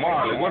be here.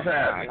 Marley, what's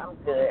happening? I'm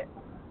good.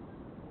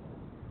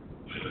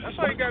 That's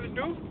all you got to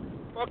do.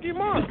 Fuck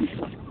him up.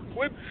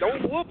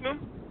 Don't whoop him.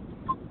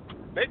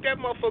 Make that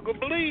motherfucker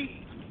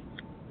bleed.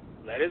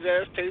 Let his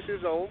ass taste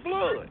his own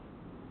blood.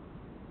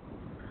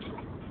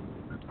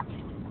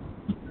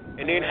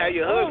 And then have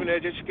your husband there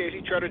just in case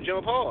he try to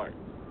jump hard.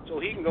 So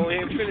he can go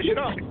ahead and finish it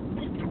off.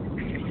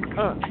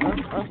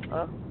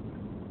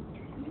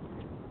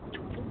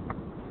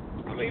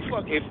 I mean,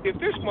 fuck, if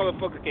this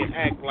motherfucker can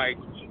act like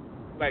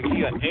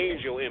he an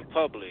angel in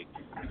public,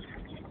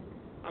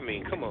 I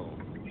mean, come on.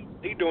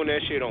 He doing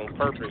that shit on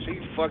purpose. He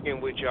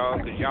fucking with y'all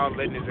because y'all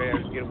letting his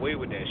ass get away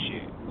with that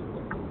shit.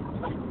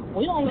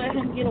 We don't let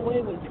him get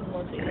away with too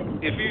much.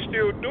 If he's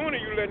still doing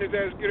it, you letting his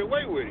ass get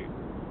away with it.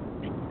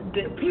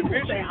 People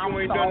say I'm you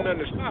ain't soft. done nothing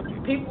to stop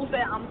it. People say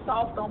I'm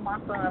soft on my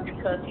son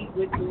because he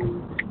went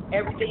through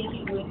everything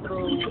he went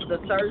through, the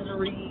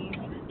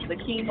surgeries, the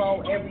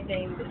chemo,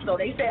 everything. So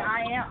they say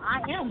I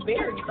am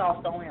very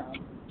soft on him.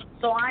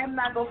 So I am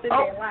not gonna sit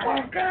there and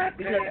lie. God,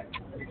 because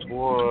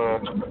boy.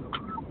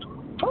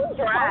 Who's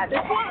driving?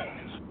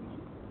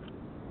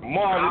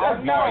 Marley,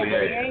 that's no, Marley.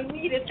 but it ain't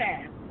me this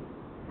time.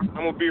 I'm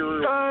gonna be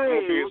real. Hey,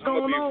 I'm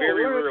gonna be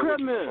very real with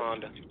you,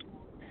 LaFonda.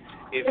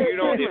 If you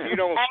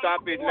don't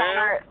stop it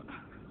now,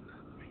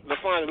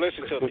 LaFonda,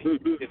 listen to me.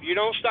 If you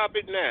don't stop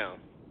it now,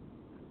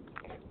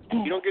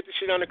 you don't get the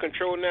shit under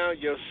control now,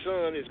 your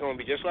son is gonna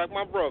be just like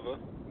my brother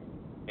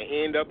and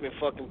end up in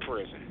fucking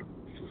prison.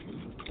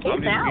 He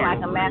sounds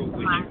like a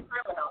mastermind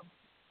criminal.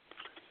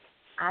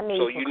 I need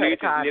so some you credit need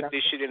to card nip numbers.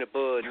 this shit in the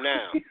bud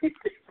now,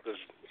 because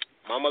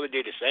my mother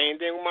did the same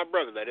thing with my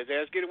brother. Let his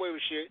ass get away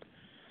with shit.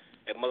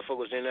 That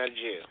motherfucker was in and out of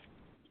jail.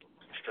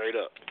 Straight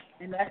up.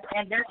 And that's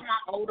my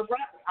older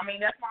brother. I mean,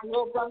 that's my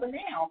little brother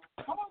now.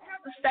 I don't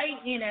have to stay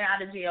in and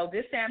out of jail.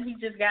 This time he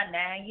just got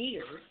 9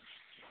 years.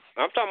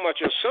 I'm talking about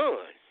your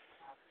son.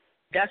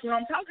 That's what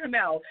I'm talking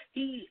about.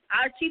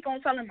 I keep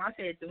on telling him, I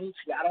said,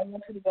 Delucci, I don't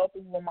want you to go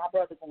through what my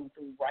brother going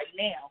through right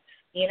now,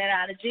 in and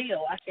out of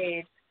jail. I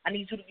said, I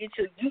need you to get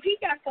he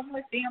got so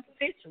much damn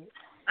potential.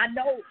 I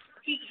know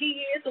he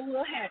is a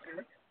little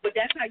hacker, but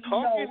that's how you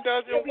Talking know.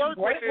 doesn't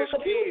work with this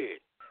kid.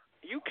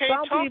 You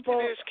can't talk to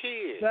this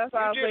kid. That's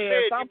what I you just said.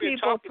 said Some you've been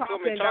people talking to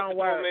him and don't talking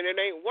to work. him and it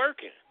ain't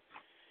working.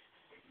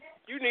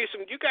 You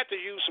got to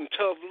use some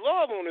tough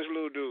love on this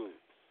little dude.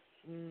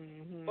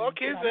 Mm-hmm. Fuck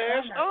his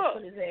ass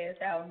up. Put his ass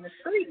out in the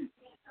street.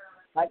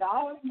 Like I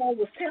always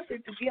was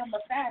tempted to give him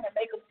a sign and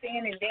make him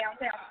stand in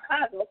downtown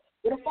Chicago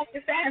with a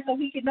fucking sign so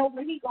he can know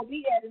where he gonna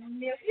be at in the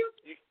near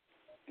future.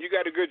 You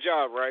got a good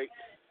job, right?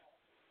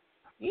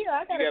 Yeah,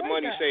 I got. You got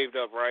money saved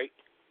up, right?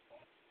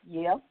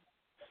 Yeah.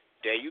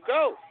 There you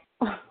go.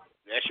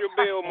 That's your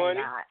bail money.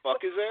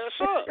 Fuck his ass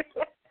up.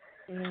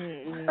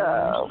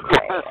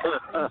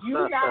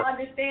 You not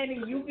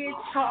understanding? You get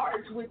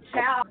charged with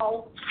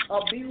child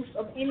abuse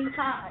of any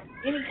kind.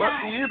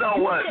 But you know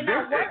what?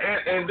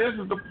 This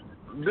is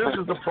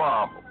the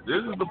problem.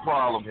 This is the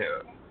problem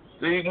here.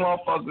 See,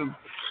 motherfuckers.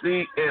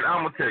 See, and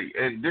I'm gonna tell you,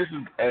 and this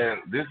is.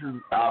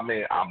 I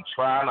mean, I'm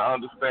trying to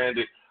understand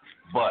it,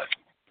 but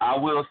I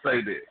will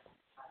say this.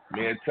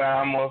 Me and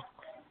Timer,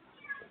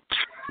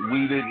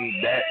 we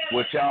didn't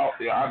what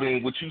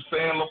you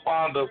saying,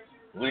 LaFonda,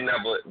 we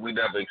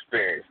never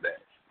experienced that.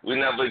 We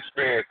never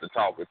experienced the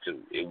talking to.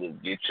 It will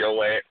get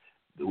your ass,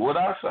 do what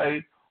I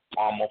say,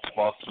 I'ma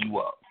fuck you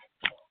up.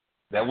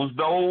 There was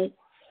no,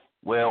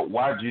 well,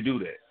 why'd you do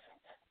that?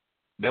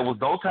 There was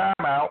no time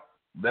out.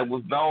 There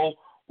was no,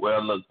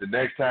 well, look, the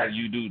next time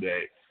you do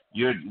that,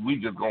 we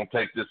just gonna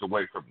take this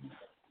away from you.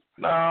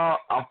 No,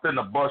 I'm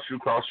finna bust you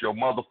across your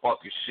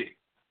motherfucking shit.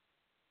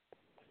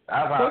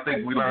 That's how I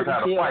think we learned how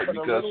to fight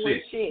because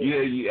shit.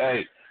 You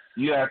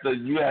have to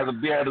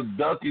be able to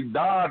duck and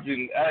dodge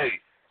and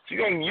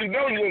you're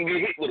gonna get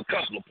hit with a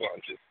couple of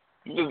punches.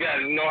 You just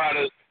gotta know how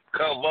to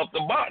cover up the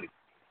body.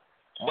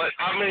 But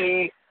I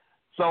mean,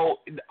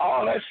 so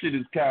all that shit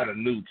is kind of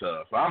new to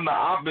us.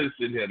 I've been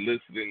sitting here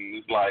listening.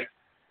 It's like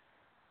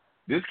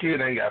this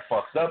kid ain't got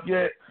fucked up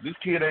yet. This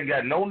kid ain't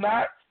got no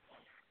knots.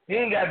 He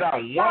ain't got not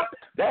one.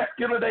 That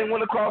skillet ain't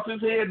went across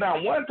his head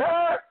not one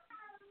time.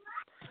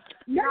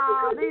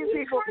 No, these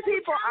people are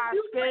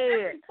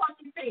scared.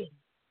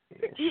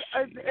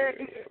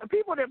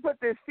 People that put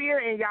this fear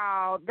in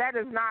y'all, that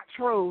is not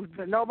true.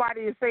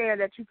 Nobody is saying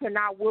that you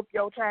cannot whoop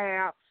your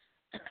child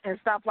and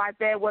stuff like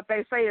that. What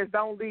they say is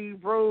don't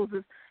leave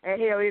bruises, and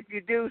hell, if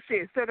you do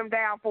shit, sit them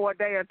down for a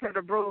day until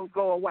the bruise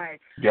go away.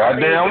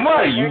 Goddamn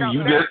right.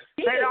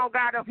 They don't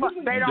got to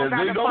fucking day.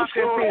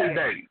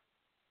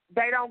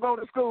 They don't go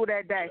to school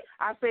that day.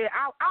 I said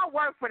I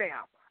work for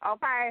them.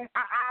 Okay,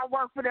 I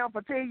work for them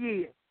for 10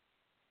 years.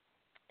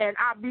 And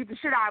I beat the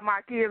shit out of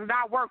my kids, and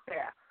I work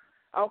there.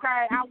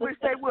 Okay? I wish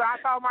they would. I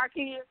told my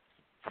kids,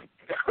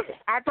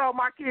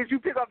 you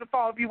pick up the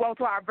phone if you want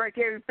to, I'll break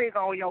every finger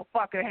on your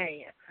fucking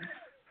hand.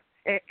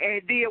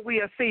 And then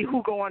we'll see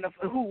who going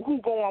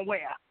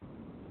where.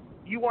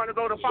 You want to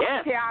go to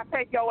foster care, I'll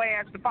take your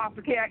ass to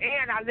foster care,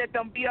 and I let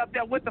them be up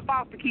there with the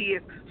foster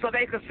kids so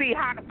they can see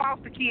how the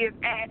foster kids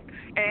act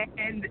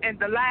and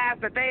the lives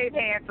that they've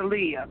had to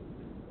live.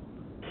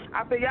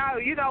 I said, y'all,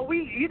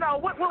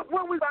 what we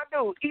gonna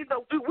do? Either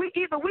we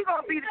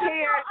gonna be the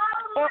parents,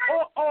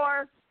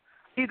 or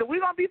either we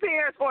gonna be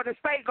parents, or the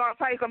state gonna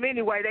take them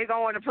anyway. They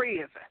going to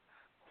prison.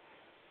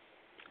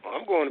 Well,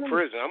 I'm going to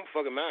prison. I'm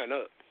fucking mine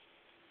up.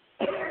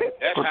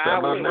 That's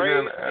how I was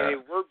raised, and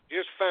it worked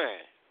just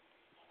fine.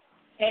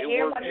 And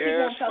everybody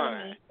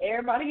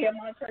at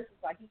my church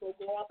is like, he gonna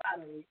go up out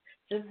of it.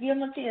 Just give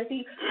him a chance.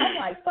 I'm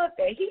like, fuck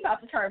that. He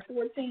about to turn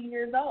 14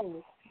 years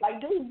old.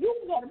 Like, dude, you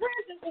can go to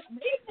prison for some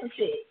ignorant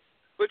shit.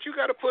 But you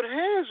got to put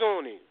hands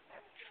on him.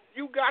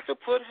 You got to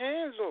put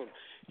hands on him.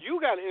 You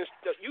got to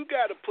instill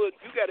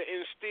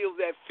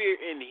that fear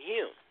in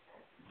him.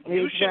 Exactly.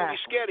 You shouldn't be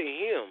scared of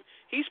him.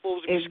 He's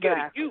supposed to be scared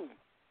of you.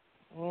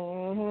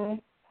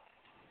 Mhm.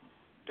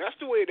 That's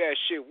the way that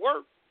shit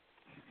work.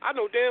 I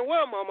know damn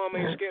well my mama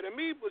ain't scared of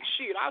me, but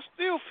shit, I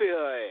still fear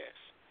her ass.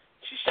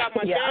 She shot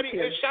my daddy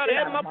and shot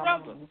at my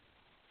brother.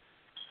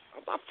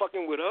 I'm not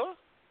fucking with her.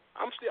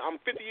 I'm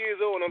 50 years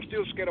old and I'm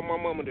still scared of my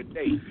mama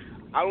today.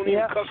 I don't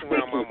even cuss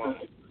around my mama.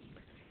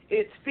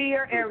 It's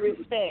fear and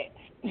respect.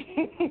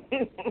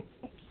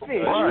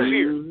 Fear.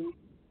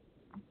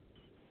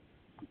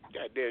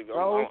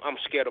 Goddamn, I'm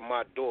scared of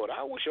my daughter.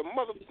 I wish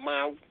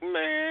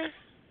man.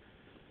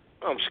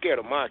 I'm scared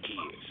of my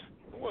kids.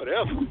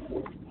 Whatever.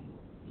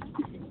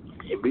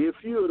 There'll be a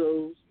few of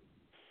those.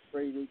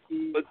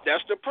 But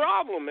that's the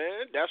problem,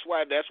 man. That's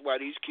why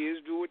these kids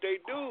do what they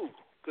do.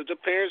 Because the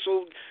parents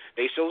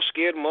so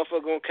scared,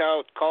 motherfucker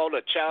gonna call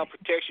the child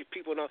protection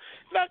people.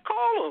 Not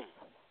call them.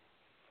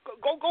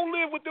 Go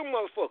live with them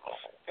motherfuckers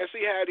and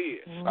see how it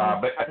is.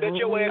 I bet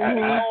your ass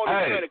will call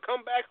and try to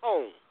come back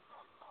home.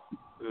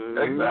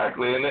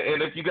 Exactly,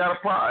 and if you got a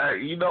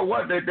problem, you know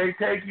what? They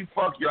take you,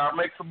 fuck you. I'll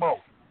make some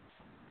more.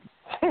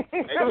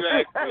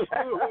 Exactly.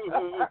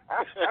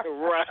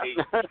 Right.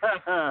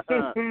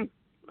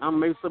 I'll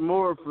make some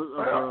more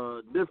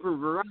for different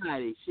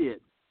variety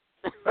shit.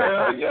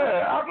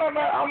 Yeah,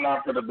 I'm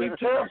not gonna be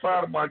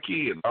terrified of my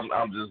kids.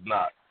 I'm just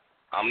not.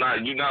 I'm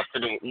not. You're not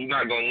gonna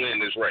win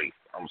this race.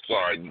 I'm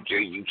sorry, you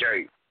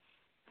can't.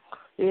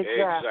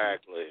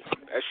 Exactly.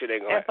 That shit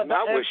ain't gonna.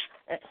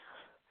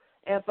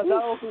 And for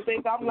those who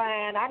think I'm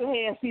lying, I done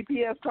had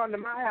CPS come to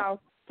my house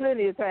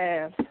plenty of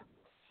times.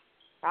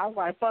 I was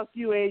like, "Fuck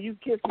you, and you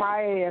kiss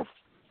my ass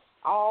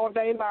all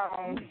day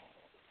long."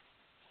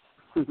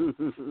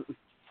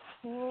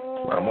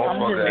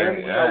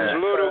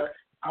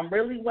 I'm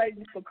really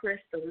waiting for Chris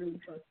to really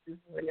fuck this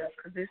way up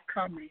because it's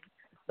coming.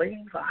 But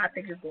I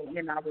think it's going to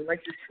end our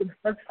relationship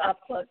once I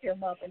fuck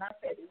him up. And I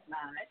said it's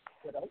not,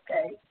 but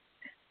okay.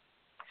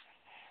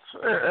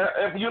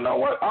 You know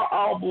what?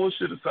 All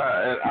bullshit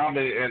aside, I'm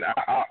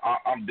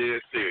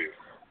dead serious.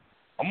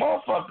 A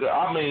motherfucker,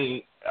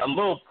 a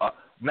little.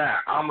 Now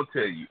I'm gonna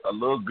tell you, a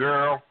little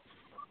girl,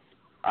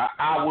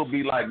 I will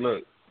be like,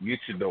 look, get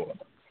your daughter.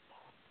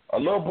 A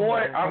little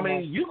boy,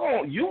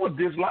 you would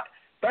dislike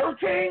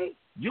 13.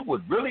 You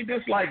would really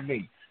dislike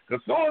me,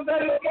 cause as soon as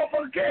that little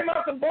motherfucker came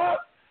out the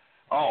box,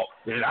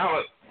 then I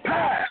was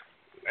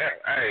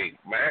Hey,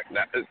 man,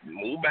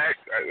 move back.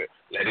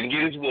 Let him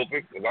get his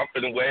whooping, because I'm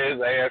finna wear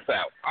his ass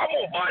out. I'm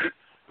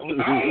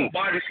gonna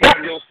body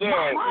slam your son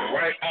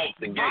right off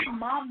the gate.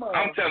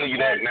 I'm telling you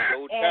that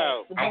now.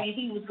 When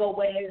he was going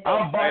wear his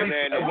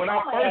when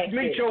I first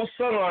meet your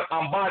son,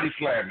 I'm body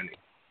slamming him.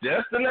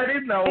 Just to let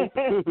him know.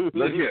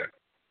 Look here.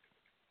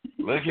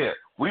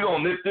 We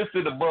gonna nip this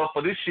in the bud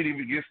for this shit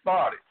even get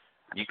started.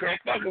 You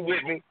can't fucking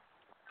with me.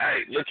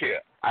 Hey, look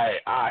here.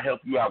 I'll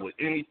help you out with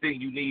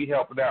anything you need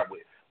helping out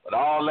with. But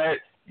all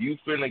that, you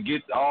finna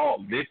get all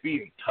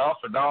nippy and tough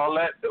and all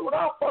that, dude,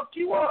 I'll fuck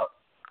you up.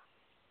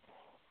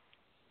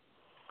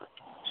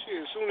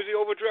 Shit, as soon as he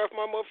overdraft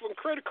my motherfucking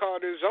credit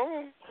card, it's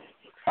on.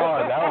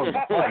 Oh, that was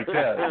a funny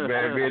test,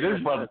 man. This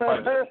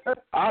motherfucker,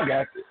 I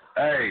got this.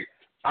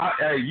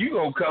 Hey, you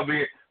gonna come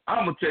in,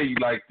 I'm gonna tell you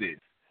like this.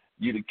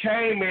 You'd have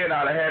came in,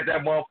 I'd have had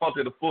that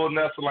motherfucker the full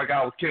Nelson like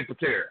I was Ken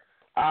Patera.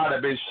 I'd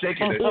have been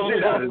shaking the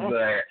shit out of his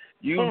ass.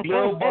 You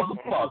little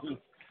motherfucker.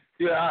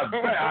 Yeah,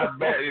 I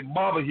bet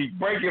mama, he's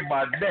breaking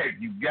my neck.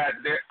 You got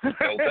that?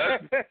 Don't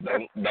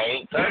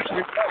touch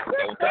me.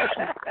 Don't touch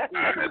me.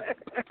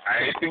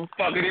 I ain't through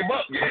fucking him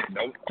up yet.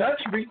 Don't touch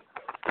me.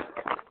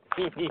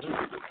 You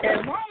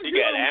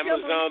got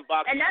Amazon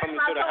boxes coming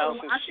to the house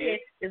and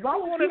shit. As long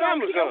as we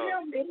don't kill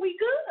him, then we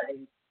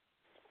good.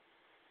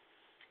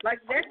 Like,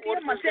 that's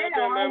him. I said I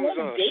don't want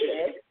him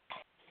dead.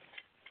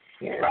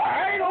 Yeah,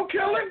 I ain't gonna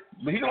kill him.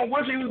 But he gonna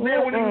wish he was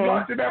there when he was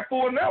locked in that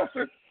full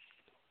Nelson.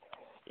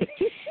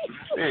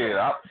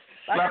 Yeah, I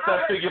slapped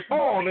that figure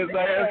phone on his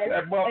ass.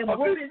 That motherfucker. And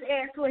put his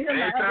ass to him to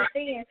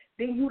understand,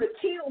 then you'd have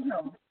killed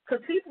him.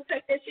 Because people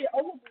take that shit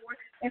overboard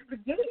and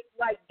forget it,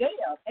 like,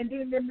 damn. And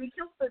then they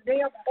kill the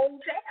damn whole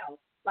child.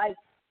 Like,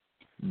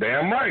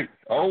 damn right.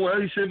 Oh, well,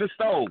 he should have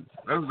stole.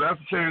 That's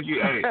a chance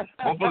you, hey,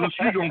 motherfucker,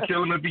 she gonna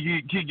kill him if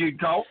he get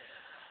caught.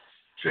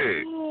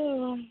 Shit.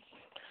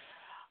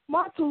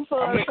 My two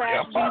sons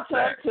tried to be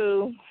tough,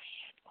 too.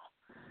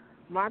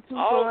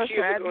 All kids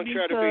are going to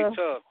try to be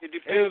tough. It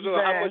depends on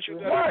how much you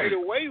got to get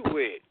away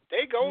with.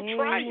 They going to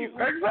try you.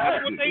 Exactly.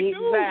 That's what they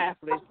do.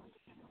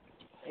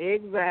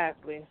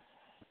 Exactly.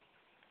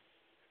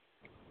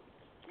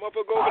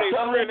 Motherfucker go over their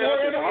friend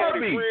house and have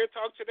their friend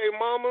talk to their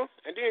mama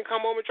and then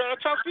come home and try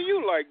to talk to you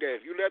like that.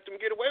 If you let them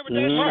get away with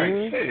that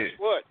shit,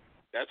 what?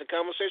 That's a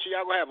conversation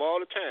y'all going to have all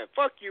the time.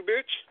 Fuck you,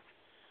 bitch.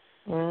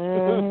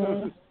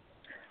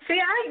 See,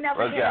 I ain't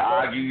never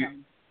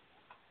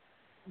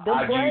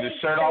I'll give you the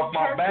shirt off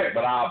my back,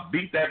 but I'll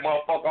beat that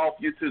motherfucker off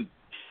you too.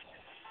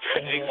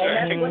 And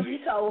that's what he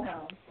told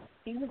him.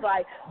 He was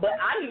like, but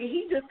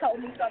he just told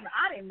me something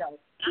I didn't know.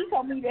 He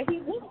told me that he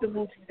whooped the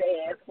Gucci's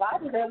ass while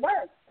I was at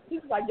work. He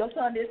was like, your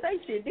son didn't say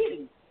shit, did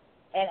he?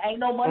 And ain't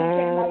no money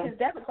came off his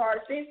debit card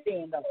since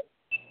then, though.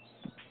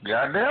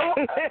 Goddamn.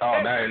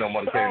 Oh, now ain't no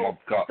money came off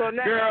the card. So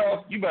now,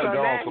 girl, you better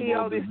go on some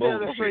more this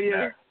bullshit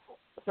now.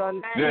 So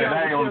now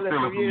now you only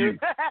stealing from you.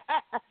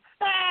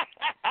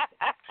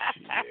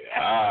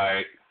 All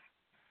right.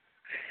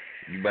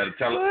 You better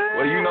tell her.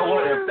 Well, you know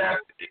what?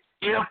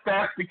 If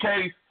that's the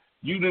case,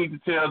 you need to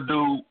tell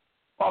dude,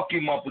 fuck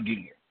him up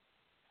again.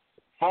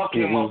 Fuck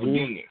him up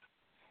again.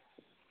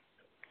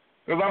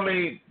 Because, I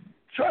mean,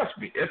 trust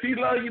me, if he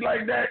love you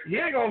like that, he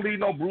ain't going to leave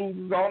no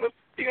bruises on him.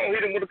 He going to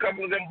hit him with a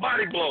couple of them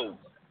body blows.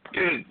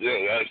 Them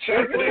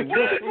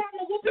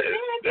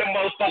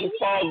motherfuckers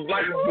fall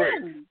like a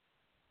brick.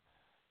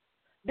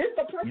 This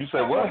the person you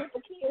say what? The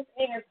kids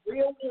ass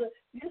real good.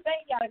 You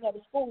think you gotta go to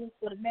school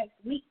for the next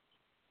week.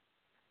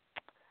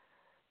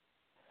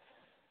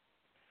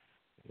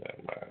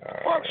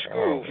 Fuck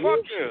school.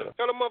 Fuck them.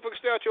 Tell the motherfucker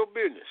stay out your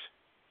business.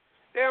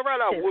 Damn right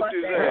I whooped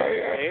his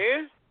ass,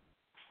 man.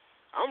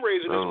 I'm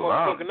raising this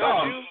motherfucker,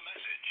 not you.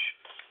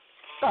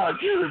 Nah,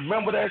 you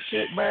remember that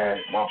shit, man?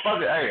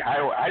 Motherfucker, hey,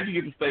 how you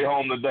get to stay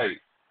home today?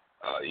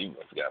 You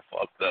must have got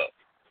fucked up.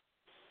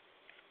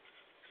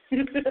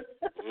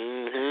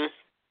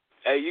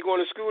 Hey, you going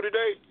to school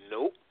today?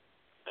 Nope.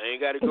 I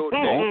ain't got to go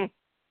today.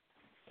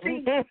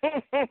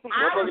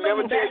 Motherfucker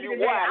never tell you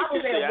why. He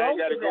just say, I ain't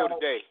got to go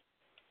today.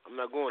 I'm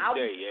not going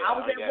today. I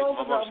was at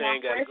Roosevelt my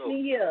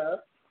freshman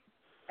year,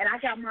 and I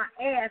got my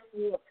ass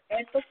whooped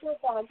at the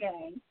football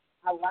game.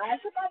 I lied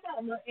to my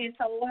mama and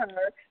told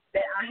her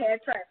that I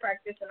had track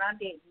practice and I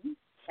didn't.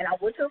 And I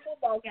went to the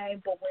football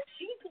game, but when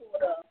she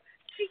pulled up,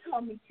 she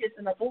called me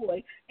kissing a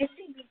boy, and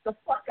she beat the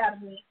fuck out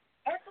of me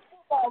at the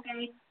football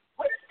game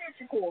with a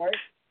stitching cord.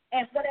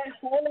 And for that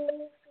whole 4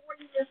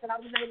 years that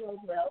I was at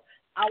Roosevelt,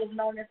 I was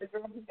known as the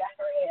girl who got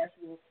her ass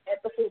whooped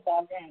at the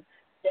football game.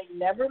 They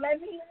never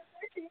let me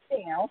sit it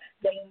down.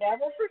 They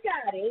never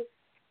forgot it.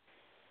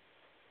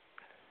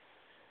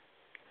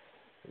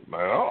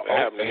 Man, that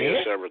happened to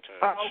me several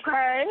times.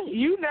 Okay,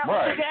 you never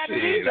forgot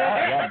it either.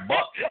 I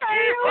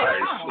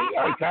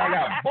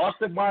got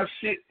busted my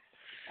shit.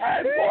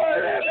 Hey, boy,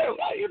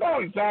 you know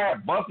what I'm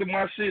saying? Busted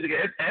my shit.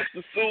 It's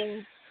extra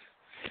soon.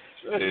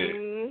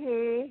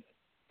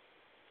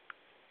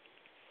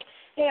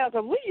 Yeah,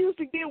 because we used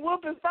to get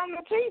whoopings from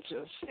the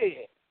teachers.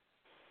 Shit.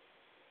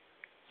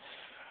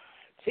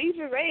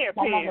 Teachers and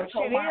parents.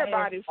 Shit,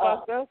 everybody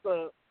fucked us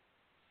up.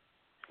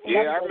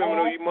 Yeah, I remember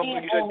those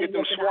motherfuckers used to get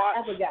them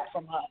swats.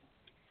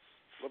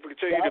 Motherfucker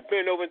tell you to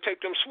bend over and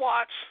take them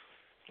swats.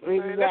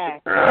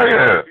 Exactly.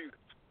 Yeah.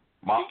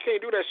 You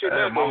can't do that shit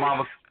now. My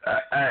mama,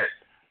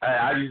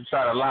 I used to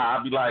try to lie.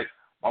 I'd be like,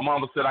 my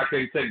mama said I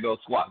can't take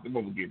those swats. The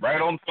mother get right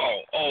on the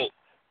phone. Oh,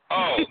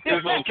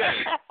 it's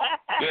okay.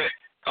 Yeah.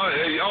 Oh,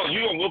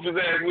 you gonna whoop his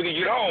ass when he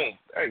get home.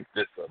 Ain't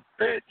this a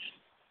bitch?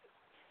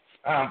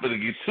 I'm gonna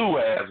get 2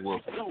 ass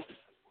whooped.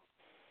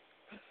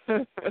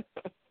 That's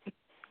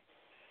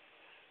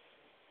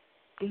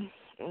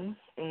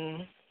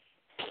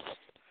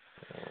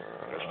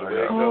the way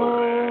it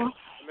goes,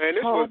 man.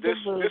 This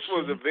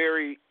was a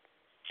very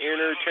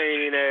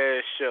entertaining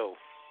ass show.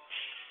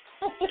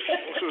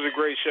 This was a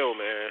great show,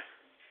 man.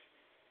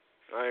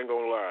 I ain't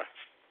gonna lie.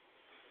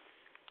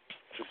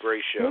 It's a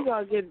great show. We're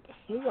gonna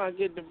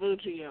get the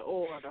Vucci in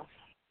order.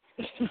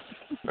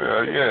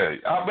 Yeah.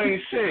 I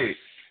mean, shit.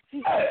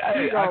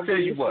 Hey, I tell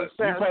you what.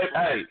 You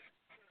pay.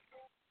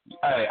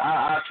 Hey,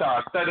 I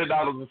charge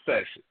 $30 a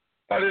session.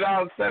 $30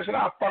 a session,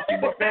 I'll fuck you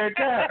up every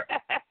time.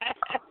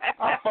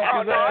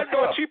 I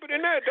do it cheaper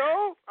than that,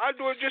 dog. I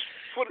do it just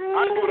for.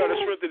 I do it out of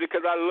strength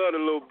because I love the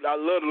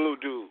little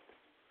dude.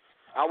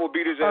 I will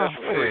beat his ass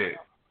for free.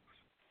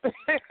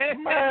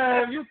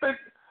 Man, you think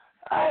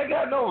I ain't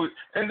got no?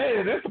 And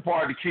then this the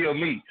part to kill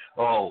me.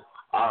 Oh,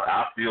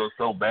 I feel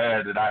so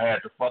bad that I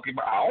had to fuck him.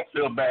 I don't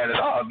feel bad at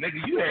all,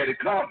 nigga. You had it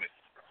coming.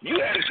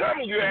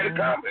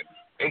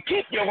 And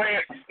keep your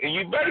hand, and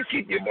you better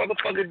keep your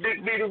motherfucking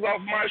dick beaters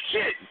off my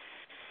shit.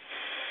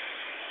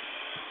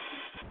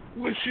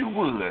 Wish you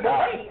would. Wait,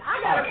 I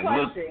got a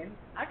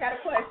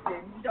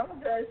question.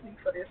 Don't judge me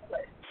for this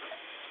question.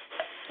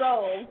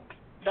 So,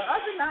 the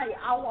other night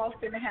I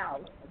walked in the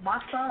house. My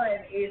son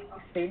is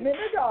sitting in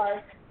the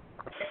dark,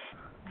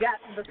 got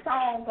the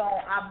song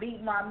on I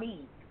Beat My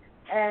Meat.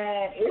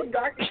 And it's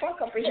dark as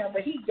fuck up in here,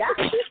 but he got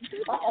this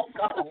song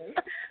on.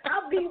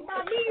 I Beat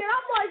My Meat, and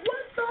I'm like,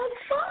 what the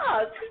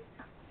fuck?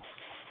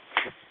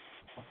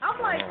 I'm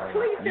like,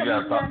 please tell me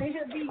you're not in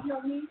here beating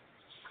your meat.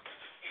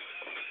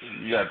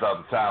 You gotta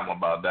talk to Tom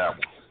about that one.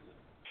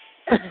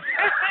 Ain't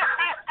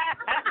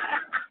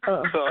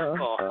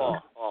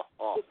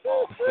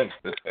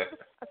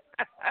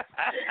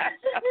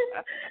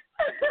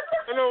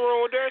no wrong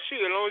with that shit.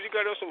 As long as you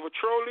got us some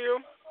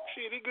petroleum,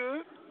 shit, he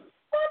good.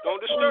 Don't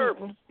disturb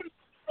him.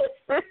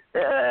 Let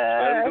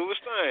him do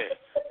his thing.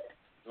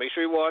 Make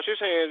sure he wash his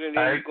hands and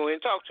then you go ahead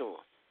and talk to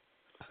him.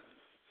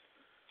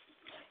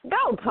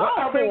 Don't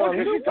talk to him. What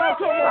you talk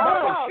to him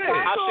about?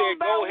 I said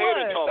go ahead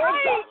and talk to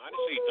him. I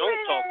didn't say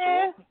don't talk to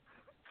him.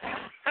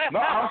 No,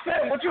 I'm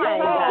saying what you gonna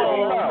talk to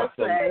him about?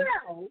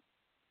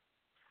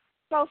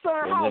 So,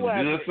 sir, how was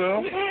it? Good,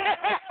 sir?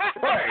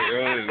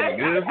 Right, is it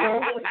good,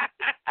 sir?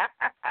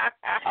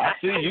 I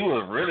see you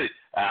was really.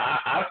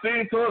 I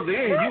seen towards the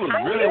end you was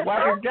really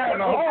whacking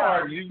down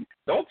hard.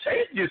 The Don't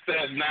change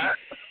yourself now.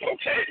 Don't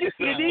change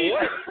yourself,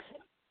 boy.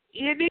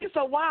 You need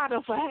some water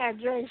for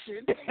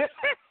hydration.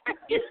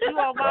 You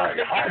want mama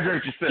to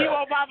hydrate yourself. You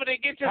want mama to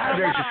get you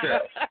some water.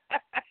 Yourself.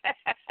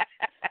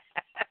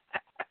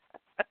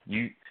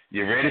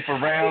 You ready for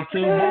round 2,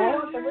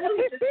 boy?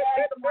 Really just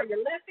ask them, are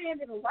you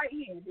left-handed or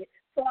right-handed,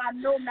 so I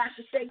know not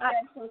to shake that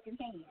fucking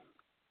hand.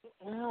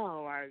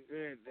 Oh my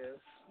goodness.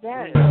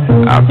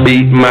 I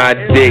beat my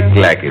dick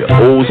like it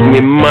owes me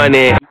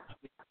money.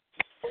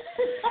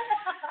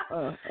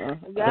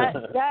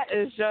 That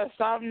is just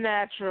something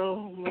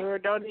natural.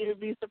 Don't even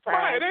be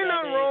surprised. Right, ain't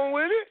nothing wrong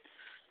with it.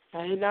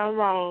 Ain't nothing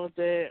wrong with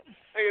it.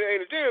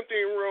 Ain't a damn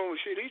thing wrong with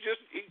shit.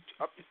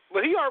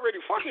 But he already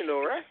fucking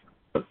though, right?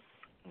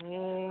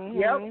 Mm-hmm.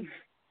 Yep.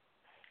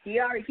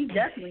 He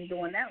definitely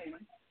doing that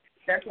one.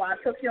 That's why I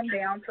took him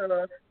down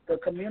to the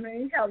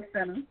community health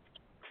center.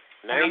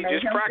 Now he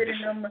just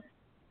practicing.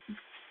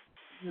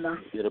 No.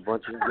 Get a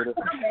bunch of I'm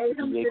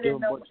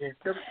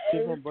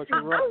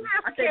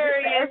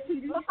curious.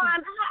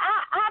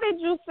 How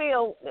did you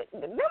feel?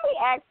 Let me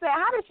ask that.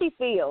 How did she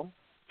feel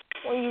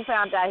when you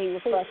found out he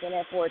was fucking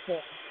at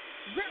 14?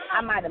 I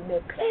might have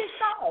missed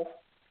that.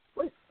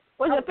 Was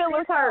your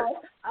feelings hurt?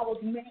 I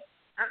was mad.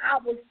 I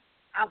was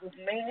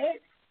mad.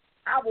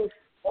 I was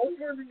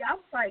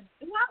like,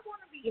 do I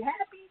want to be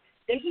happy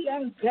that he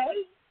ain't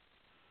gay?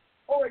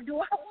 Or do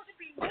I want to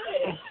be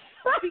mad?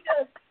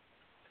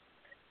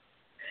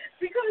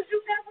 Because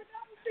you never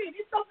know shit.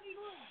 There's so many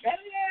little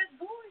gay-ass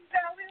boys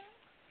out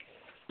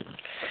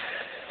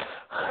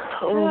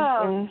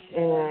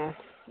here.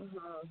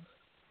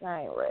 I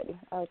ain't ready.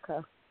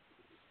 Okay.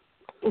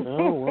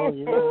 Oh, well,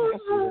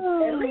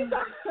 yeah. At least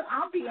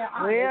I'm being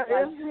honest. Well,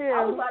 it's him.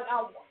 I was like,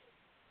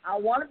 I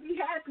want to be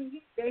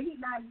happy that he's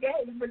not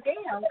gay, but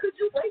damn, could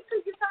you wait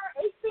till you turn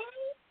 18?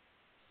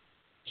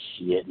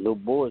 Shit, little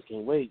boys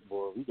can't wait,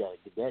 boy. We got to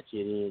get that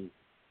shit in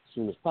as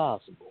soon as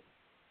possible.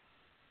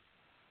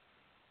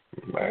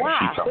 Man, wow.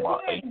 She talking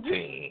about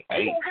 18.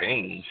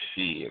 18,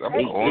 shit. I'm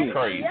going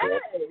crazy. Yes.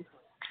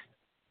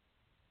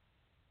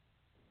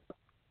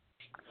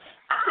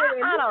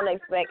 I don't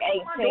expect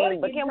 18,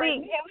 but can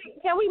we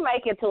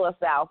make it to a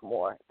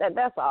sophomore?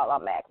 That's all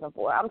I'm asking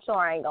for. I'm sure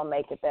I ain't gonna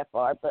make it that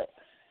far, but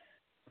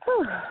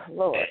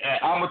Lord.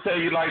 I'm gonna tell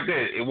you like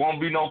that. It won't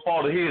be no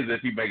fault of his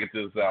if he make it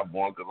to the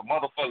sophomore, because a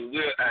motherfucker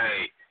will.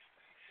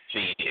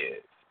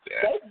 Shit.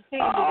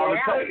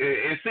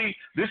 And see,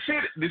 this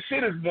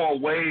shit is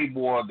way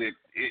more than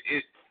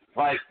it.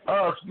 Like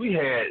us, we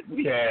had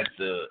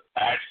to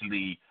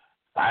actually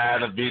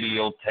find a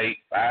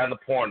videotape, find a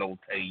porno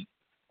tape.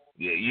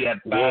 Yeah, you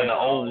had to find the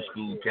old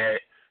school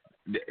cat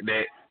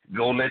that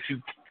gonna let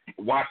you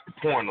watch the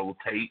porno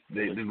tape.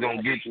 That's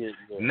gonna get you.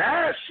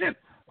 Nah, shit.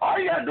 All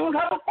you gotta do is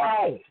have a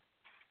phone.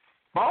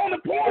 Phone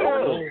and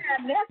porno.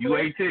 You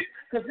 18.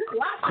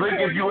 Click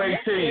if you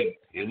 18.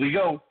 Here we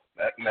go.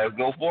 Let's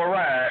go for a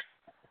ride.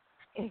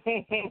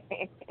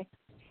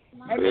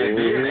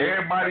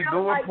 Everybody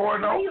doing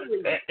porno.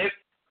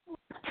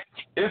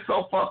 It's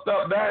so fucked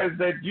up now is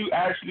that you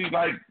actually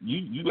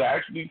you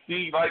actually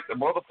see like the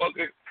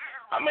motherfucker.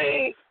 I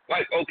mean,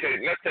 like, okay,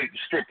 let's take the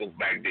strippers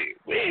back then.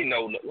 We ain't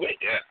know.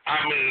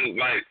 I mean,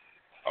 like,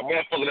 a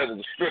motherfucker that was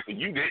a stripper,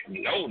 you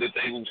didn't know that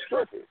they was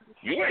strippers.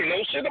 You ain't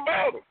know shit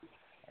about them.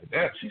 Like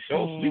that, she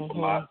sure sleep a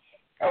lot.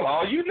 That's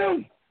all you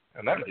knew.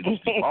 And that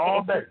lady sleep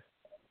all day.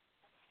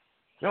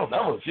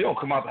 She don't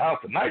come out the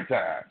house at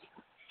nighttime.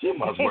 She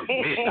must work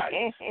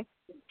midnight.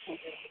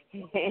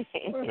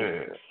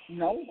 Yeah.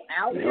 No,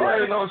 out you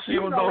ain't know she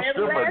was no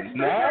stripper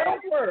now.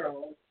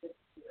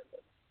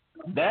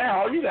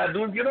 Now all you gotta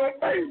do is get on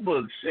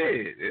Facebook.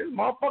 Shit, this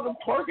motherfucker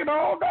twerking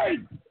all day.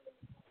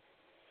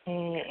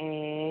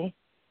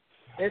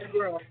 This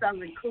girl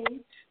selling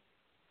cooch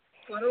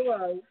for the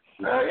road.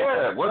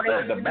 Yeah. What's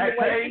that? The back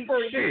page?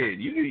 Shit,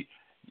 you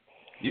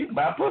can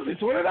buy pussy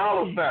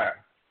 $20 now.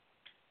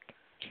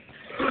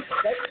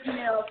 They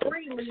email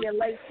freely in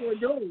Lake Shore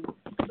Dunes.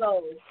 So.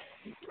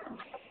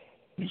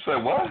 You say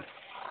what?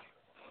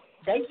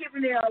 They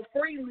giving it out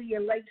freely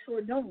in Lake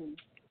Shore Dunes.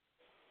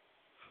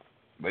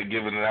 They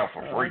giving it out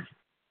for free.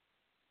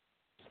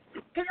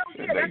 Yeah,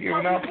 they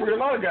giving out free a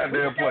lot of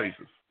goddamn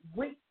places.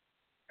 We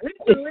were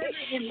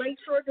living in Lake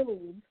Shore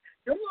Dunes.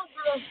 Them little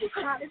girls were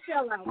hot as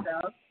hell out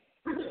there.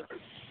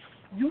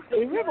 You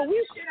remember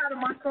we shit out of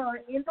my son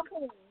in the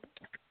pool.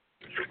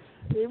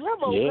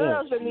 Remember,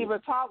 girls didn't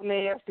even talk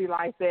nasty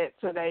like that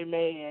to their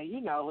man.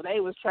 You know, they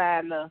was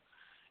trying to.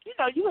 You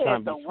know, you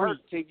had to work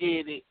to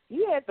get it.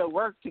 You had to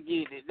work to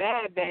get it.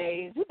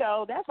 Nowadays, you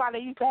know, that's why they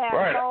used to have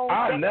phone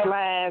sex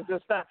lines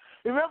and stuff.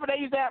 Remember they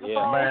used to have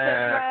phone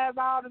sex lines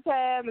all the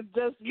time and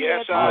just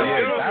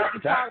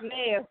talk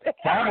nasty.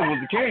 Tyler was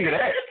the king of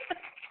that.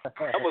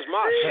 That was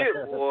my shit,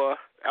 boy.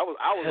 I was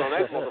on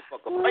that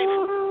motherfucker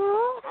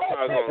faithful.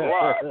 I'm not gonna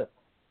lie.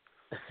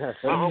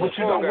 But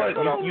you know what?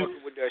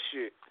 With that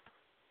shit.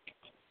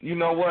 You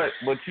know what?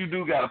 But you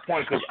do got a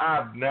point because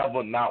I've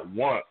never, not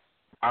once.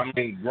 I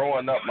mean,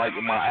 growing up, like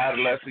in my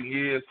adolescent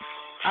years,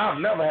 I've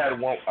never had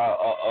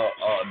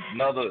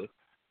another.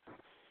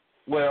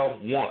 Well,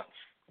 once,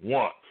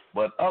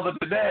 But other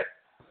than that,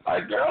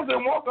 like girls that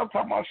walk up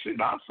talking about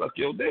shit, I'll suck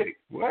your dick.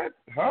 What?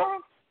 Huh?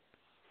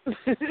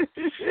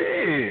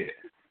 Shit.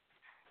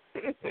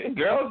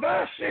 Girls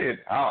that shit.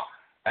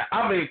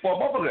 I mean, for a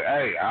motherfucker,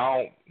 hey, I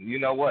don't. You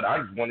know what? I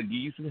just want to give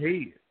you some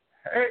head.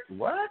 Hey,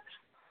 what?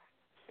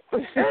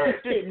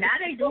 Shit, now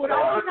they do it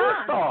all the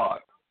time.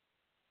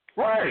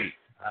 Right.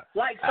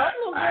 Like some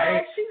little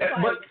girls, she's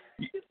like. But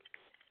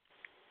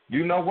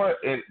you know what?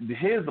 And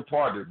here's the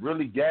part that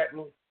really got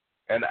me.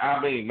 And I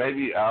mean,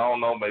 maybe I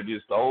don't know. Maybe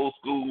it's the old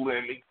school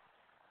in me.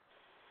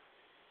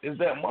 Is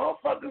that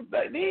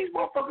these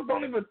motherfuckers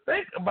don't even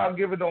think about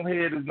giving them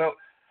head? Is no.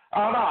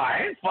 Oh no,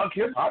 I ain't fuck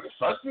him. I just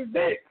sucked his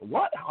dick.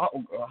 What?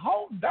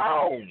 Hold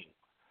down.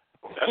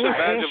 That's a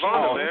badge of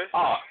honor, man.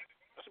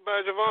 That's a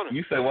badge of honor.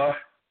 You say what?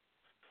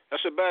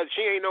 That's a badge.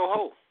 She ain't no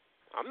hoe.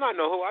 I'm not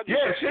no hoe. I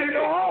just she ain't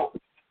no hoe.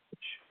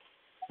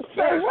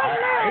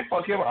 I ain't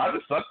fuck him. I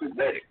just sucked his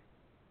dick.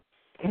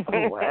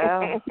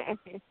 Well,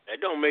 that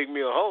don't make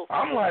me a hoe.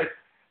 I'm like,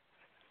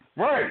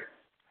 right.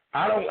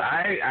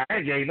 I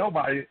ain't gave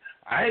nobody.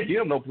 I ain't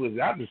give him no pussy.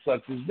 I just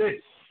sucked his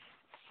dick.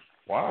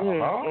 Wow.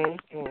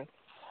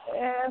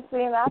 Yeah,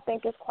 see, and I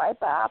think it's quite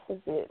the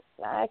opposite.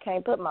 I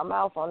can't put my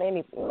mouth on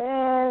any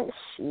man.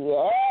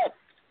 Shit.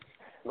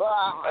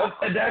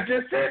 And that's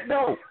just it,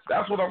 though.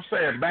 That's what I'm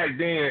saying. Back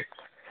then,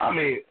 I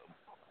mean,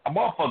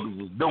 motherfuckers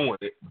was doing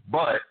it,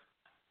 but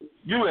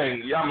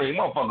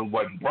motherfuckers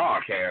wasn't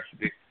broadcasting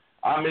it.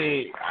 I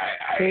mean,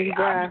 I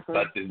just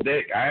sucked his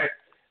dick.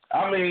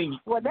 I mean,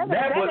 well, that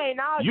ain't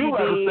all you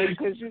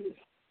did.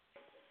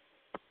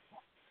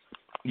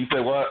 You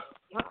say what?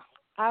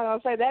 I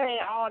was gonna say that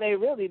ain't all they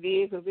really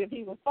did, because if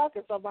he was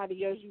fucking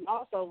somebody else, you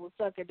also was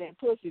sucking that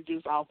pussy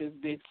juice off his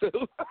dick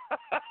too.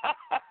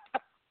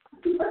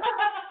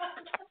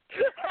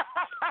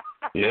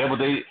 Yeah, but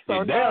they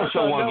damn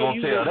sure wasn't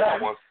gonna tell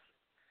that one.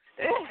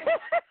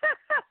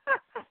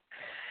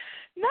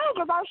 No,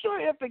 because I'm sure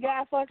if the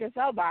guy fucking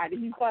somebody,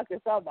 he's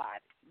fucking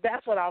somebody.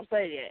 That's what I'm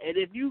saying. And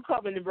if you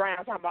come in the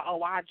ground talking about,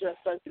 oh, I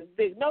just sucked his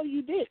dick, no,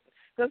 you didn't,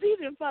 because he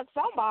didn't fuck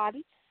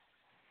somebody.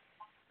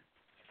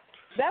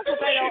 That's what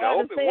they don't understand. I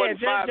hope it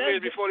wasn't 5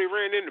 minutes before they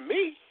ran into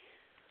me.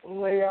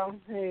 Well,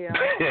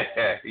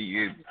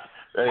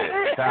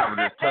 time for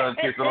this tongue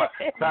kissing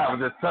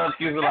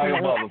like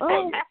a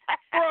motherfucker.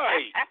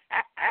 Right.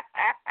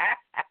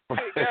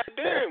 Hey,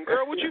 goddamn,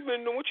 girl, what you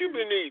been doing? What you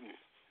been eating?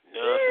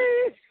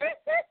 Nothing.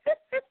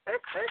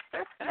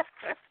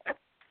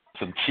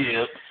 Some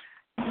chips.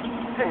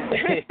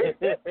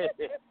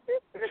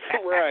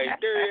 Right,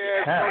 dirty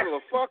ass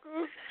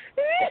motherfucker.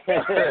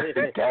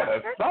 Kind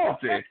of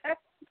salty.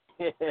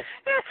 You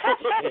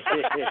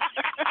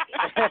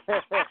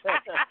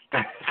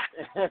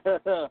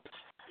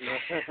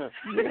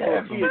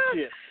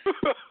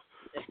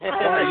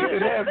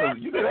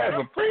could have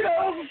some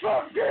Fritos or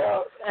something,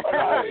 girl.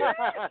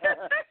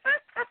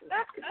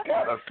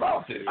 Kind of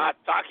salty. Hot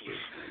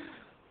Takis.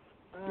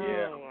 Oh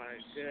my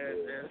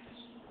goodness.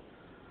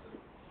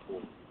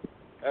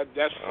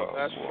 That's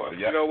fun.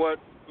 You know what?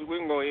 We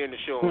can go end the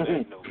show on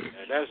that note,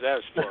 man.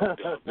 That's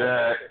fucked up.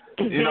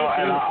 You know,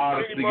 and I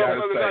honestly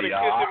gotta say,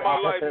 y'all, kissed in my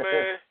life,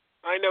 man.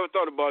 I ain't never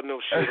thought about no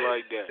shit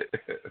like that.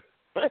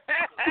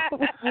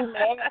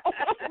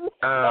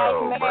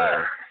 Oh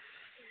man.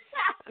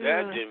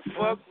 That didn't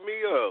fuck me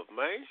up,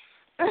 man.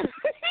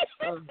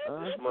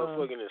 This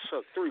motherfucker done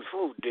sucked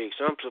 3-4 dicks.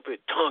 I'm up here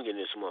tonguing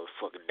this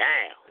motherfucker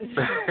down.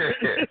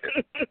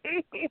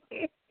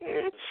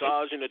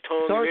 Massaging the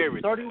tongue and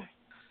everything.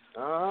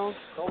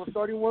 Over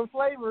 31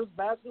 flavors,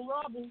 Baskin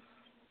Robbins.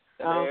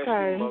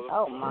 Okay.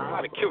 Oh my.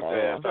 I'd have killed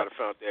that after I'd have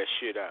found that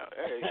shit out.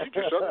 Hey, she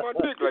just sucked my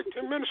dick like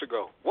 10 minutes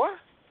ago. What?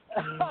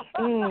 Fuck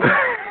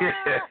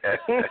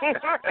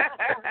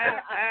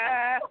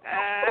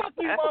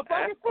you,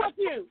 motherfucker. Fuck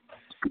you.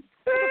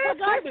 What the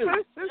fuck I do?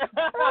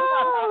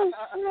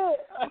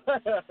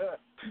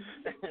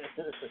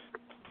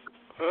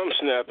 I'm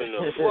snapping the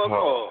fuck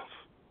off.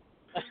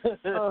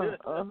 All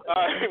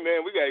right, man,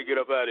 we gotta get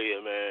up out of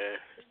here, man.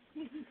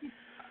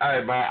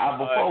 Hey, man,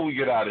 before we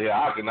get out of here,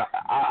 I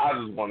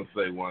just want to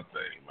say one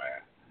thing,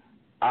 man.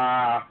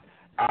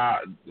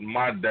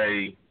 My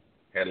day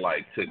had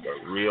took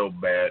a real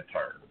bad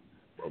turn.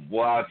 But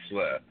boy, I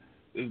swear,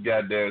 this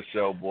goddamn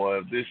show, boy,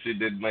 if this shit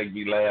didn't make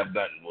me laugh,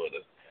 nothing would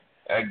have.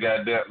 That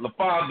goddamn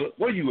LaFonda,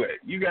 where you at?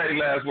 You got any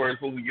last words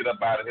before we get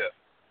up out of here?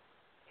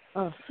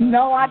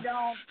 No, I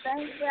don't.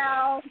 Thank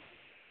y'all.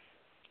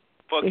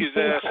 Fuck his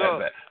ass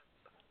up.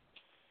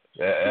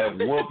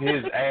 Whoop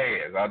his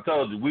ass. I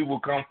told you, we will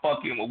come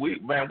fuck him. We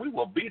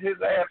will beat his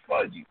ass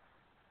for you.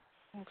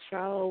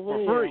 For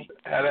free.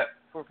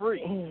 For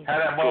free. Had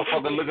that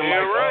motherfucker looking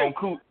like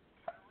Cool.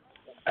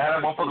 Had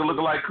that motherfucker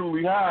looking like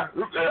Cooley High.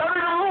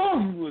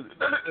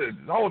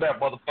 Hold that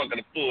motherfucker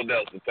to full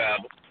Nelson time.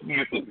 Let me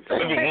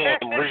warm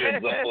some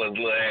ribs up for his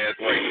little ass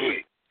right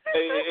quick.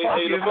 Hey,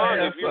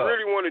 LaFonda, if you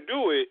really want to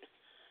do it,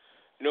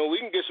 we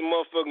can get some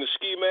motherfucking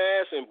ski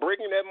masks and break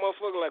in that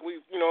motherfucker like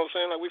we, you know what I'm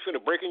saying, like we finna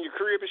break in your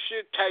crib and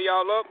shit, tie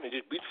y'all up and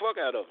just beat the fuck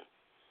out of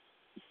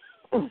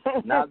them.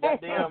 Now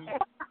that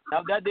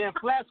damn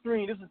flat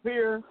screen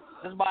disappear.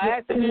 That's by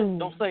accident.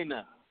 Don't say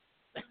nothing.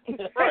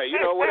 Right, you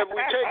know, whatever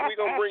we take, we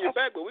gonna bring it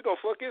back, but we gonna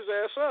fuck his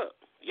ass up.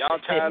 Y'all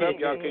tied up,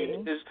 y'all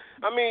can't.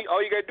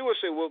 All you gotta do is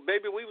say, well,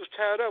 baby, we was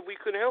tied up, we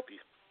couldn't help you.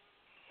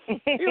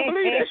 He'll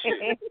believe that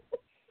shit.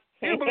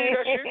 He'll believe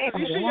that shit because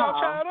he see y'all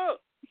tied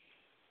up.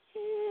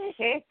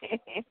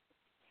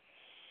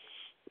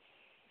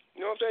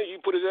 You know what I'm saying? You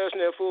put his ass in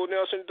that full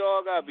Nelson,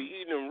 dog, I'd be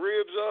eating them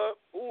ribs up.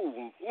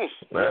 Ooh.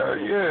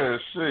 Yeah,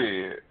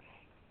 shit.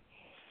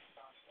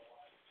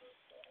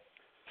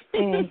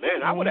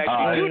 Man, I would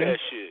actually do that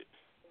shit.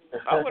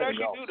 I would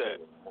actually do that.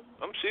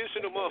 I'm serious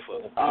in the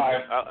motherfucker. All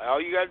right.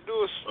 All you got to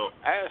do is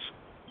ask.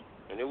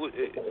 And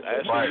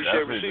ask right, you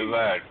shall receive.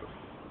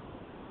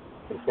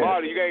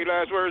 Marty, you got any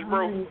last words,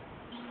 bro?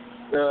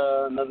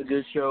 Another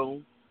good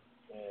show.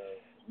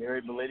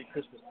 Merry belated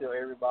Christmas to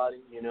everybody,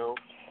 you know.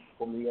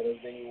 Hope you got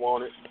everything you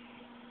wanted.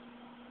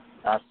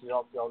 I'll see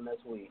y'all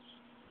next week.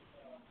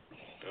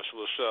 That's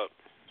what's up.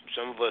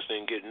 Some of us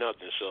didn't get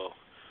nothing, so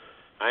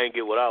I ain't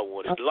get what I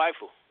wanted.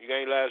 Delightful. You got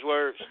any last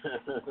words?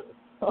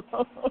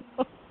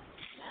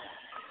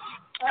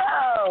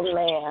 Oh,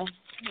 man.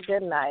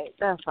 Good night.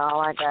 That's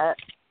all I got.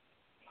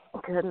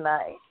 Good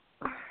night.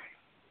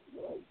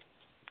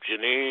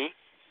 Janine?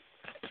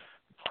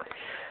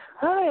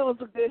 Oh, it was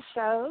a good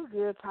show.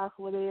 Good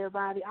talking with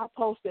everybody. I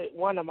posted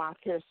one of my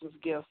Christmas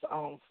gifts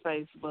on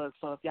Facebook,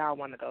 so if y'all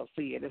want to go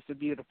see it, it's a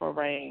beautiful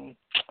ring.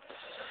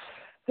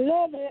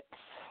 Love it.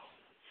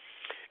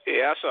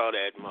 Yeah, I saw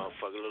that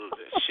motherfucker.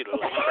 Shit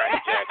look like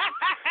Crack Jackson.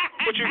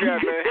 What you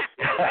got, man?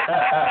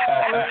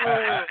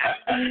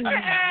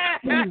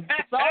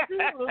 Saucy?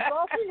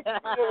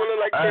 You look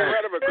like came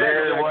out of a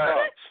Crack Jack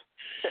box.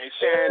 Ain't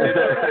sharing it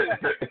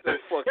up. Get the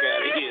fuck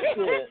out of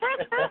here.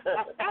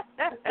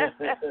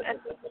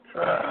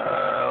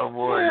 Oh,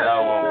 boy,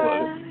 y'all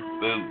motherfuckers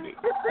stupid.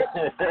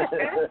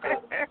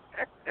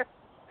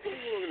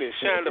 Look at this,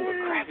 shined up a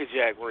Cracker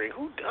Jack ring.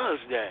 Who does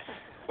that?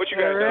 What you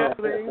got,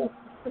 dog?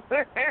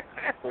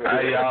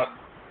 Hey, y'all,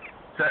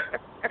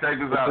 check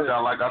this out,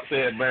 y'all. Like I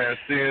said, man,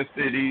 Sin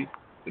City,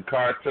 the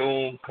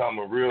cartoon,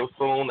 coming real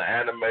soon. The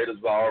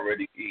animators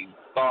already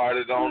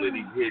started on it.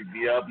 He hit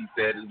me up. He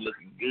said it's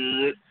looking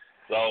good.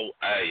 So,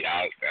 hey,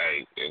 y'all,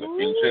 in the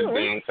future,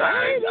 things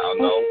time,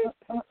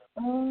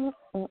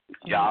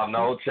 y'all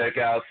know, check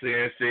out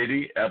Sin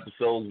City,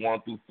 episodes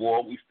 1 through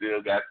 4. We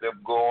still got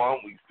them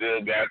going. We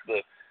still got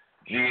the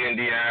G.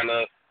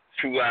 Indiana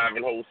True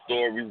Ivanhoe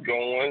stories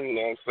going. You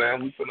know what I'm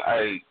saying? We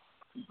finna,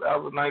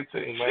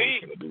 2019, man,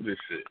 we finna do this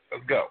shit.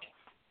 Let's go.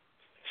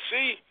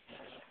 See?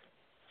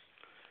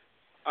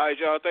 All right,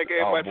 y'all. Thank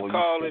everybody for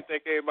calling.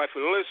 Thank everybody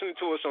for listening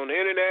to us on the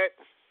internet.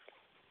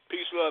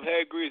 Peace, love,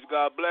 head grease.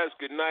 God bless.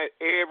 Good night.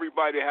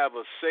 Everybody have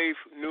a safe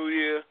New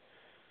Year.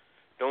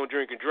 Don't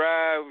drink and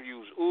drive.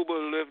 Use Uber,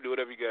 Lyft, do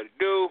whatever you got to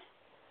do.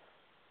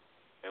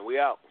 And we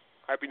out.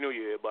 Happy New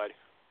Year, everybody.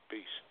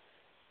 Peace.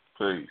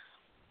 Peace.